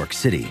New York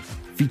City,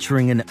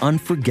 featuring an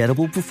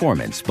unforgettable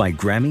performance by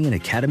Grammy and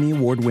Academy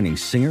Award-winning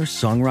singer,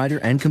 songwriter,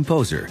 and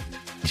composer,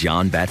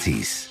 John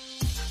Batiste.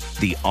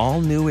 The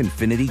all-new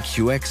Infiniti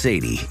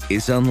QX80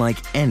 is unlike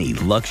any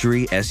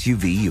luxury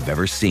SUV you've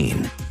ever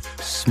seen.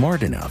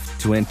 Smart enough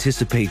to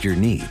anticipate your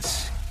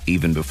needs,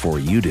 even before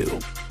you do.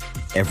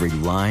 Every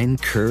line,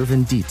 curve,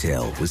 and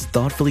detail was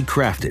thoughtfully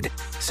crafted,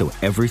 so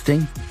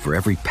everything for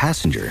every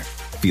passenger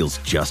feels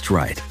just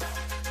right.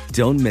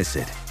 Don't miss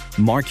it.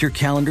 Mark your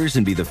calendars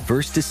and be the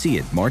first to see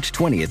it March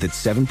 20th at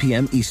 7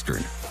 p.m.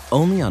 Eastern,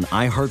 only on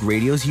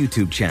iHeartRadio's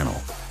YouTube channel.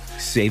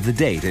 Save the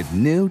date at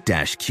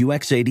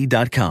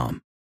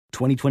new-QX80.com.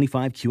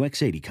 2025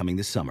 QX80 coming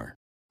this summer.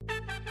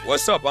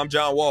 What's up? I'm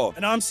John Wall.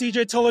 And I'm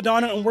CJ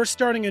Toledano, and we're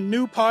starting a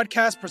new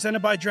podcast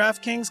presented by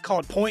DraftKings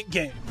called Point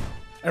Game.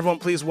 Everyone,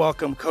 please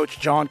welcome Coach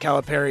John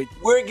Calipari.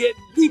 We're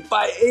getting beat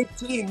by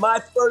 18. My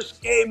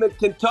first game in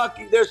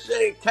Kentucky, they're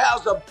saying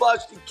Cal's a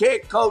bust. He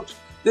can't coach.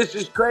 This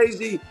is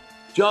crazy.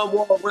 John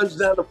Wall runs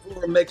down the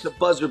floor and makes a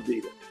buzzer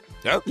beater.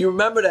 Yep. You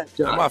remember that,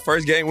 John? That's my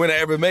first game winner I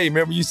ever made.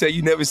 Remember you said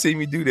you never see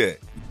me do that.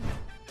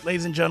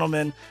 Ladies and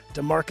gentlemen,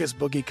 DeMarcus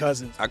Boogie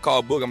Cousins. I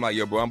called Book. I'm like,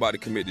 yo, bro, I'm about to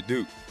commit to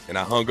Duke. And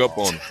I hung up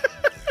on him.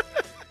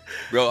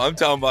 Bro, I'm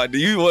talking about, do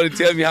you want to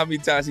tell me how many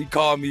times he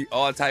called me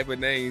all type of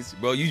names?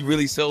 Bro, you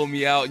really sold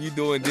me out. You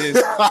doing this.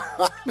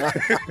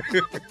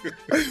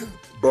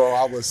 Bro,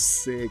 I was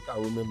sick. I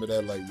remember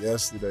that like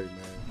yesterday, man.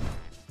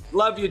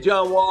 Love you,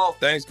 John Wall.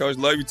 Thanks, Coach.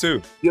 Love you,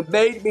 too. You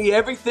made me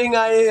everything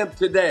I am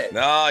today.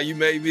 Nah, you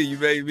made me. You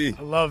made me.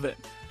 I love it.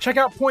 Check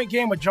out Point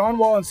Game with John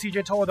Wall and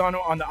CJ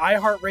Toledano on the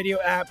iHeartRadio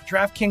app,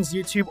 DraftKings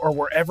YouTube, or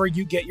wherever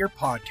you get your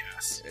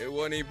podcasts. It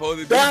wasn't even supposed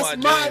to be That's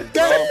my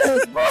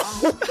game, bro.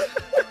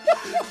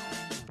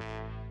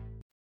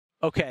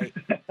 Okay.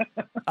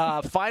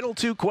 Final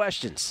two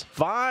questions.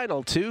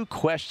 Final two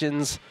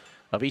questions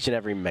of each and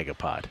every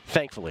Megapod.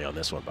 Thankfully on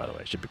this one, by the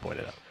way, should be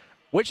pointed out.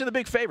 Which of the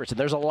big favorites, and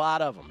there's a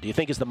lot of them, do you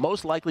think is the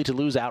most likely to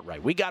lose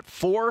outright? We got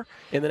 4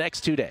 in the next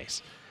 2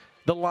 days.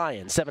 The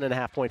Lions,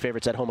 7.5-point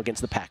favorites at home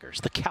against the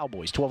Packers. The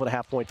Cowboys,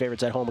 12.5-point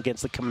favorites at home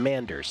against the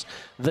Commanders.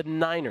 The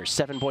Niners,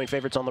 7-point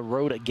favorites on the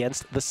road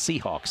against the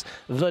Seahawks.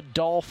 The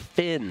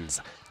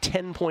Dolphins,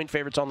 10-point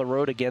favorites on the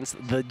road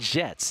against the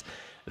Jets.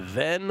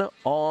 Then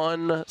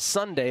on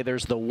Sunday,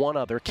 there's the one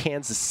other,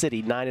 Kansas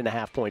City,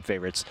 9.5-point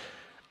favorites.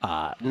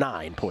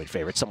 9-point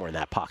favorites, somewhere in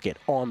that pocket,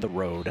 on the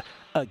road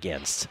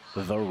against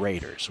the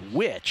Raiders.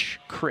 Which,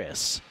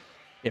 Chris,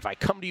 if I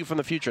come to you from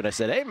the future and I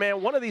said, hey,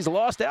 man, one of these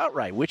lost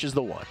outright, which is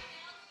the one?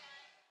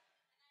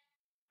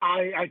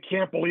 I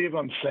can't believe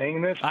I'm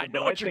saying this. I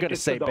know what you're going to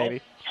say,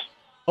 baby.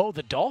 Oh,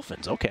 the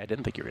Dolphins. Okay, I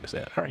didn't think you were going to say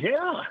that. All right.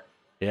 Yeah.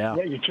 Yeah.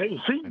 Yeah, you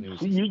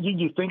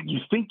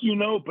think you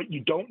know, but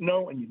you don't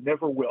know, and you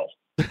never will.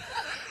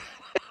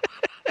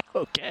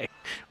 Okay.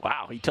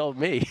 Wow, he told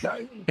me.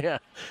 Yeah.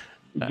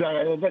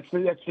 That's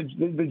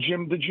the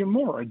Jim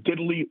Moore,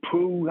 diddly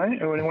poo. When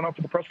he went up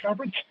for the press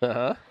conference.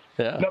 Yeah.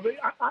 No, but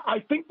I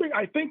think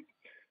as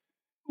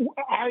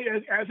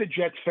a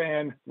Jets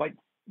fan, like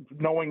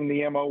knowing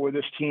the MO with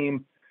this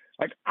team,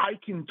 like I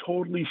can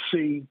totally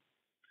see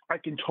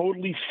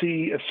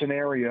a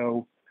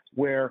scenario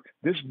where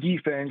this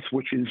defense,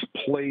 which has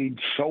played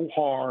so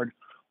hard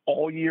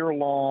all year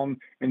long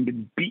and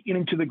been beaten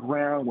into the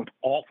ground with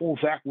awful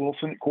Zach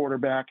Wilson at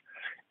quarterback,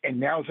 and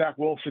now Zach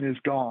Wilson is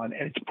gone,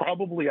 and it's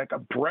probably like a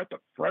breath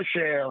of fresh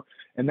air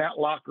in that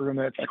locker room.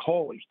 That's like,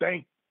 holy,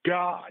 thank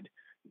God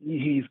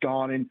he's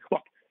gone. And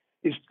look,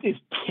 is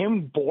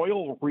Tim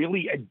Boyle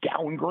really a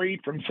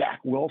downgrade from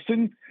Zach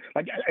Wilson?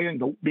 Like, I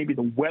think maybe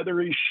the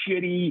weather is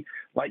shitty.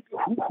 Like,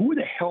 who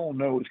the hell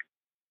knows?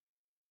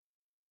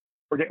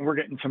 We're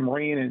getting some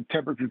rain and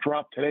temperature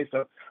drop today,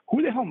 so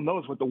who the hell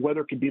knows what the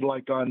weather could be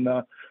like on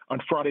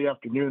Friday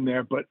afternoon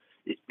there? But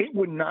it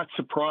would not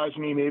surprise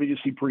me maybe to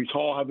see Breece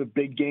Hall have a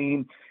big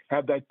game,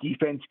 have that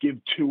defense give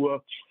Tua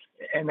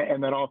and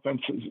that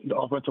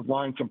offensive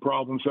line some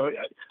problems. So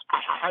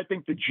I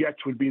think the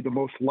Jets would be the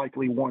most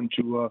likely one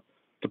to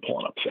to pull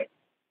an upset.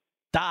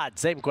 Dodd,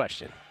 same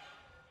question.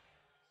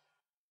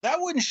 That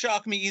wouldn't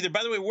shock me either.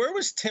 By the way, where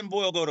was Tim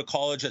Boyle go to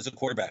college as a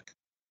quarterback?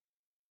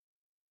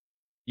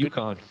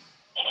 UConn.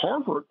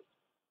 Harvard.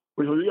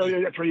 Yeah,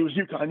 that's right. He was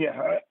UConn.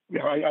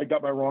 Yeah, I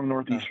got my wrong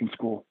Northeastern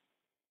school.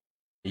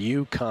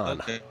 UConn.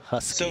 Okay.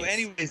 Huskies. So,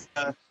 anyways,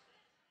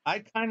 I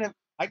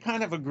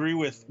kind of agree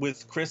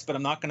with Chris, but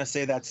I'm not going to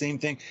say that same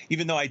thing.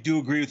 Even though I do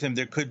agree with him,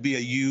 there could be a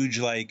huge,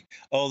 like,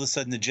 all of a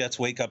sudden the Jets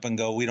wake up and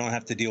go, we don't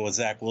have to deal with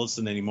Zach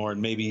Wilson anymore,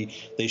 and maybe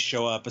they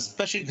show up,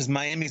 especially because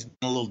Miami's been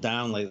a little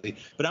down lately.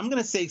 But I'm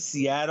going to say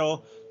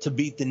Seattle to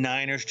beat the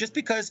Niners, just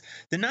because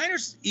the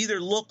Niners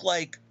either look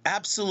like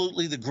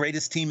absolutely the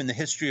greatest team in the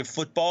history of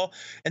football,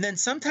 and then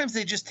sometimes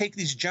they just take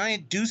these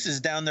giant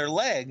deuces down their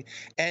leg,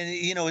 and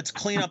it's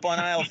clean up on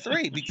aisle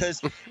 3 because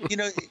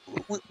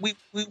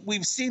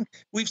we've seen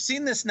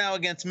this now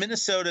against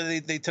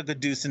Minnesota. They took a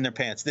deuce in their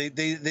pants. They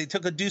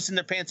took a deuce in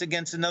their pants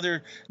against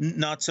another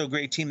not so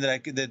great team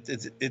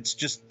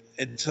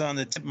it's on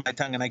the tip of my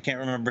tongue and I can't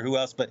remember who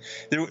else, but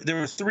there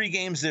were 3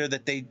 games there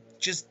that they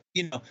just,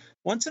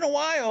 once in a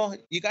while,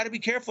 you got to be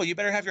careful. You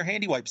better have your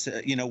handy wipes,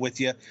 with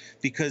you,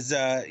 because,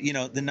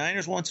 the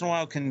Niners once in a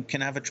while can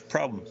have a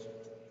problem.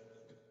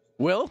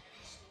 Will?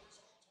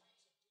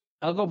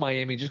 I'll go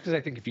Miami just because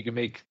I think if you can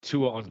make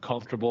Tua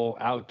uncomfortable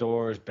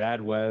outdoors,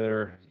 bad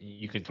weather,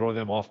 you can throw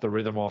them off the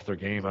rhythm, off their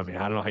game. I mean,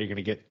 I don't know how you're going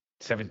to get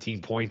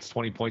 17 points,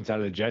 20 points out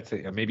of the Jets.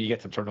 Maybe you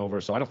get some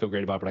turnovers, so I don't feel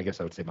great about it, but I guess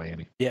I would say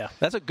Miami. Yeah,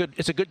 it's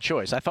a good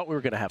choice. I thought we were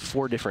going to have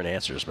 4 different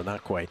answers, but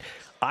not quite.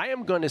 I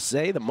am going to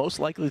say the most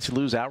likely to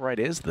lose outright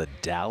is the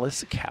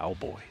Dallas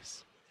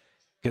Cowboys.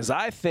 Because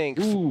I think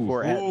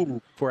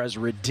for as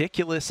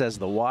ridiculous as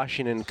the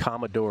Washington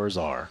Commodores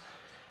are,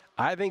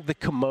 I think the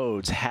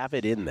Commodes have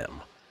it in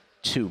them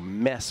to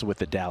mess with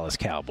the Dallas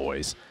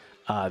Cowboys.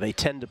 They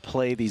tend to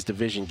play these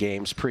division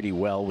games pretty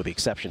well, with the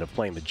exception of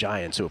playing the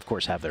Giants, who, of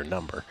course, have their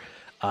number.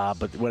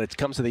 But when it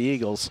comes to the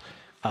Eagles,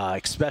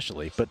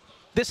 especially. But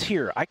this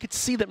here, I could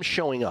see them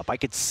showing up. I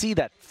could see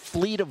that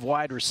fleet of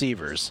wide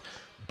receivers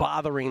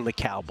bothering the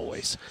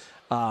Cowboys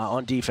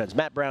on defense.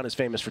 Matt Brown is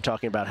famous for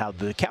talking about how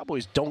the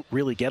Cowboys don't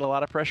really get a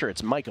lot of pressure.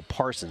 It's Micah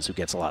Parsons who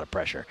gets a lot of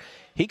pressure.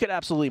 He could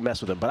absolutely mess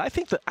with them. But I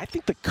think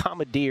the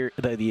commandeer,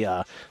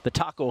 the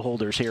taco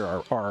holders here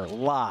are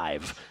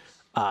live,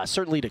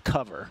 certainly to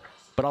cover.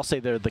 But I'll say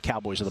the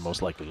Cowboys are the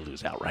most likely to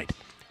lose outright.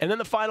 And then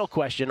the final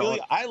question.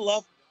 Billy, I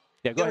love.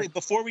 Yeah, go ahead.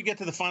 Before we get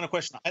to the final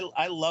question,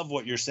 I love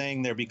what you're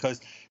saying there,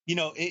 because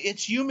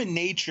it's human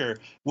nature.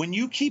 When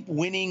you keep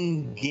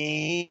winning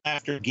game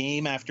after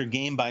game after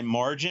game by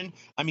margin,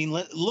 I mean,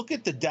 look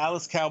at the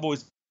Dallas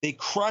Cowboys. They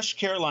crushed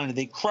Carolina.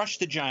 They crushed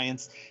the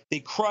Giants.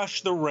 They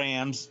crushed the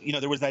Rams.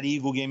 There was that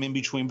Eagle game in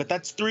between, but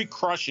that's 3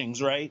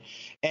 crushings, right?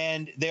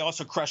 And they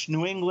also crushed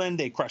New England.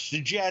 They crushed the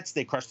Jets.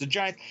 They crushed the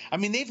Giants. I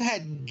mean, they've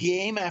had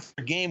game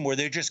after game where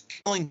they're just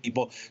killing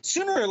people.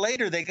 Sooner or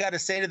later, they got to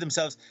say to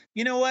themselves,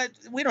 you know what?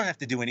 We don't have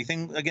to do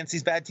anything against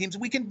these bad teams.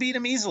 We can beat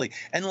them easily.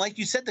 And like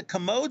you said, the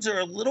Commodes are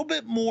a little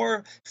bit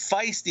more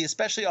feisty,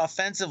 especially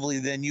offensively,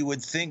 than you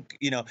would think.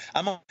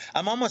 I'm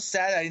almost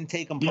sad I didn't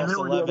take them plus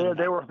 11.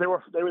 They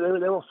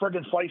were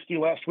friggin' feisty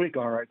last week.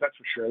 All right, that's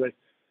for sure.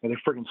 They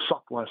friggin'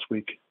 sucked last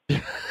week.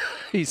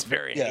 He's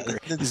very angry.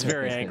 He's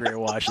very angry at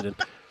Washington.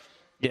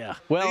 Yeah.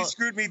 Well, they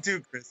screwed me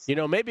too, Chris.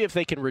 Maybe if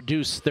they can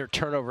reduce their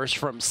turnovers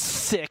from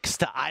 6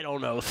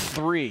 to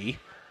 3.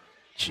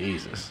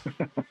 Jesus.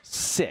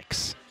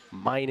 6.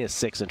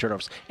 -6 in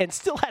turnovers. And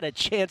still had a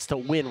chance to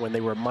win when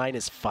they were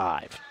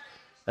 -5.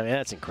 I mean,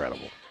 that's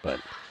incredible.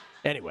 But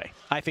anyway,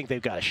 I think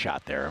they've got a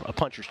shot there, a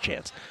puncher's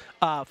chance.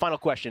 Final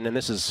question, and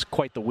this is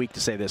quite the week to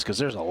say this because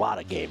there's a lot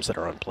of games that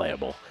are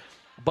unplayable.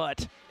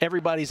 But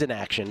everybody's in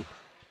action,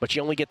 but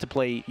you only get to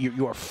play,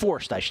 you are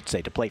forced, I should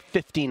say, to play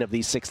 15 of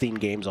these 16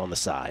 games on the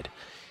side.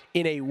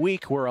 In a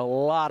week where a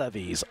lot of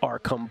these are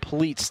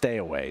complete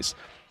stayaways,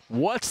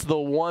 what's the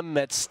one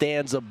that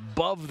stands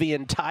above the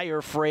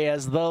entire fray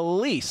as the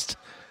least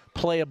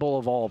playable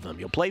of all of them?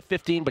 You'll play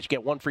 15, but you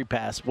get 1 free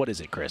pass. What is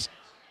it, Chris?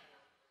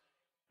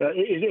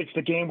 It's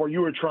the game where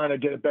you were trying to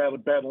get a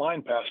bad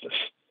line past us.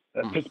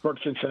 Pittsburgh,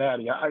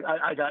 Cincinnati.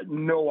 I got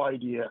no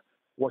idea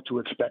what to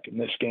expect in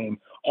this game.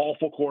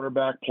 Awful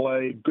quarterback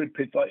play, good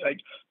pitch,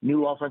 like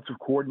new offensive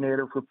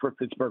coordinator for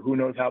Pittsburgh. Who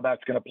knows how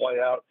that's going to play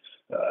out?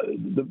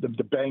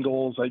 The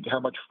Bengals, like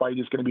how much fight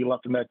is going to be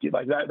left in that game?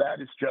 Like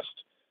that is just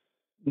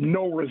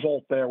no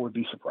result there would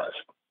be surprising.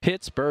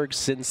 Pittsburgh,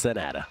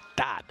 Cincinnati.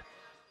 Dodd.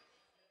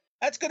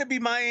 That's going to be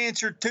my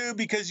answer, too,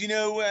 because,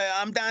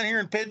 I'm down here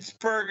in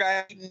Pittsburgh.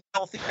 I've eaten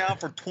healthy now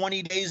for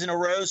 20 days in a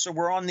row, so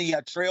we're on the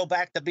trail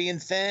back to being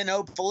thin,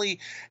 hopefully.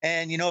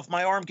 And, if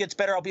my arm gets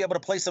better, I'll be able to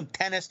play some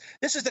tennis.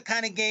 This is the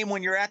kind of game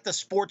when you're at the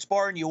sports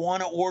bar and you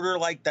want to order,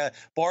 like, the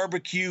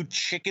barbecue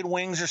chicken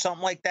wings or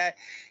something like that.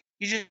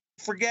 You just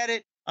forget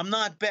it. I'm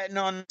not betting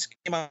on this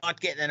game. I'm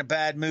not getting in a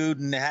bad mood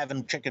and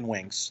having chicken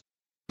wings.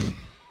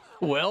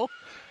 Well?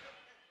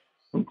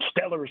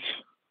 Stellars.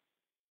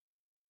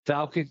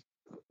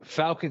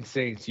 Falcons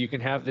Saints, you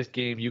can have this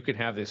game. You can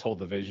have this whole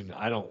division.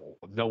 I don't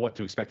know what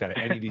to expect out of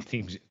any of these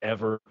teams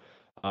ever.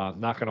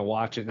 Not going to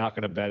watch it, not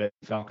going to bet it.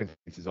 Falcons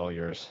is all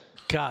yours.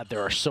 God,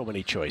 there are so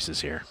many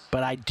choices here,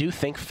 but I do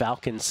think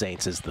Falcons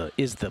Saints is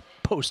the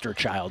poster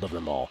child of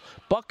them all.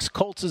 Bucks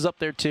Colts is up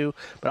there too,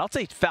 but I'll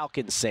take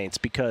Falcons Saints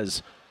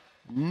because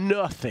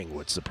nothing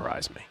would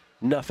surprise me.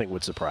 Nothing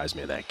would surprise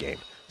me in that game.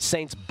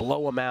 Saints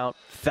blow them out.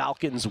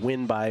 Falcons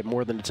win by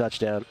more than a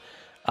touchdown.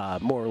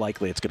 More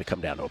likely, it's going to come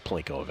down to a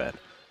Plinko event.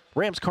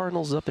 Rams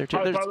Cardinals is up there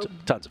too. There's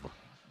tons of them.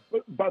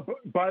 By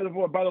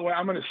the way,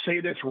 I'm going to say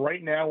this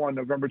right now on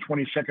November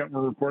 22nd.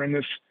 We're recording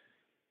this.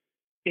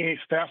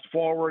 Fast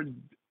forward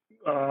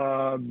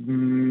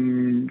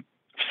 7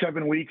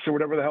 weeks or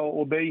whatever the hell it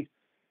will be.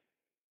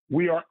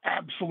 We are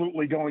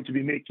absolutely going to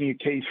be making a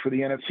case for the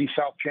NFC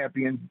South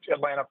champion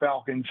Atlanta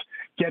Falcons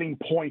getting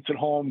points at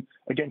home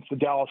against the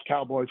Dallas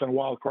Cowboys on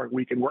Wild Card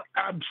Weekend. We're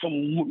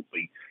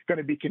absolutely going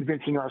to be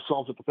convincing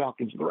ourselves that the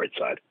Falcons are the right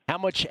side.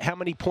 How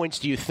many points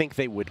do you think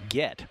they would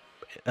get?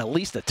 At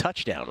least a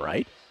touchdown,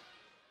 right?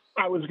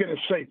 I was going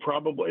to say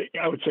probably.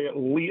 I would say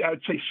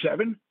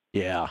 7.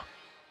 Yeah.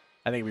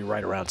 I think it'd be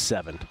right around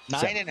 7.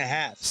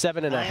 9.5.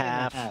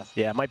 7.5.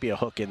 Yeah, it might be a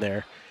hook in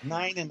there.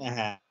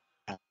 9.5.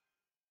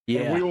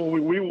 Yeah. And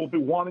we will be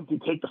wanting to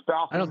take the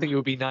Falcons. I don't think it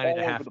would be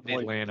 9.5 in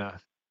Atlanta.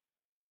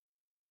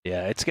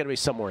 Yeah, it's going to be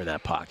somewhere in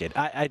that pocket.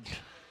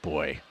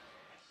 Boy.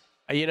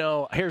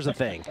 Here's the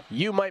thing.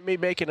 You might be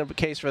making a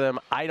case for them.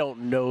 I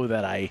don't know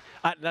that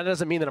that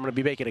doesn't mean that I'm going to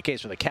be making a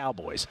case for the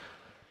Cowboys.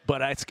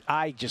 But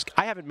I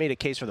haven't made a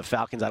case for the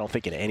Falcons, I don't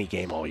think, in any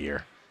game all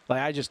year.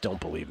 I just don't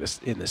believe this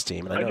in this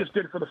team. And I just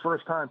did it for the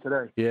first time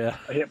today. Yeah.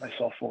 I hit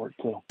myself for it,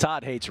 too.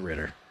 Todd hates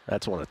Ritter.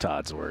 That's one of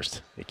Todd's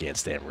worst. He can't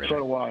stand Ritter.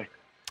 So do I.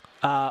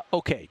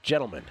 Okay,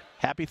 gentlemen,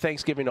 happy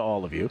Thanksgiving to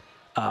all of you.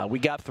 We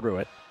got through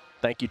it.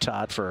 Thank you,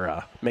 Todd,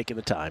 for making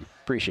the time.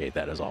 Appreciate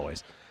that, as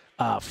always.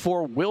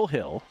 For Will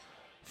Hill,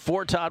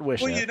 for Todd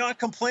Wishnet. Well, you're not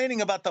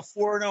complaining about the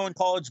 4-0 in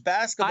college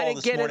basketball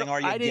this morning,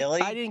 are you,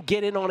 Gilly? I didn't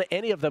get in on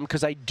any of them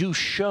because I do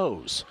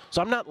shows.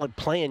 So I'm not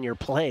playing your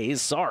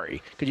plays.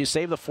 Sorry. Could you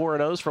save the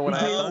 4-0s for when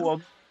I'm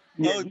done?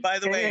 By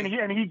the way, and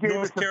he gave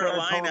North us a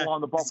bad total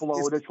on the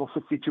Buffalo initial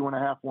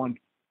 62.5 one.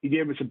 He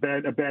gave us a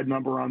bad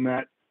number on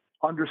that.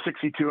 Under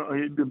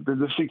 62,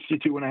 the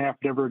 62.5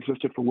 never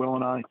existed for Will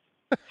and I.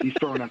 He's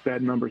throwing up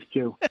bad numbers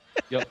too.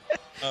 Yep.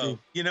 Oh,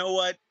 you know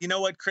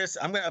what, Chris?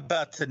 I'm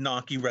about to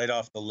knock you right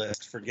off the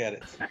list. Forget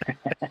it.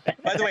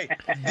 By the way,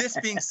 this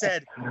being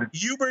said,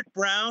 Hubert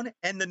Brown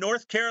and the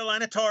North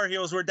Carolina Tar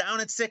Heels were down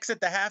at 6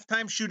 at the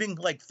halftime, shooting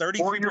like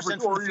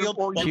 33% from the field.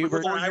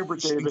 Hubert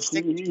Davis.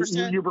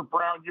 Hubert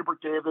Brown,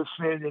 Hubert Davis.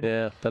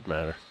 Yeah, doesn't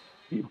matter.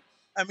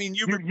 I mean,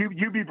 UB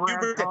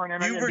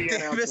Brown, Hubert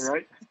Davis,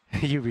 right?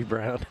 UB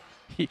Brown.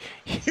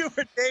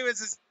 Hubert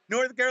Davis's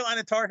North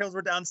Carolina Tar Heels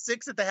were down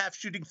 6 at the half,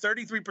 shooting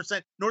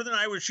 33%. Northern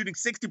Iowa was shooting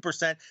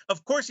 60%.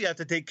 Of course, you have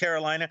to take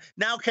Carolina.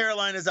 Now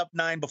Carolina's up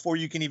 9 before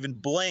you can even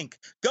blink.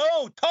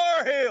 Go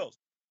Tar Heels!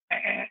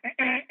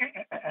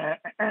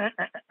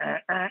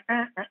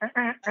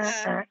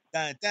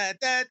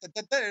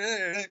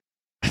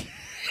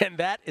 And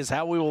that is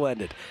how we will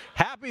end it.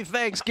 Happy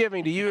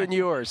Thanksgiving to you and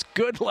yours.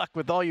 Good luck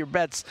with all your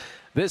bets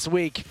this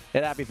week,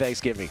 and happy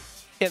Thanksgiving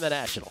in the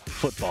National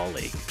Football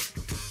League.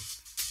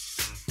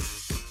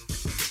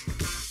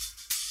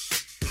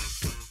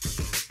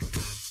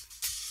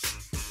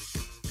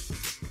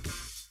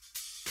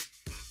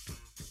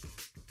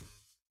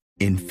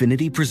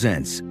 Infinity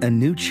presents a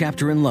new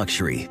chapter in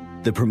luxury,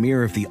 the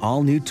premiere of the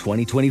all-new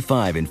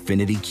 2025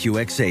 Infinity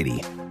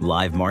QX80,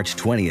 live March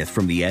 20th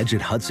from the Edge at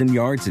Hudson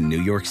Yards in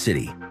New York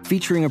City,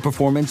 featuring a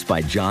performance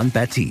by John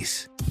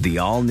Batiste. The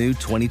all-new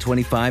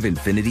 2025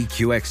 Infinity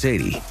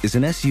QX80 is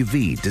an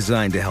SUV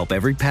designed to help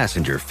every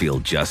passenger feel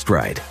just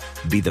right.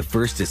 Be the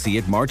first to see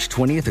it March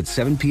 20th at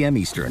 7 p.m.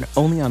 Eastern,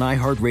 only on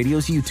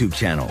iHeartRadio's YouTube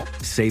channel.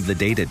 Save the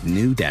date at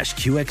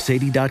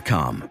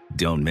new-QX80.com.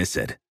 Don't miss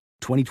it.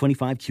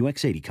 2025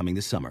 QX80 coming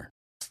this summer.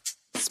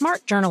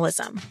 Smart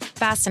journalism.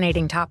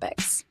 Fascinating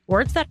topics.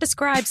 Words that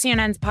describe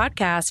CNN's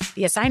podcast,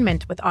 The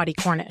Assignment with Audie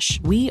Cornish.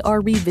 We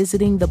are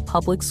revisiting the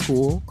public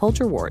school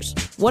culture wars.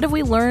 What have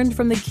we learned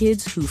from the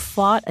kids who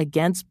fought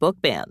against book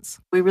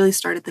bans? We really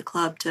started the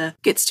club to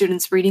get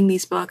students reading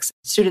these books.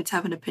 Students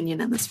have an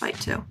opinion in this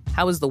fight, too.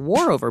 How has the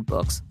war over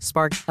books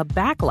sparked a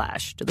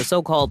backlash to the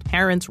so-called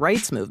parents'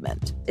 rights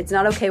movement? It's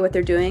not okay what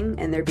they're doing,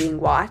 and they're being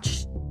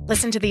watched.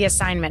 Listen to The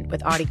Assignment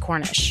with Audie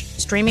Cornish.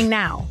 Streaming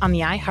now on the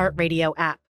iHeartRadio app.